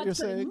 4 is what you're God's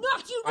gonna saying?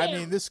 knock you I down.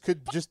 mean, this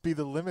could just be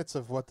the limits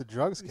of what the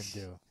drugs can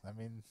do. I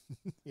mean,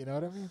 you know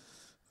what I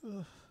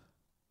mean?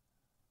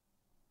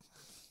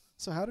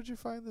 So how did you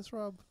find this,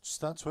 Rob?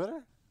 Just on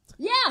Twitter?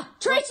 Yeah,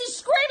 Tracy's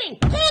screaming.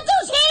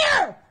 Panther's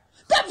here!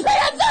 The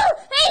Panther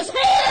is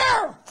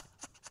here!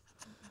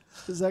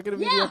 Is that going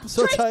to be Yeah, the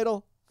episode Tracy-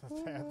 title?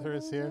 The Panther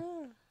is here.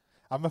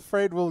 I'm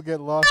afraid we'll get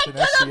lost in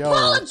gonna SEO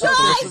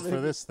apologize! for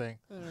this thing.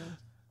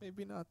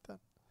 Maybe not then.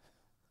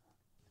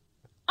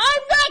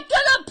 I'm not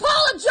gonna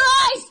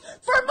apologize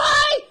for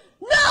my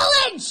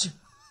knowledge!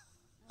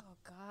 Oh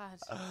God.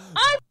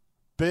 I'm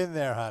Been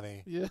there,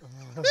 honey. Yeah.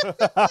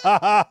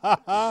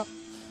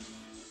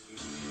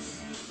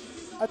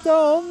 I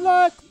don't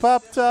like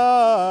Pop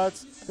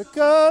Tarts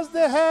because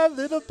they have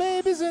little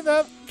babies in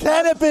them.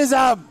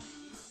 Cannabism!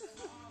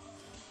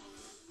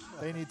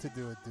 They need to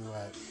do a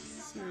duet.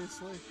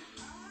 Seriously.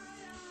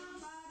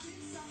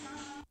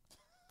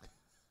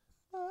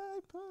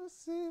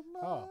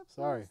 Oh,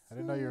 sorry. I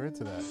didn't know you were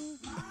into that.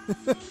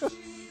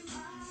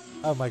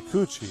 Oh, my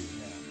coochie.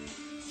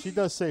 She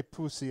does say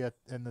pussy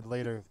in the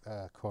later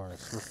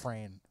chorus,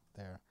 refrain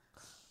there.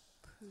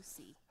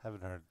 Pussy.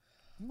 Haven't heard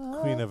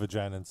Queen of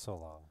Vagina in so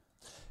long.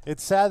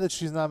 It's sad that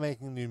she's not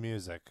making new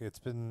music. It's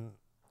been,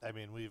 I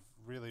mean, we've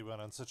really went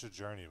on such a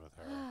journey with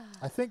her.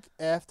 I think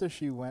after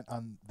she went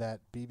on that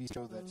BBC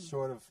show that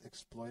sort of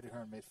exploited her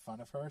and made fun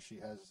of her,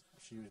 she's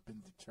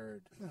been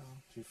deterred.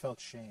 She felt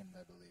shamed,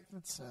 I believe.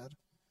 That's sad.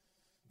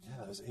 Yeah,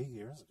 that was 8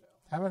 years ago.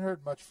 Haven't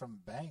heard much from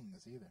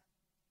Bangs either.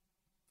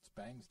 What's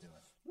Bangs doing?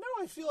 No,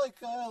 I feel like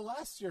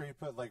last year he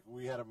put, like,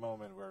 we had a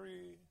moment where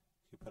he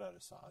put out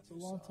a song. It's a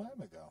long time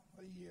ago,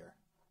 a year.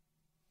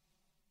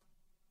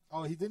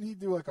 Oh, he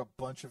do like a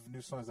bunch of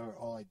new songs that were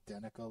all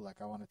identical.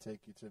 Like I want to take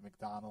you to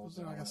McDonald's. Was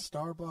it and like I a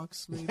wanna-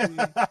 Starbucks, maybe?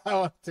 I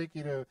want to take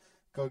you to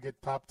go get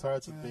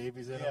Pop-Tarts with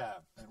babies in Yeah.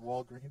 them at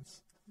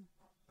Walgreens.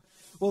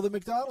 Well, the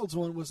McDonald's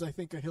one was, I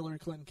think, a Hillary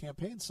Clinton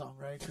campaign song,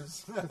 right?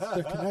 Because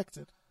they're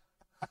connected.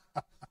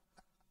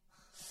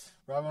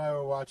 Rob and I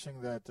were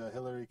watching that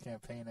Hillary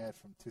campaign ad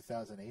from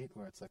 2008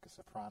 where it's like a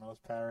Sopranos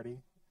parody.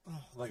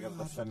 Like at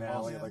the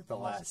finale, Yeah. like the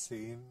last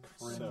scene.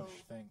 Cringe So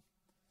thing.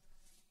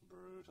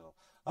 brutal.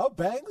 Oh,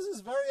 Bangs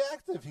is very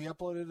active. He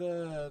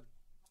uploaded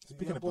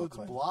Speaking of Bill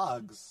Clinton.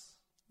 blogs.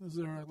 Is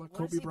there a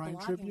Kobe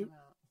Bryant tribute?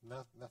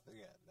 Nothing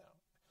yet, no.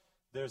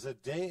 There's a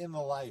day in the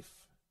life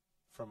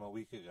from a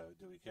week ago.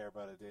 Do we care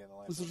about a day in the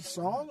life? Was it a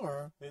song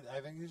or?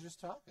 I think he's just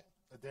talking.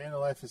 A day in the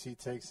life is he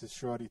takes his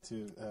shorty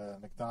to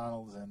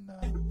McDonald's and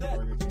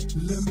Burger King.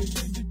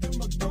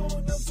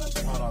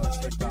 Hold on,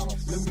 it's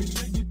McDonald's.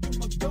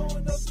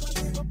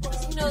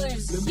 You know,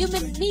 there's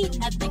human meat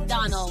at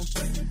McDonald's.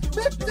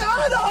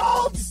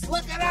 McDonald's!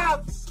 Look it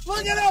up!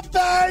 Look it up,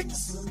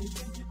 Bangs!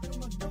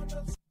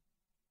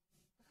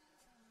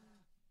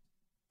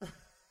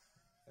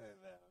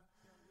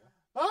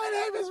 My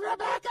name is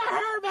Rebecca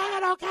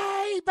Herman,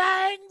 okay,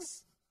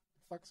 Bangs?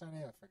 Fuck's her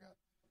name? I forgot.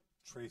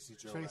 Tracy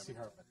Herman. Tracy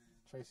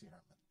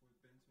Herman.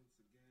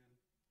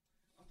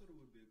 I thought it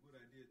would be a good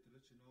idea to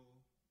let you know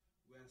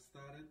where I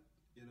started,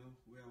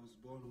 where I was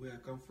born, where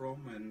I come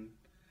from, and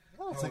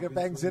Oh, it's how like a I've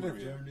been Bangs through my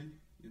interview. journey,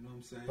 you know what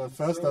I'm saying? But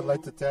first, So, I'd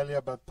like to tell you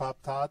about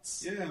Pop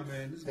Tarts. Yeah,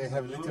 man. This They was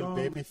have a little long,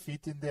 baby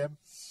feet in them.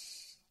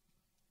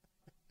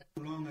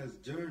 long as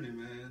journey,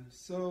 man.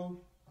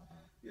 So,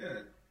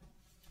 yeah,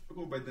 I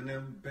go by the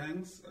name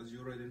Banks, as you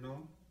already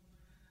know.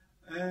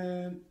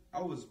 And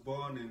I was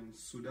born in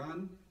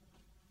Sudan,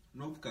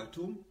 North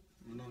Khartoum.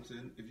 You know what I'm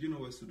saying? If you know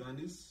where Sudan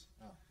is.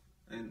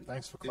 And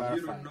Thanks for if you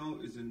clarifying. don't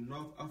know, it's in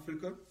North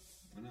Africa.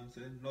 You know what I'm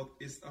saying?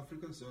 Northeast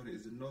Africa, sorry,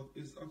 it's in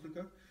Northeast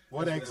Africa.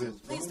 What That's where I exit?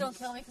 was Please born. don't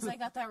kill me because I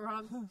got that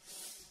wrong.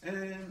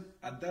 And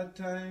at that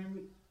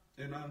time,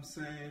 you know what I'm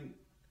saying,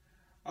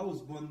 I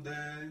was born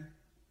there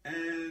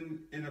and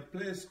in a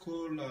place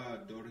called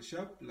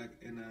Dorishap, like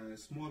in a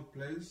small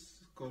place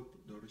called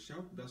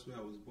Dorishap. That's where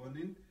I was born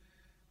in.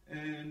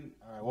 And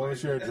All right, what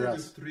was your by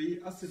address? the age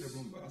of 3, I still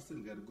remember, I still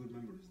got good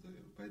memories there.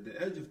 By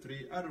the age of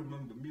 3, I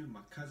remember me and my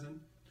cousin,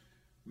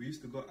 we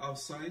used to go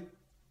outside.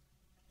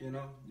 You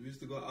know, we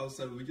used to go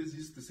outside. We just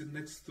used to sit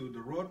next to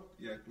the road.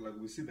 Yeah, like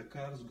we see the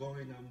cars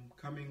going and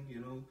coming, you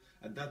know.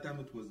 At that time,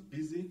 it was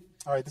busy.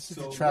 All right, this is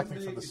So detracting one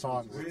day from the it was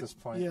songs at great. this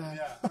point. Yeah.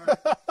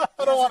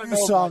 I don't want a new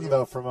song,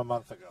 though, from a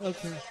month ago.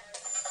 Okay.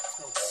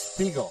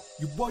 Spiegel.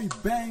 Your boy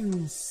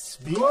Bangs.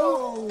 Spiegel?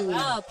 Whoa.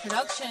 Wow,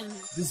 production.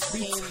 This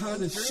beat's came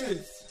hard as through.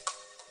 shit.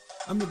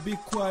 I'ma be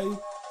quiet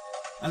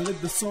and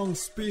let the song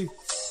speak.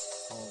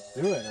 Well,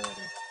 do it already.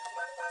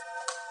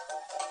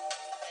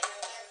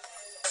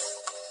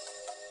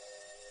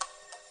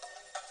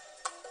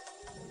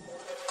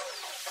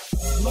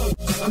 Look,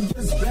 I'm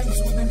just Banks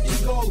with an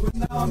ego, but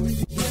now I'm in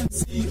the game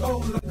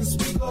CEO like a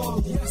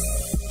Spiegel.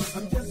 Yes,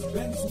 I'm just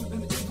Banks with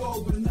an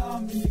ego, but now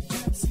I'm in the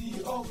game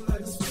CEO like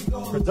a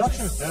Spiegel.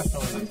 Production is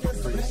definitely I'm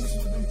just increased. Banks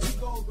with an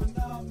ego, but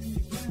now I'm in the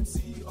game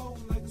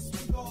CEO like a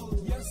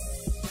Spiegel. Yes,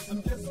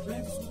 I'm just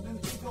Banks with an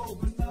ego,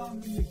 but now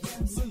I'm in the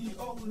game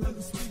CEO like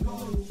a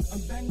Spiegel.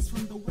 I'm Banks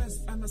from the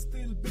West, and I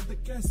still beat the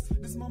guest.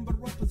 These mumble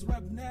rappers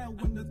rap now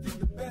when they think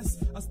the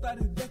best. I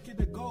started a decade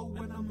ago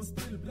when I'm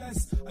still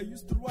blessed. I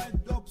used to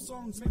write dope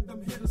songs, make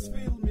them haters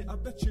feel me. I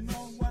bet you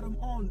know what I'm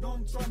on,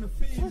 don't try to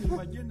feel me.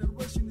 My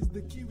generation is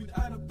the key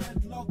without a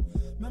bad luck.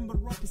 Remember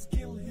rap is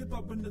skill, hip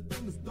hop and the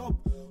thing is dope.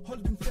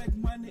 Holding fake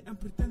money and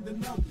pretend they're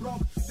not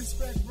broke. These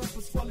fake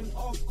rappers falling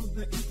off cause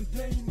they're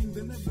entertaining.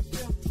 They never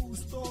tell true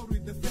story,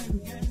 they're fan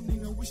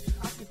gaining. I wish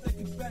I could take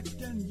it back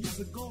 10 years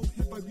ago.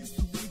 Hip hop used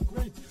to be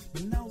great,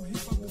 but now hip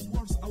hop is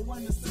worse. I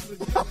wanna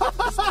segregate.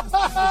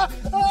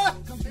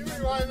 Can you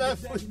rewind that,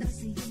 please?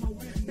 He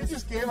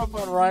just gave up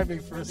on rhyming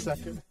for a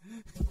second.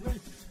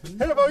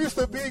 Hip hop used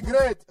to be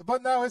great,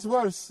 but now it's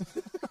worse.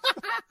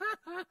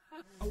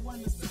 I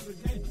wanna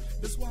segregate.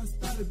 That's why I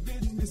started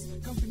business.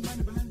 Counting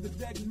money behind the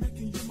deck,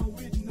 making you my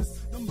witness.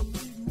 Don't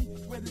believe me?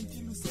 Wait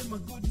until you see my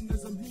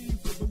goodness. I'm here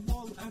for the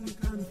world and I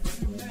can't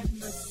feel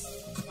madness.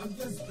 I'm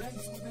just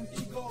Banks with an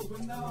ego,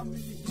 but now I'm in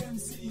the game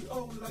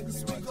CEO like a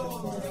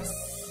Spiegel. Yes,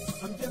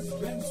 I'm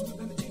just Banks with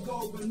an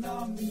ego, but now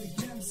I'm in the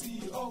game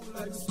CEO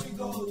like a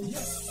Spiegel.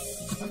 Yes,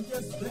 I'm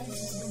just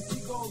Banks with an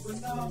ego, but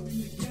now I'm in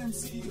the game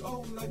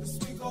CEO like a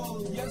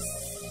Spiegel. Yes.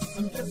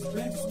 I'm just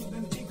Banks with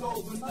an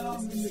ego, but now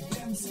I'm in the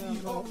game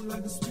CEO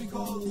like a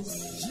Spiegel.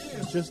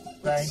 Yeah. Just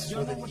Banks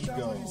with an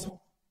ego.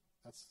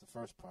 That's the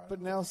first part.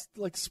 But now,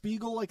 like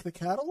Spiegel, like the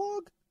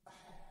catalog?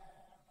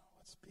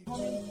 What's Spiegel?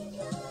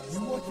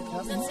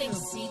 Does it say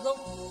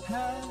Siegel?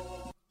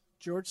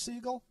 George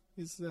Siegel?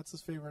 That's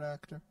his favorite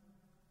actor.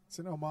 It's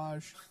an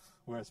homage.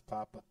 Where's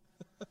Papa?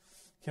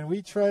 Can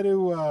we try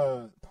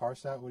to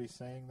parse out what he's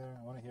saying there?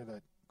 I want to hear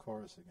that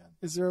chorus again.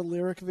 Is there a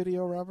lyric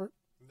video, Robert?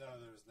 No,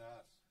 there's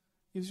not.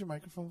 Use your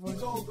microphone voice.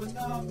 But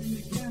now I'm in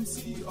the game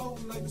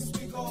CEO like a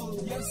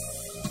Spiegel. Yes,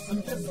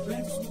 I'm just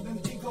Banks with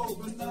an ego,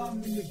 but now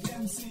I'm in the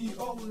game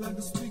CEO like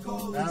a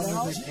Spiegel. Now in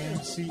the game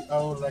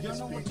CO like a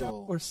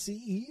Spiegel. Or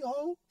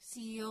CEO?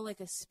 CEO like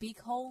a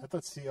speak hole? I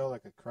thought CO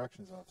like a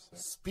corrections officer.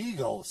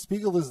 Spiegel.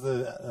 Spiegel is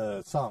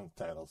the song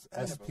titles.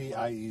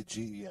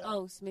 S-P-I-E-G-E-L.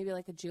 Oh, so maybe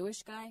like a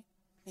Jewish guy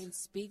named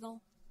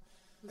Spiegel?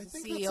 I Who's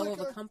think the that's CEO like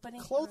of a company?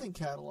 clothing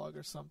catalog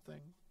or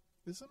something.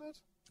 Isn't it?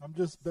 I'm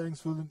just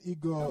Banks with an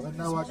ego, and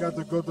now I got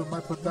to go to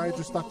my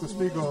podiatrist, Dr.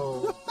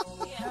 Spiegel.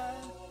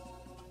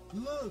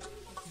 Look,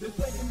 they're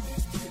taking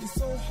this shit. It's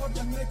so hard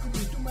to make it.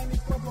 Too many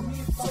problems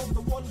need solved.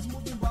 The world is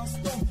moving by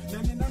stone.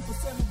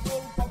 99% of the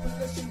world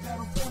population got a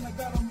phone. I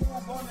gotta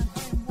move on, and I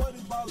ain't worried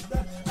about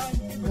that. I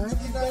ain't giving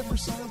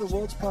 99% of the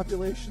world's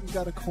population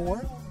got a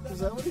corn? Is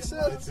that what he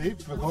said? See,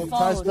 the whole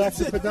ties back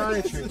to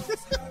podiatry.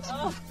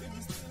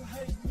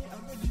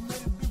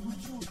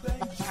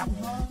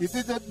 You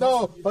didn't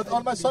know, but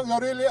all my songs are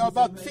really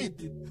about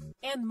feet.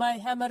 And my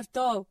hammer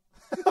toe.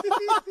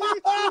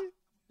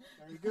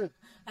 Very good.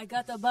 I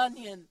got a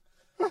bunion.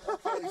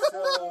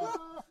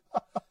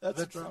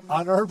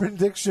 On Urban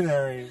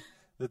Dictionary,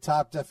 the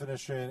top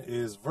definition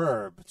is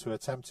verb to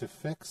attempt to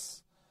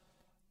fix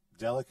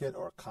delicate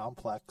or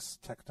complex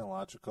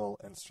technological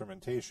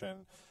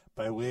instrumentation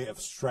by way of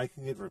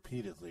striking it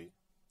repeatedly.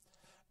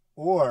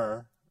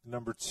 Or,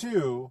 number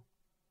 2,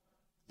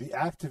 the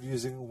act of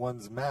using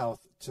one's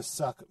mouth to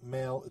suck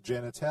male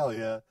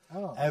genitalia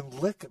and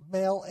lick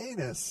male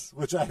anus,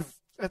 which I've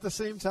At the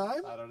same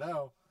time? I don't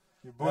know.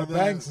 Your boy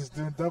Banks is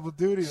doing double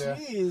duty there.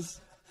 Jeez.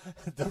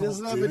 He Double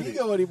doesn't have an duty.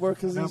 ego anymore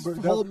because he's Number-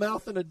 full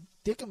mouth and a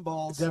dick and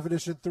balls.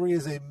 Definition 3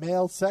 is a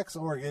male sex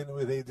organ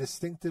with a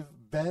distinctive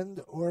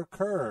bend or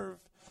curve,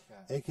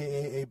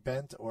 a.k.a. a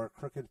bent or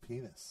crooked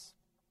penis.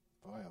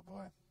 Boy, oh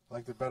boy. I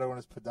like the better one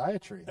is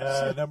podiatry.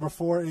 Number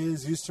 4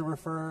 is used to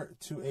refer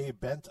to a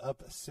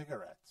bent-up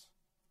cigarette.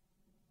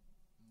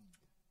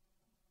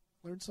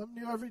 Learn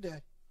something new every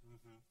day.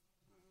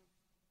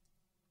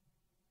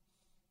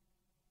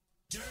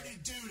 Dirty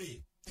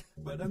duty.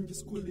 But I'm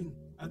just quitting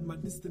at my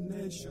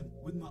destination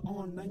with my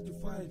own 9 to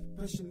 5,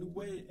 patiently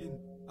waiting.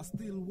 I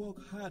still work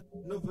hard,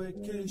 no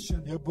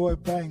vacation. Your boy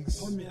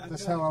Banks.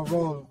 That's how I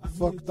roll.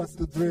 Fuck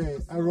Dr. Dre.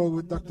 I roll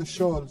with Dr.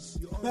 Scholes.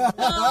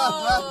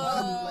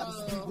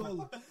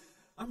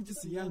 I'm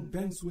just a young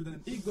Banks with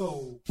an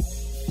ego.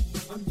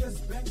 I'm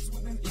just Banks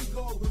with an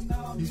ego. But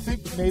now You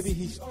think maybe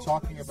he's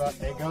talking about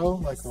ego,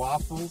 like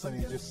waffles, and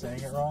he's just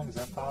saying it wrong? Is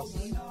that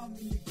possible?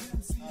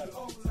 I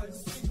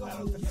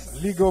don't think so.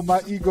 Ligo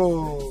my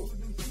ego.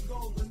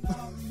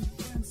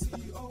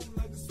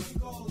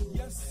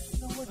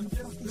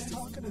 He's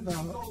talking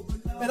about.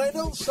 And I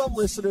know some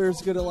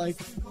listeners going to like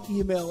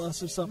email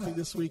us or something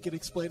this week and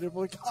explain it.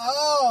 We're like,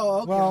 oh,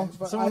 okay. Well,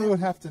 But someone I- would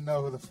have to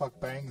know who the fuck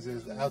Bangs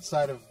is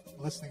outside of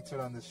listening to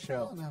it on this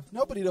show. No,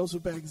 nobody knows who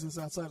Bangs is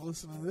outside of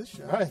listening to this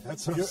show. Right,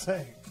 that's what I'm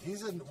saying.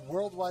 He's a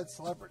worldwide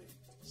celebrity.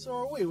 So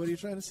are we. What are you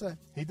trying to say?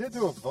 He did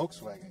do a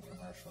Volkswagen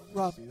commercial. Did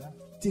Rob, you see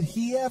that? did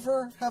he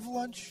ever have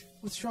lunch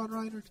with Sean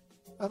Reinert?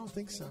 I don't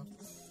think so.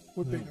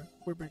 We're Hmm. bigger.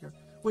 We're bigger.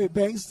 Wait,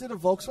 Bangs did a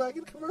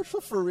Volkswagen commercial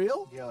for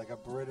real? Yeah, like a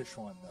British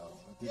one, though.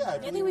 Yeah, I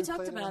think we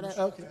talked about it.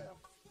 Okay.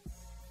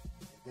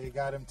 They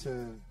got him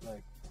to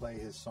like play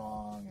his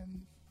song,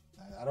 and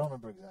I don't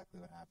remember exactly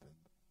what happened.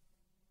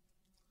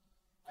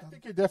 I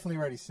think you're definitely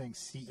already saying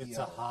CEO. It's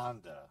a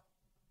Honda.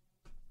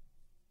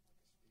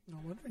 No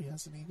wonder he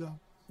has an ego.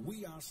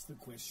 We asked the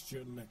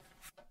question,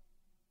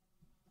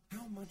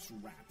 how much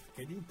rap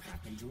can you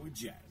pack into a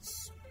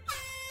jazz?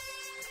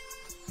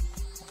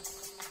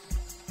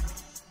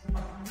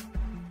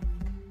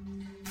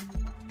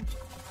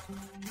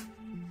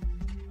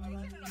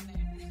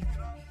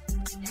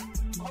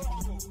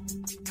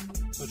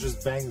 So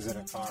just bangs in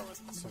a car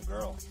with some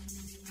girl.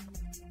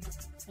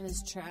 And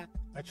his track.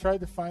 I tried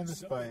to find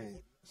this by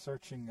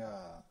searching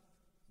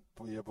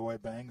your boy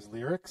Bang's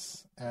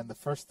lyrics, and the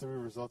first 3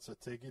 results are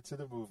take you to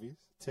the movies,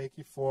 take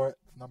you for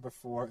number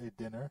 4 a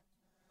dinner,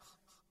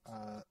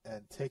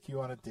 and take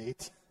you on a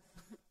date.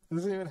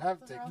 Doesn't even have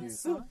take you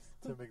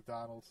to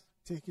McDonald's.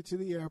 Take you to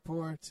the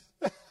airport.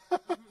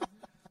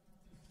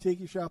 Take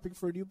you shopping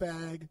for a new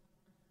bag.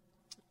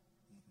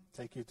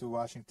 Take you to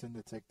Washington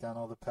to take down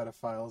all the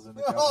pedophiles in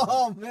the government.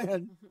 Oh,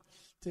 man.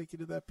 Take you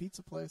to that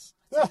pizza place.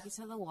 Take you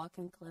to the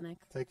walk-in clinic.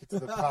 Take you to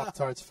the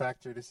Pop-Tarts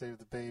factory to save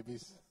the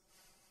babies.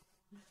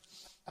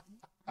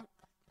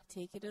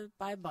 Take you to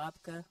buy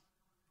babka.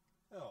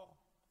 Oh.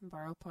 In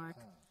Borough Park.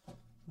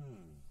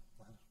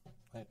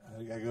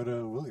 I go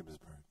to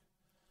Williamsburg.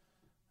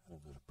 I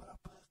don't go to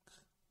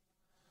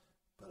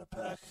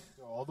Pack.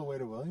 Go all the way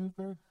to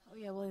Williamsburg? Oh,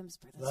 yeah,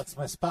 Williamsburg. That's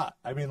my spot.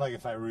 I mean, like,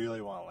 if I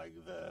really want, like,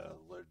 the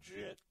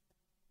legit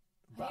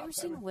Have you ever babka,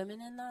 seen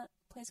women in that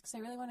place? Because I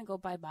really want to go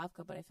buy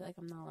babka, but I feel like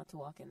I'm not allowed to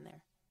walk in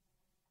there.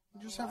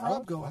 You just have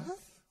Rob go.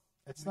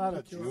 It's not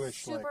a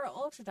Jewish like. Super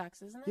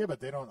Orthodox, isn't it? Yeah, but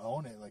they don't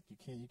own it. Like you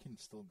can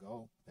still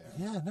go there.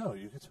 Yeah, no,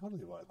 you could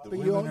totally want. The But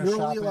women you're are only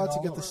shopping allowed to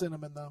all get the over.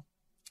 cinnamon, though.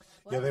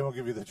 Yeah, they won't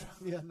give you the.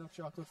 Yeah, no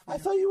chocolate. For I you.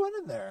 thought you went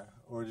in there,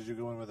 or did you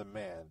go in with a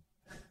man?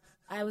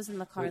 I was in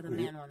the car. The Were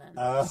you- man went in.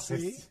 Oh,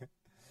 See?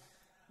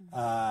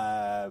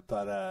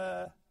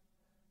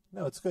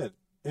 No, it's good.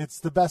 It's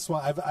the best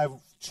one. I've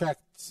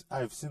checked.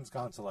 I've since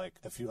gone to like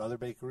a few other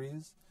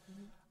bakeries,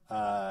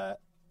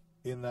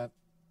 in that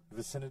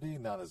vicinity.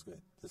 Not as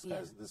good. This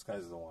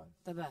guy's the one.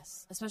 The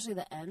best, especially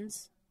the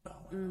ends.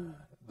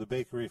 The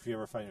bakery, if you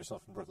ever find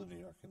yourself in Brooklyn, New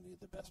York, and need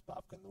the best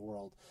babka in the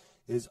world,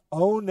 is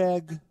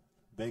Oneg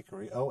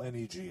Bakery.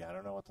 O-N-E-G. I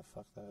don't know what the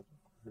fuck that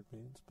word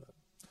means, but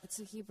It's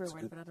a Hebrew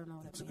word, but I don't know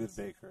what it's it a means.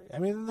 good bakery. I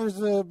mean, there's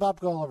a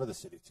babka all over the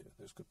city too.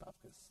 There's good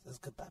babkas. There's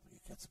good babka. You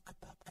get some good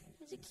babka.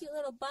 There's a cute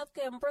little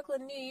babka in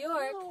Brooklyn, New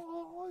York.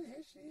 Oh, here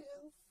she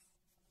is.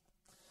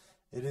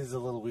 It is a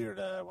little weird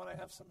when I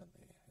have some in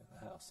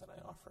the house and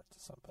I offer it to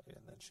somebody,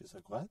 and then she's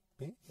like, "What?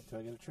 Me? Do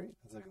I get a treat?"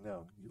 It's like,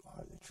 "No, you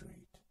are the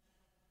treat."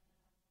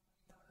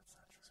 No, that's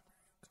not true.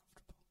 It's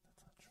very uncomfortable.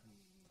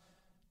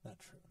 That's not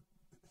true.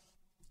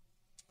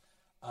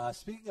 Not true.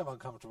 Speaking of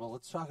uncomfortable,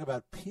 let's talk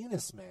about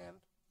Penis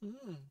Man.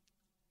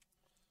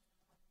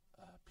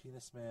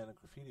 Penis Man, a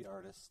graffiti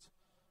artist,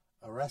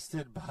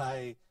 arrested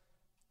by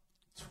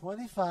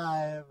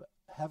 25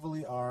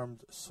 heavily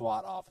armed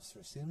SWAT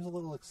officers. Seems a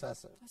little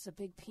excessive. That's a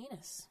big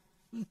penis.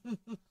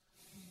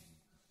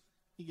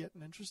 You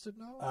getting interested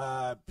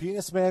now?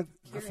 Penis Man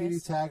graffiti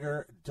Curious.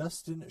 tagger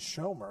Dustin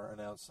Schomer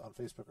announced on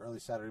Facebook early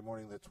Saturday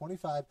morning that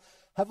 25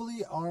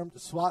 heavily armed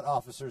SWAT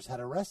officers had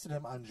arrested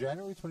him on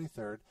January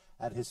 23rd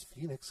at his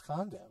Phoenix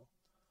condo.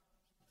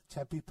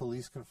 Tempe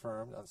police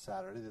confirmed on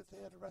Saturday that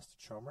they had arrested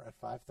Schomer at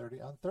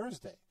 5:30 on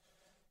Thursday.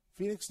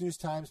 Phoenix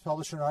News-Times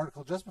published an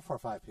article just before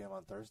 5 p.m.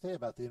 on Thursday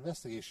about the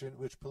investigation,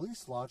 which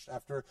police launched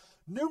after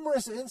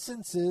numerous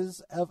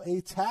instances of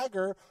a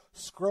tagger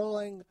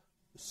scrawling,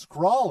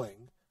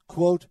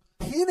 quote,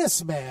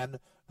 penis man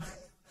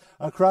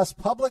across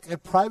public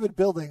and private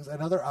buildings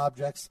and other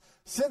objects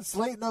since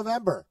late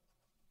November.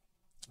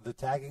 The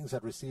taggings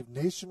had received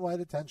nationwide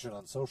attention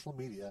on social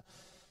media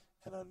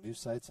and on news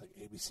sites like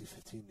ABC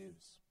 15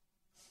 News.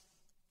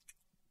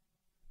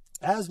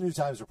 As New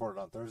Times reported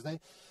on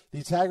Thursday,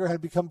 the tagger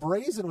had become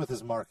brazen with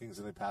his markings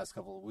in the past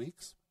couple of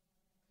weeks.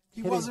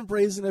 He wasn't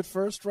brazen at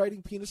first,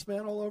 writing penis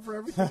man all over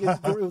everything.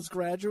 It was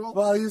gradual.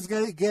 Well, he was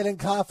getting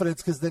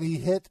confidence because then he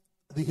hit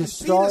the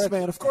historic... Penis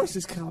man, of course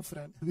he's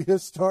confident. The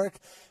historic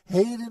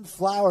Hayden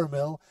Flour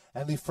Mill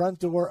and the front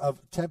door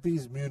of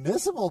Tempe's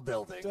municipal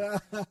building.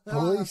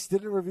 Police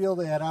didn't reveal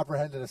they had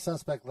apprehended a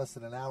suspect less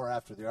than an hour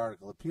after the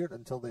article appeared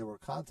until they were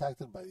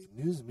contacted by the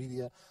news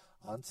media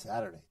on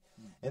Saturday.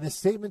 In a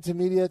statement to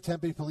media,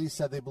 Tempe police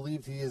said they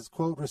believed he is,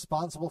 quote,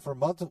 responsible for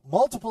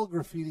multiple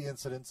graffiti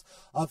incidents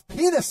of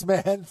penis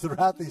man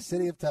throughout the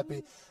city of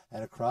Tempe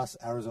and across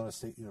Arizona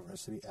State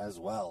University as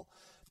well.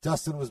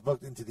 Dustin was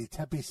booked into the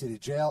Tempe City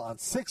Jail on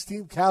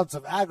 16 counts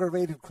of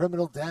aggravated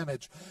criminal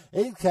damage,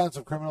 8 counts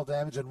of criminal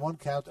damage, and 1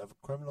 count of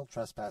criminal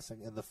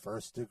trespassing in the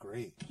first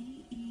degree.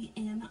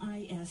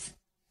 PENIS.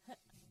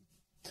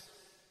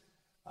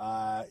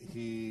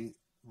 He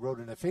wrote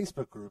in a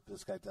Facebook group,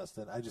 this guy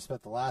Dustin, I just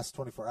spent the last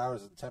 24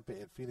 hours in Tempe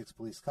in Phoenix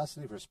police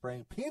custody for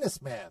spraying penis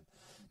man.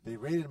 They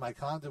raided my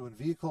condo and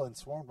vehicle and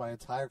swarmed my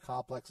entire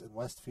complex in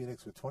West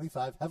Phoenix with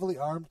 25 heavily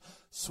armed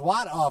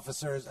SWAT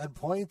officers and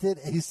pointed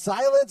a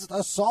silenced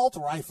assault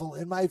rifle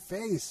in my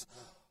face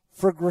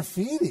for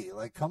graffiti.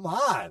 Like, come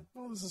on.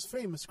 Well, this is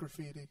famous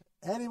graffiti.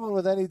 Anyone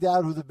with any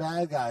doubt who the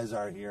bad guys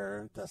are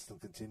here, Dustin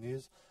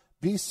continues,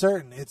 be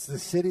certain it's the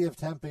city of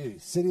Tempe,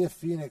 city of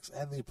Phoenix,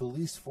 and the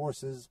police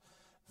forces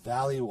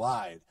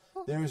valley-wide.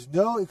 There is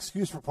no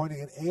excuse for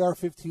pointing an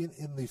AR-15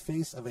 in the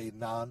face of a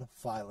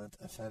non-violent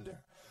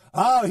offender.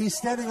 Oh, he's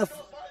standing up.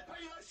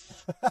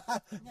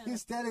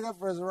 He's standing up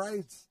for his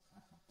rights.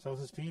 So is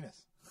his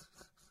penis.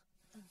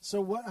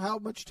 So what? How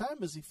much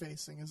time is he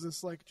facing? Is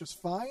this like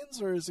just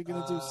fines, or is he going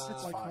to do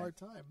like fine. hard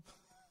time?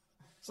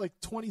 It's like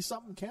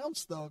 20-something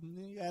counts, though. And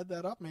you add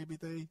that up, maybe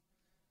they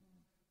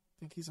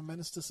think he's a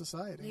menace to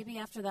society. Maybe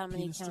after that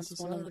many Penis to counts,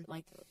 one of the, society.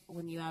 like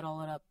when you add all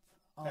that up,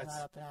 it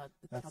that's-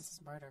 counts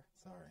as murder.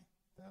 Sorry.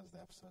 That was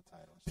the episode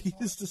title.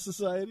 Penis to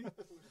society.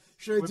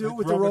 Should I do it With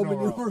with the Roman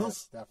numerals,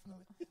 numerals? yes,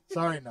 definitely.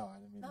 Sorry, no. I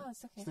didn't mean No, that.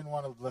 it's okay. Just didn't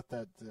want to let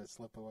that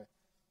slip away.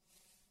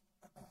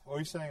 What are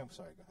you saying? I'm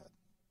sorry. Go ahead.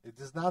 It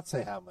does not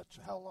say how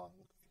long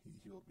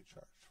he will be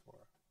charged for,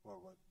 or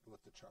what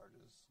the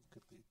charges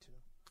could lead to.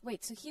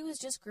 Wait, so he was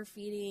just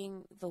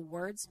graffitiing the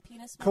words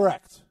penis man?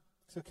 Correct.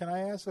 So can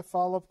I ask a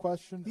follow-up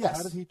question? Yes.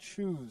 How did he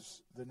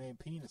choose the name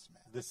Penis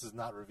Man? This is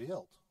not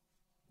revealed.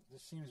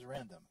 This seems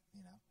random,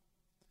 you know.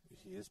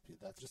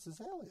 That's just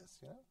his alias,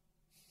 you know.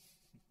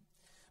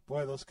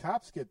 Boy, those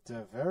cops get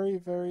very,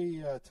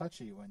 very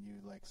touchy when you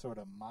like sort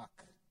of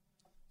mock,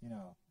 you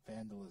know,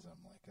 vandalism.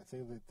 Like I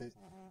think that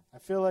I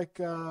feel like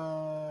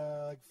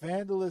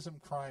vandalism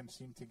crimes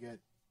seem to get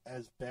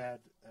as bad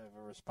of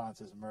a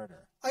response as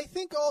murder. I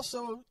think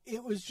also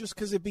it was just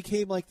because it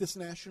became like this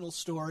national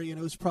story, and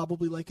it was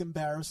probably like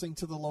embarrassing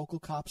to the local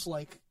cops.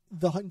 Like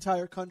the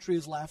entire country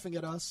is laughing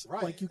at us.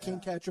 Right, Like you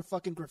can't catch a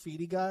fucking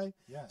graffiti guy.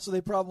 Yeah. So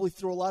they probably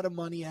threw a lot of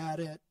money at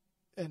it,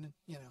 and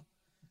you know,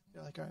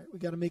 they're like, all right, we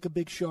got to make a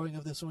big showing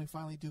of this when we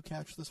finally do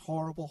catch this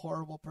horrible,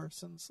 horrible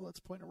person. So let's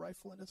point a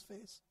rifle in his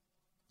face.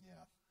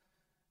 Yeah.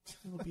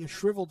 It'll be a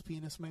shriveled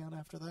penis man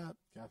after that.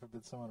 God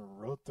forbid someone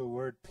wrote the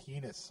word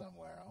penis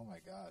somewhere. Oh my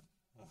God.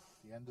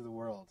 The end of the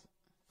world.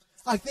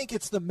 I think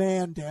it's the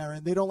man,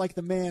 Darren. They don't like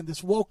the man.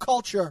 This woke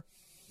culture.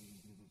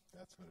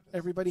 That's what it is.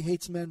 Everybody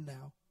hates men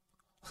now.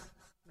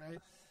 Right?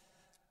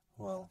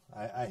 Well,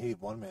 I hate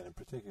one man in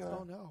particular.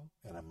 Oh, no.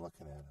 And I'm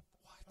looking at him.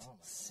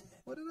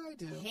 What did I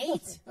do?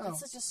 Hate. Oh. That's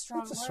such a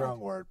strong It's a word. strong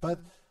word, but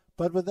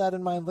with that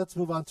in mind, let's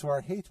move on to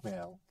our hate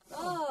mail.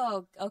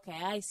 Oh, okay.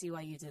 I see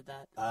why you did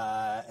that.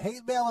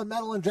 Hate mail at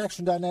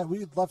metalinjection.net.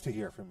 We'd love to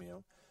hear from you.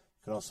 You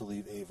can also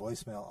leave a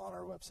voicemail on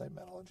our website,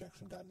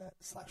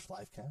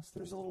 metalinjection.net/livecast.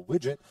 There's a little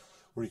widget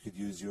where you could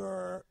use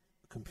your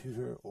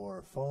computer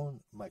or phone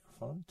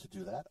microphone to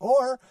do that.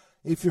 Or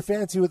if you're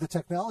fancy with the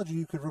technology,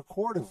 you could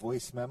record a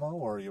voice memo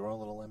or your own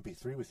little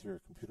MP3 with your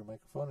computer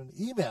microphone and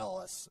email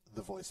us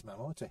the voice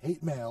memo to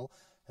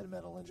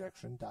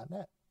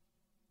hatemail@metalinjection.net.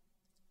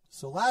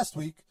 So last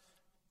week,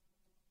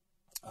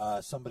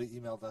 somebody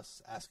emailed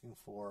us asking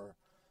for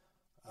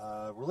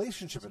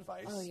relationship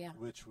advice,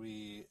 which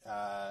we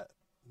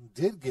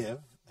did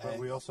give. But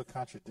we also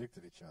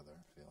contradicted each other,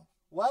 I feel.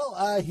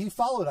 Well, he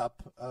followed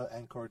up,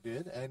 Encore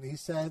did, and he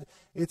said,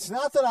 it's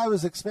not that I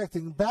was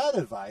expecting bad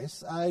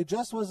advice. I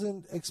just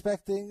wasn't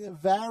expecting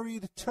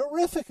varied,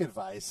 terrific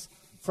advice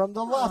from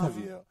the lot of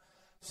you.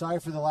 Sorry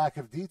for the lack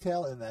of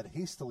detail in that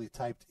hastily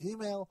typed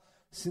email.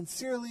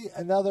 Sincerely,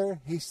 another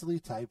hastily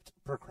typed,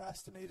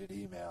 procrastinated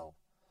email.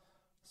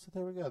 So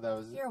there we go. That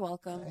was You're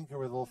welcome. Anchor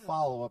with a little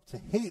follow-up to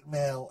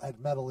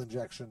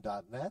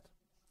hatemail@metalinjection.net. I'll get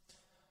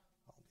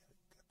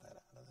that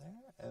out of there.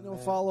 And No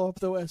then- follow-up,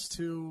 though, as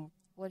to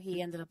What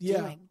he ended up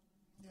Yeah. doing.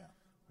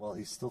 Well,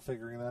 he's still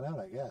figuring that out,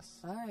 I guess.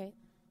 All right.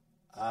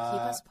 Keep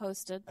us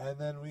posted. And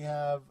then we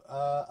have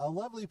a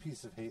lovely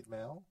piece of hate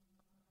mail.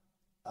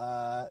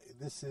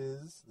 This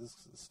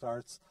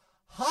starts,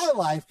 "Hi,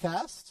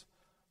 Livecast.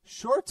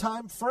 Short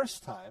time,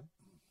 first time.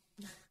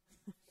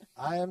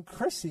 I am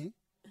Chrissy,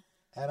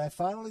 and I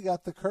finally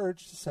got the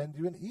courage to send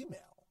you an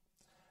email.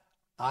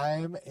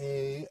 I'm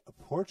a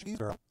Portuguese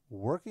girl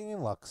working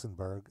in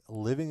Luxembourg,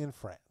 living in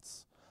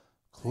France,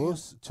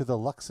 close to the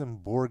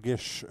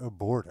Luxembourgish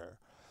border,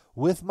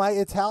 with my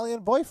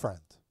Italian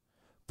boyfriend.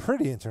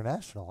 Pretty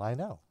international, I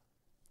know.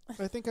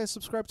 I think I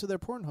subscribe to their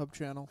Pornhub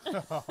channel.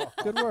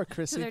 Good work, To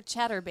Chrissy. their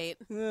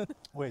chatterbait.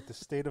 Wait, the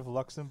state of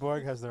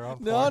Luxembourg has their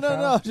own No, porn no,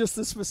 channel? no. Just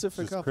the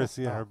specific Just couple.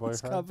 Chrissy and her It's a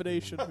boyfriend?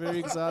 combination. Very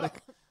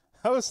exotic.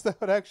 That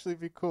would actually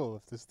be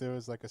cool if there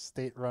was like a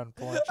state-run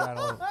porn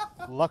channel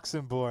in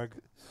Luxembourg.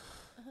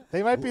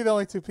 They might be the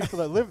only two people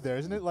that live there.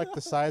 Isn't it like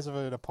the size of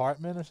an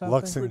apartment or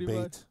something?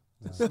 Luxembait.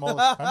 The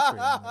smallest country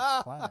on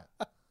the planet.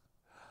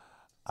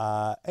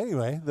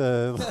 Anyway,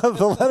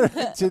 the letter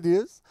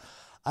continues.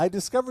 I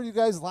discovered you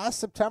guys last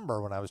September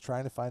when I was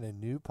trying to find a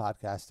new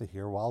podcast to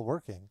hear while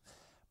working.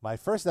 My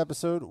first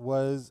episode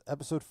was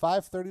episode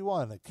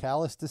 531, A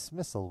Callous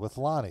Dismissal with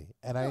Lonnie,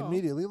 and I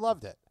immediately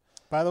loved it.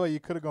 By the way, you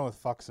could have gone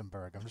with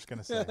Fuxenberg. I'm just going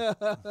to say.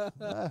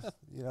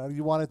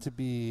 You want it to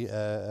be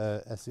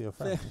SEO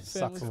friendly.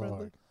 Family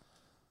friendly.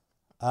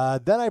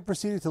 Then I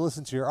proceeded to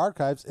listen to your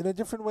archives in a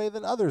different way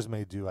than others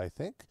may do, I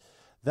think.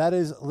 That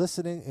is,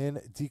 listening in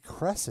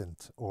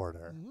decrescent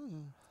order.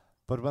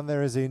 But when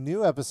there is a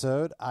new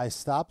episode, I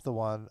stop the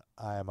one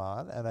I am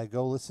on and I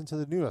go listen to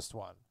the newest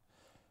one.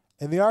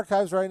 In the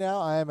archives right now,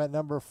 I am at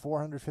number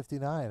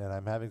 459, and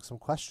I'm having some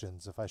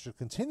questions if I should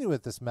continue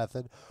with this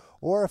method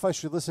or if I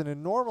should listen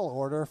in normal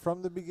order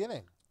from the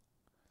beginning.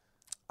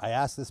 I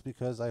ask this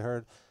because I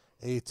heard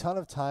a ton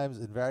of times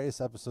in various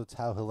episodes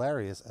how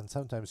hilarious and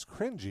sometimes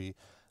cringy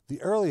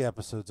the early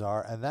episodes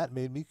are, and that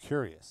made me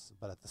curious.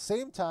 But at the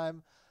same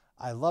time,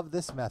 I love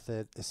this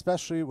method,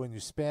 especially when you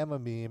spam a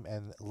meme,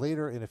 and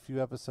later in a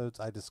few episodes,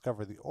 I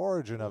discover the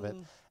origin of it,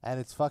 and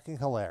it's fucking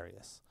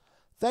hilarious.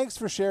 Thanks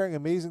for sharing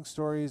amazing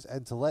stories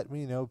and to let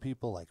me know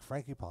people like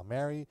Frankie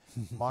Palmieri,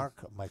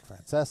 Mark, Mike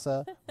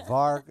Francesa,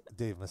 Varg,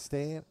 Dave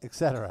Mustaine,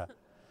 etc.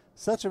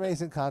 Such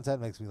amazing content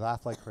makes me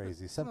laugh like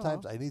crazy.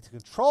 Sometimes I need to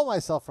control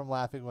myself from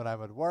laughing when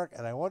I'm at work,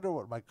 and I wonder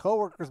what my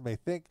coworkers may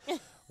think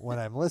when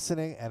I'm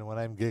listening and when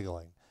I'm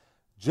giggling.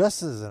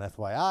 Just as an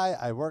FYI,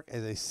 I work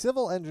as a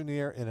civil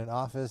engineer in an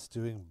office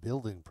doing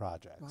building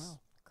projects. Wow.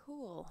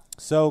 Cool.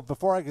 So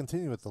before I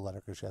continue with the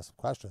letter, because she has some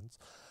questions,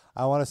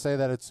 I want to say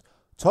that it's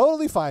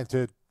totally fine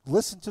to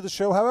listen to the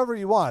show however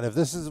you want. If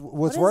this is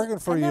what's working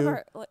for you,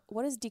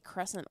 what is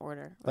decrescent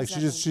order? like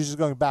she's just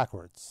going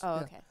backwards. Oh,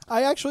 okay.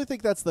 I actually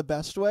think that's the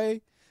best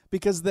way,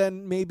 because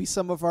then maybe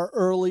some of our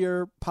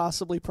earlier,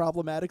 possibly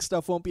problematic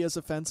stuff won't be as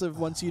offensive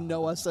once you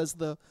know us as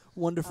the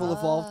wonderful,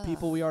 evolved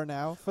people we are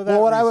now. For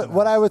that Well, reason,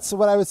 what I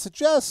would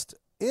suggest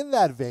in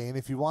that vein,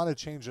 if you want to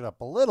change it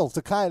up a little,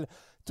 to kind of,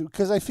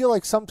 because I feel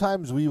like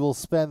sometimes we will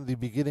spend the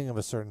beginning of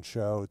a certain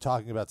show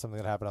talking about something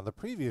that happened on the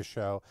previous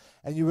show,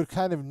 and you would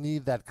kind of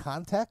need that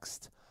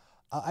context.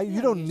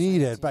 You don't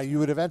need it, but you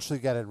would eventually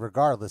get it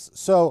regardless.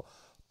 So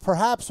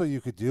perhaps what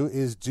you could do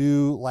is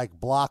do like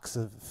blocks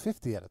of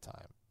 50 at a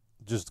time.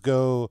 Just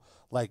go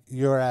like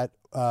you're at.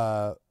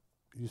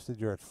 You said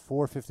you're at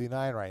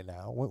 459 right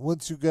now.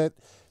 Once you get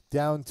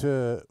down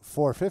to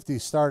 450,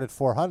 start at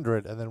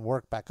 400 and then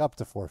work back up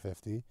to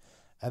 450.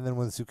 And then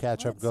once you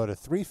catch up, go to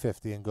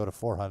 350 and go to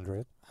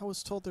 400. I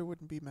was told there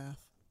wouldn't be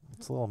math.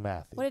 It's a little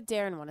mathy. What did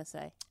Darren want to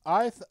say?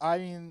 I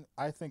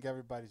think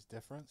everybody's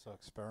different, so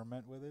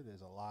experiment with it.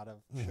 There's a lot of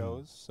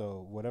shows,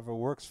 so whatever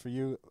works for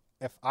you.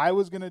 If I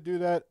was going to do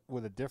that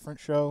with a different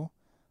show,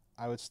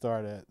 I would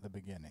start at the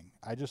beginning.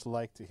 I just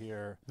like to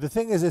hear. The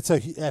thing is,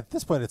 at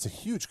this point, it's a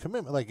huge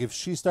commitment. Like if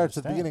she starts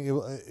at the beginning,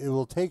 it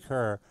will take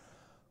her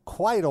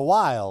quite a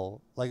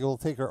while. Like it will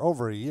take her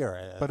over a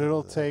year. But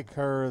it'll take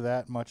her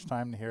that much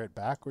time to hear it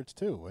backwards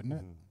too, wouldn't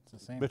it? It's the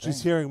same. But thing.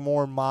 she's hearing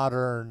more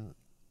modern.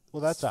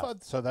 Well, that's stuff.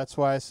 fun. So that's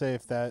why I say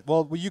if that.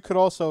 Well, you could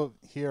also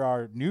hear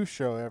our new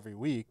show every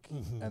week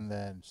and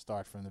then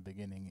start from the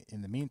beginning.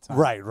 In the meantime,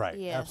 Right,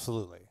 Yeah.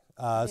 absolutely. think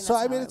So that's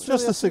I mean, how it's it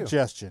just really a up to you.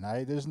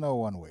 suggestion. There's no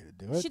one way to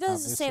do it. She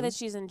does say obviously. that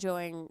she's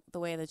enjoying the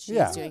way that she's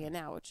Yeah. doing it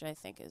now, which I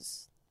think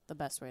is the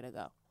best way to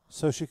go.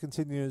 So she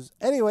continues.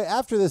 Anyway,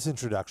 after this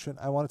introduction,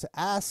 I wanted to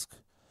ask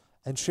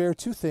and share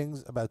two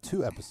things about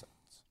two episodes.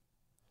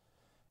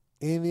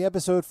 In the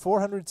episode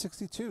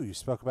 462, you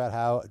spoke about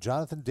how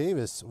Jonathan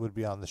Davis would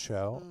be on the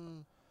show.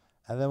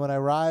 And then when I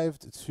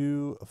arrived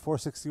to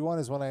 461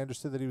 is when I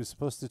understood that he was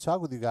supposed to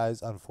talk with you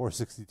guys on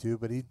 462,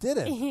 but he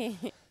didn't.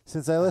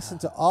 Since I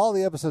listened to all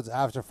the episodes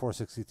after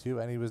 462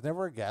 and he was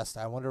never a guest,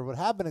 I wonder what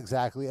happened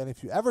exactly and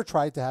if you ever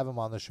tried to have him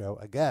on the show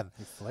again.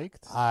 He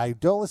flaked? I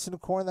don't listen to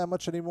Korn that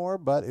much anymore,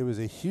 but it was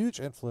a huge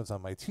influence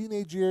on my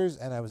teenage years,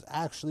 and I was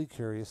actually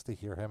curious to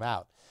hear him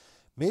out.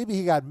 Maybe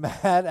he got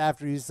mad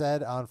after he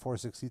said on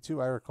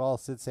 462, I recall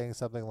Sid saying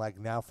something like,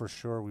 now for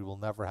sure we will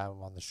never have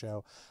him on the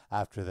show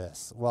after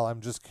this. Well,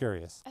 I'm just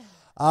curious.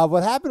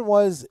 What happened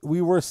was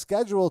we were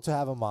scheduled to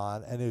have him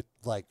on, and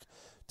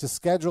to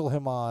schedule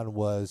him on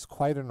was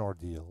quite an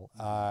ordeal.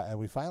 And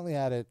we finally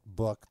had it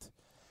booked.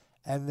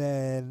 And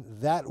then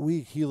that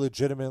week, he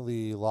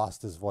legitimately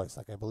lost his voice.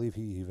 Like, I believe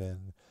he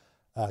even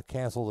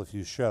canceled a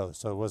few shows.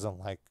 So it wasn't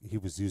like he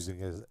was using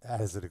it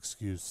as an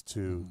excuse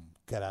to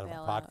get out of a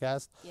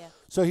podcast. Yeah.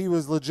 So he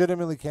was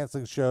legitimately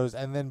canceling shows.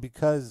 And then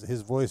because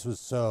his voice was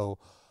so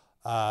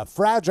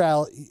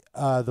fragile,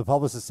 the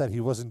publicist said he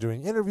wasn't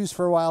doing interviews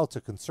for a while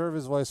to conserve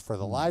his voice for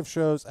the live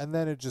shows. And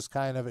then it just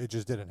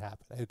didn't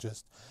happen. It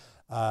just...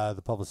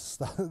 the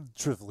publicist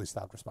truthfully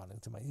stopped responding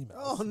to my emails.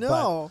 Oh,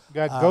 no.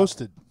 Got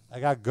ghosted. I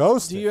got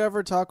ghosted. Do you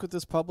ever talk with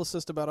this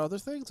publicist about other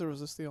things, or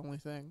was this the only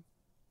thing?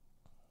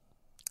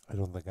 I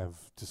don't think I've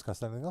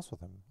discussed anything else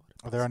with him.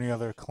 Are there any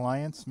other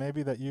clients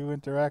maybe that you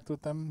interact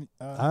with them?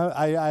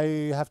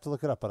 I have to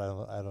look it up, but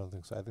I don't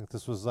think so. I think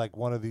this was like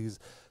one of these.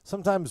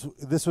 Sometimes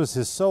this was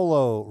his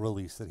solo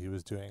release that he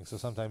was doing. So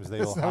sometimes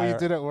they will Is that what you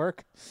did at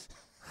work?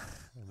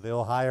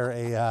 They'll hire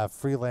a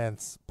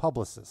freelance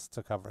publicist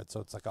to cover it. So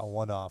it's like a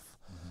one-off.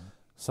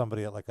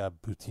 Somebody at like a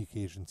boutique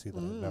agency that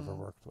I've never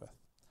worked with.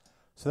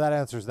 So that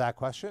answers that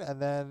question.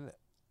 And then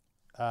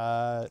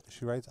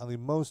she writes, on the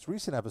most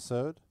recent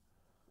episode,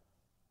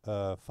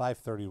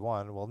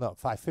 531, well, no,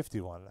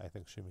 551, I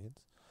think she means,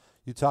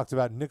 you talked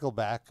about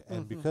Nickelback.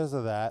 And because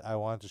of that, I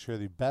wanted to share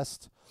the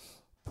best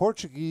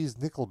Portuguese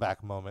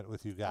Nickelback moment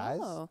with you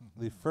guys. Oh.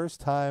 The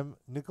first time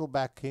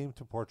Nickelback came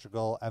to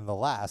Portugal and the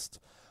last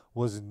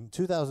was in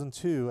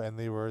 2002, and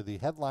they were the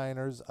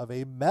headliners of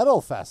a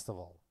metal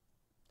festival.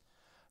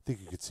 I think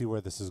you could see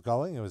where this is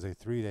going. It was a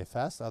 3-day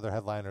fest. Other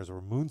headliners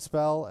were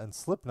Moonspell and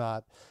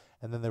Slipknot,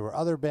 and then there were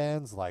other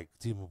bands like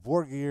Dimmu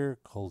Borgir,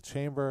 Cold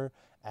Chamber,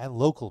 and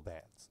local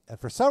bands. And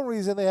for some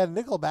reason, they had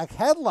Nickelback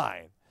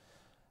headline.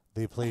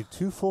 They played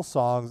 2 full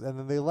songs, and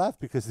then they left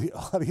because the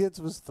audience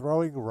was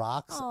throwing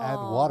rocks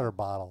and water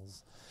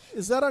bottles.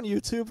 Is that on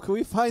YouTube? Can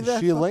we find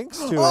that? She links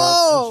to it,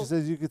 and she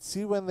says you could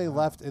see when they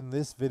left in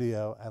this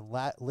video, and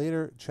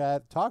later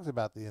Chad talked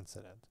about the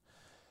incident.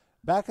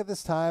 Back at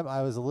this time,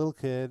 I was a little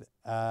kid,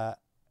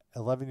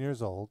 11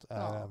 years old, and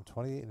I'm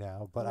 28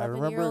 now, but I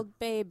remember 11-year-old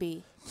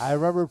baby. I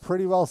remember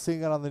pretty well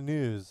seeing it on the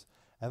news.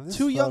 And this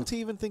too young to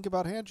even think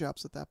about hand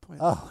jobs at that point.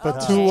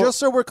 But just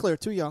so we're clear,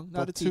 too young,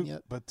 not a teen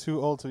yet. But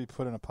too old to be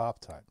put in a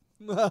Pop-Tart.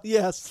 Well,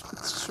 yes,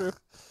 that's true.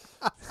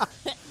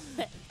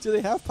 Do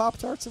they have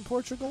Pop-Tarts in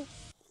Portugal?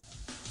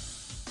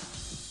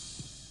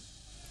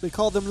 They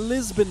call them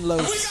Lisbon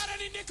loaves. We got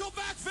any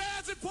Nickelback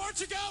fans in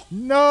Portugal?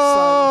 No!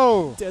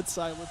 Silence. Dead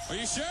silence. Are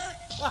you sure?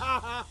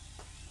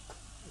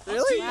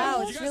 Really?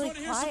 Wow, You it's guys really want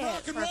to hear some quiet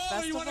rock and for a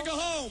roll, or you want to go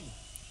festival.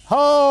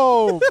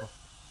 home? Home!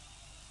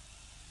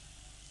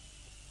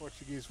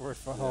 Portuguese word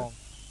for home.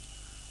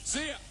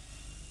 See ya.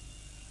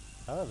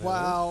 Oh, there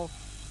Wow. it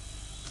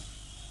is.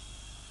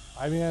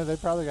 I mean, they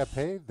probably got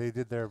paid. They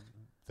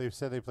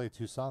said they played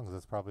 2 songs.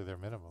 That's probably their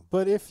minimum.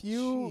 But if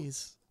you...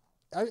 Jeez.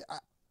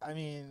 I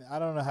mean, I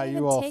don't know how Don't you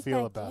even all take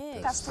feel that about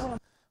gig. this.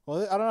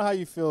 Well, I don't know how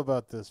you feel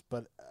about this,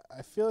 but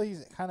I feel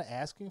he's kind of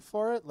asking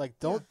for it. Like,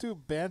 don't do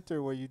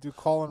banter where you do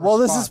call and Well,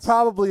 response. this is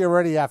probably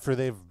already after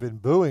they've been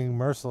booing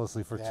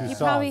mercilessly for 2 songs. He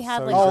probably had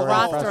so like he's a already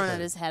rock thrown frustrated.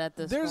 at his head at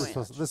this There's-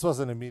 point. This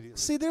wasn't immediate.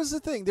 See, there's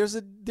the thing.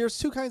 There's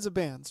 2 kinds of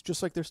bands,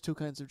 just like there's 2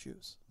 kinds of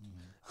Jews.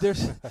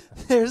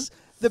 There's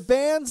the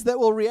bands that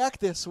will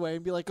react this way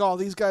and be like, "Oh,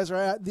 these guys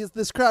are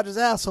this crowd is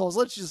assholes.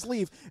 Let's just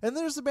leave." And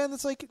there's the band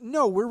that's like,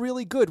 "No, we're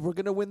really good. We're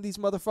gonna win these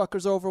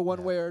motherfuckers over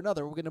one way or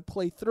another. We're gonna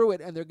play through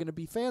it, and they're gonna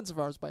be fans of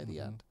ours by the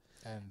end."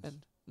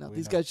 And no, we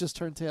these know. guys just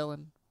turned tail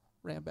and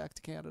ran back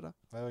to Canada.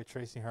 By the way,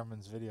 Tracy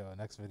Herman's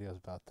next video is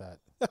about that.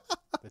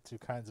 The 2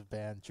 kinds of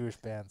Jewish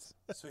bands.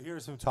 So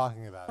here's him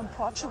talking about it. In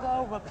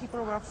Portugal, where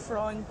people were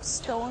throwing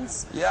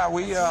stones. Yeah,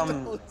 we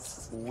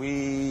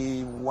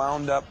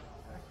wound up.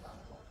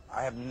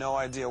 I have no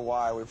idea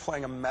why. We were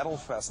playing a metal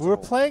festival. We were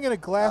playing in a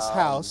glass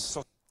house.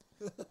 So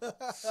it's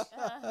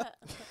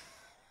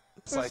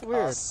That's like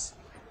weird. us,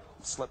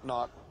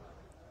 Slipknot,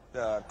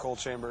 Cold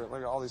Chamber,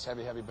 like all these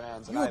heavy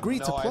bands. And You I have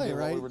agreed no to play, idea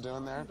right? what we were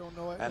doing there. Don't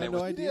know. And I it have no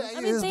was, idea. I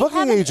mean, His they booking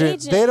have an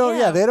agent. They don't.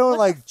 yeah. They don't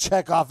like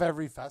check off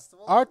every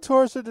festival. Our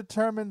tours are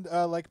determined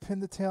like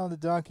pin the tail on the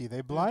donkey.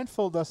 They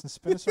blindfold us and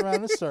spin us around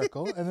in a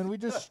circle, and then we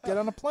just get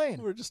on a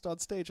plane. We're just on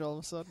stage all of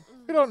a sudden.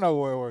 We don't know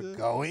where we're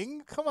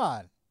going. Come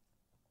on.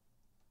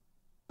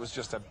 It was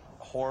just a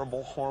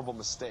horrible, horrible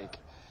mistake.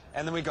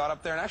 And then we got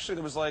up there, and actually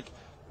there was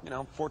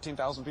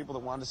 14,000 people that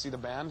wanted to see the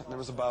band, and there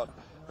was about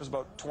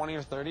 20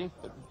 or 30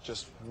 that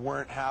just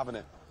weren't having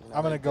it.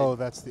 I'm gonna go.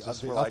 That's the.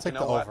 Just I'll were like, take you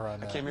the know what? over on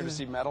I that. came here to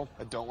see metal.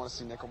 I don't want to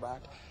see Nickelback.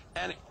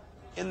 And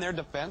in their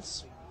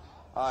defense,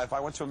 If I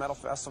went to a metal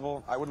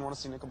festival, I wouldn't want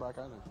to see Nickelback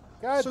either.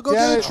 God So go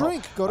damn get a it.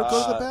 drink. Go to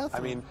the bathroom. I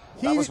mean,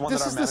 that was one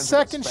this that our is the manager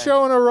second spanked.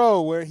 show in a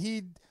row where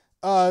he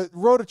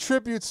wrote a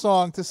tribute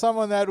song to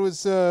someone that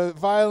was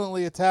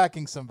violently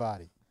attacking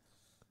somebody.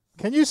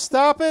 Can you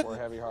stop it? Or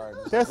Heavy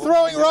Heart. They're What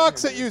throwing did we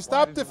rocks get at here? you.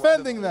 Stop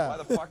defending Why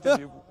them. the fuck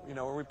did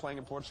were we playing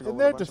in Portugal In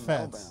with a their bunch of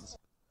metal defense. bands?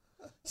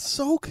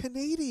 So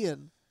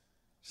Canadian.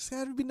 Just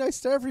got to be nice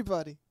to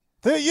everybody.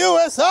 The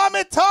U.S.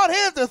 Army taught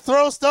him to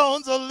throw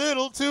stones a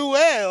little too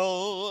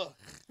well.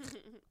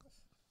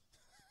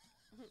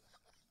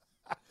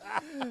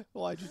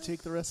 Why'd you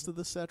take the rest of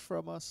the set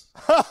from us?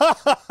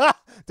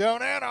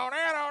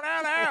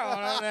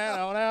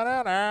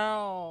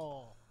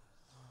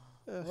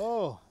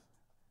 Oh.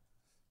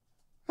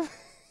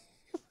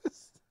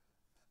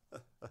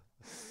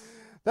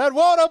 That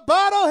water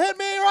bottle hit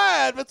me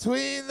right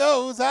between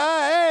those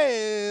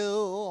eyes.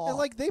 And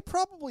like they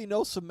probably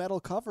know some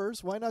metal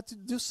covers. Why not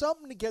do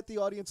something to get the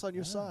audience on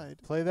your side?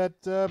 Play that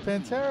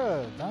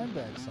Pantera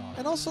Dimebag song.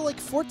 And also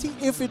like 14.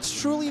 If it's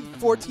truly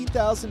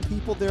 14,000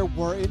 people there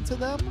were into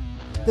them,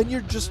 then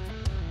you're just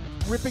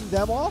ripping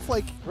them off.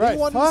 Like Right, they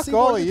wanted fuck to see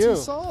all more of than you. 2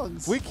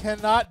 songs. We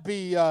cannot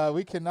be.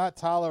 We cannot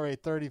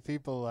tolerate 30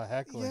 people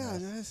heckling Yeah,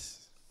 us. that's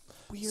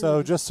weird.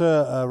 So just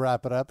to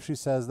wrap it up, she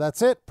says,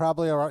 that's it.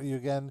 Probably I'll write you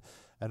again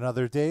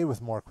another day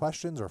with more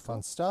questions or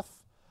fun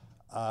stuff.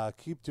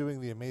 Keep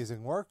doing the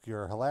amazing work.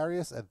 You're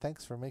hilarious, and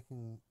thanks for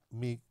making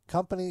me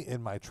company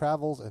in my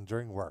travels and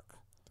during work. I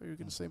thought you were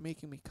going to say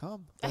making me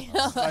come. I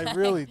know. I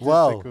really did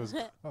Whoa. think it was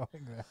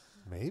going there.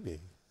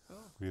 Maybe.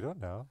 We don't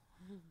know.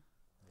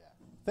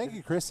 Thank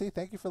you, Chrissy.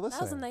 Thank you for listening.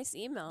 That was a nice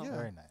email. Yeah.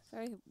 Very nice.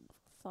 Very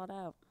thought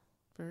out.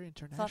 Very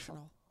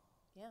international.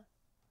 Yeah.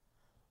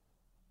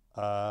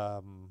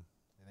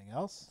 Anything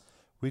else?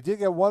 We did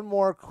get one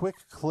more quick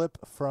clip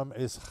from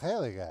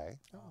Israeli guy.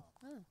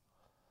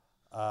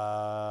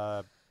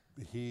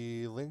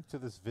 He linked to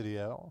this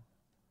video,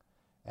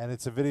 and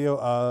it's a video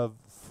of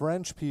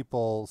French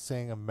people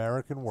saying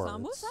American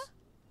words.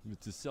 Mais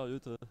t'es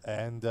sérieux, toi?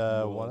 And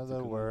one of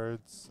the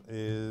words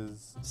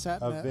is a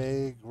Satnat.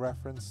 vague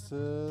reference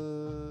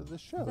to the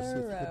show. See if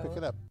you can pick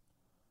it up.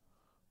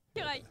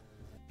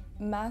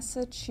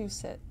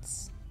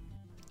 Massachusetts.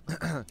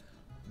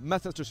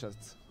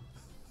 Massachusetts.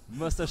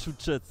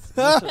 Massachusetts.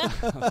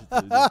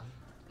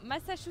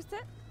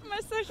 Massachusetts.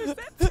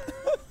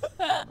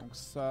 Donc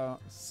ça,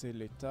 c'est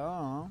l'État.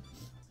 Hein.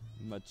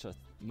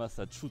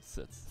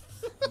 Massachusetts.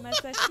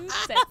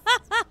 Massachusetts.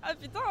 Ah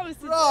putain, mais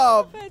c'est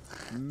Rob. en fait.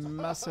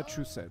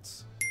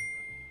 Massachusetts.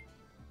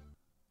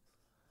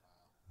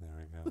 There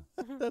we go.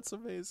 That's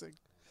amazing.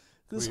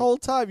 This We- whole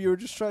time you were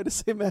just trying to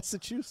say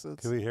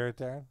Massachusetts. Can we hear it,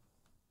 Darren?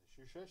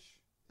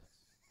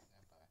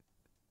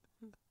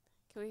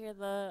 Can we hear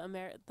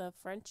the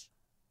French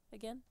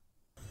again?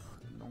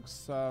 Donc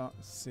ça,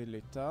 c'est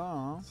l'État.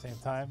 Hein. Same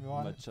time you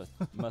want it?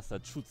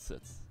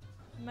 Massachusetts.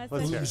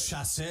 Let's hear it.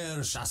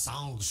 Chasseur,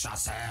 chassant,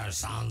 chasseur,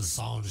 sans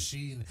son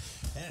chine.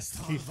 Est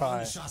un Qui bon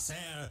fait?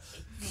 chasseur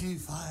qui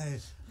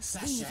fait sa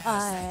Qui chasse.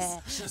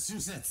 fait?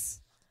 Massachusetts.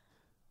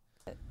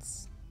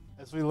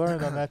 As we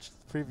learned on that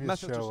previous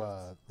show,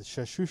 Massachusetts. the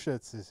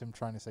Massachusetts is him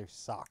trying to say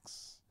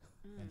socks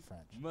in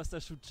French.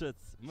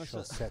 Massachusetts.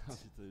 Chaussette.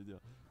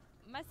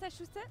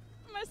 Massachusetts.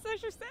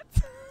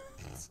 Massachusetts.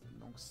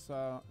 Donc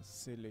ça,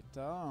 c'est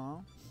l'État.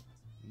 Hein.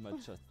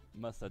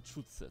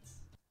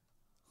 Massachusetts.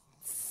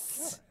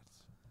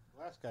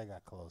 Last guy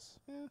got close.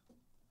 Yeah.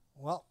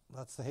 Well,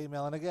 that's the hate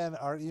mail. And again,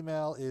 our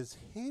email is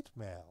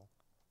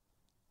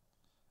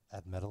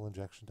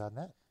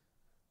hatemail@metalinjection.net.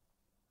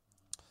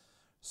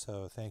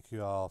 So thank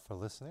you all for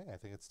listening. I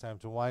think it's time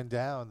to wind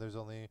down. There's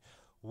only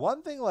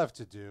one thing left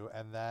to do,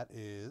 and that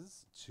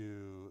is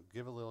to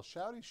give a little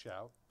shouty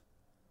shout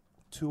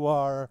to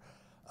our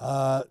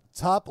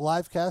top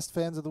livecast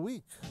fans of the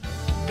week.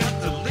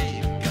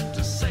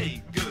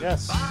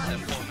 Yes.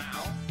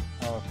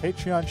 Our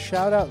Patreon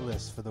shout out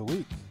list for the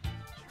week.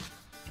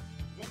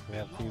 We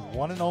have the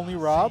one and only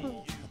Rob.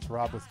 That's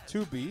Rob with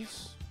 2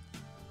 B's.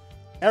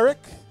 Eric.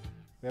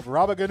 We have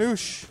Rabba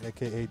Ganoush,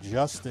 a.k.a.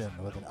 Justin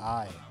with an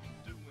I.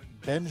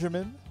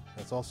 Benjamin.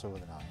 That's also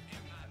with an I.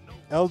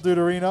 El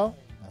Deuterino.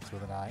 That's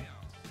with an I.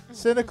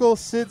 Cynical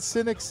Sid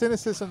Cynic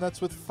Cynicism. That's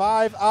with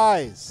 5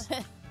 I's.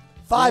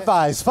 5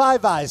 eyes,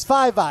 5 eyes,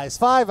 5 eyes,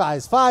 5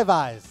 eyes, 5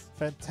 eyes.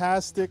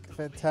 Fantastic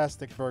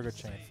burger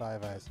chain.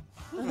 5 Eyes.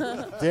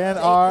 Dan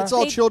R. It's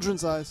all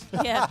children's eyes.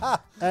 Yeah.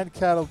 And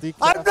Cattle Decaf.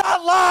 I'm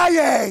not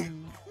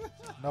lying!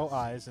 No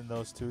eyes in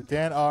those 2.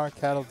 Dan R.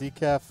 Cattle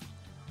Decaf.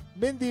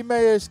 Mindy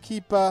Mayers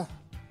Keepa.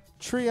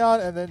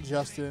 Treon. And then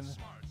Justin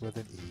with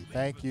an E.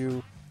 Thank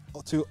you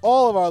to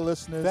all of our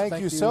listeners.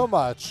 Thank you so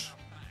much.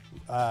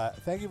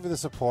 Thank you for the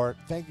support.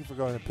 Thank you for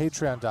going to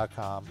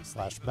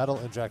patreon.com/Metal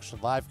Injection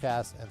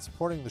Livecast and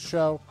supporting the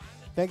show.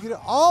 Thank you to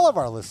all of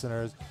our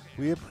listeners.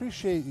 We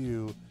appreciate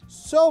you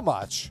so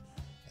much.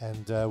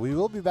 And we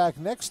will be back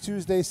next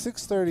Tuesday,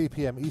 6:30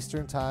 p.m.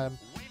 Eastern Time,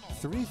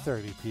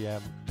 3:30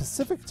 p.m.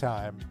 Pacific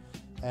Time.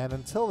 And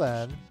until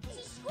then,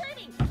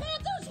 Screaming,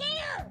 Panther's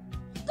here!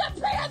 The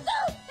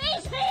Panther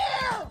is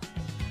here!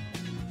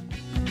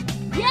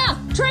 Yeah!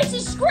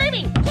 Tracy's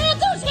screaming!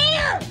 Panther's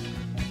here!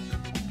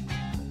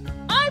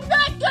 I'm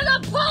not gonna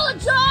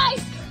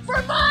apologize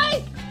for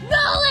my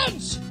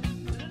knowledge!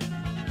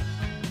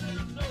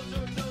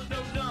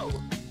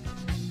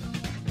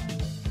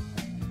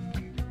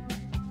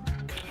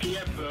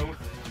 Yeah, boo.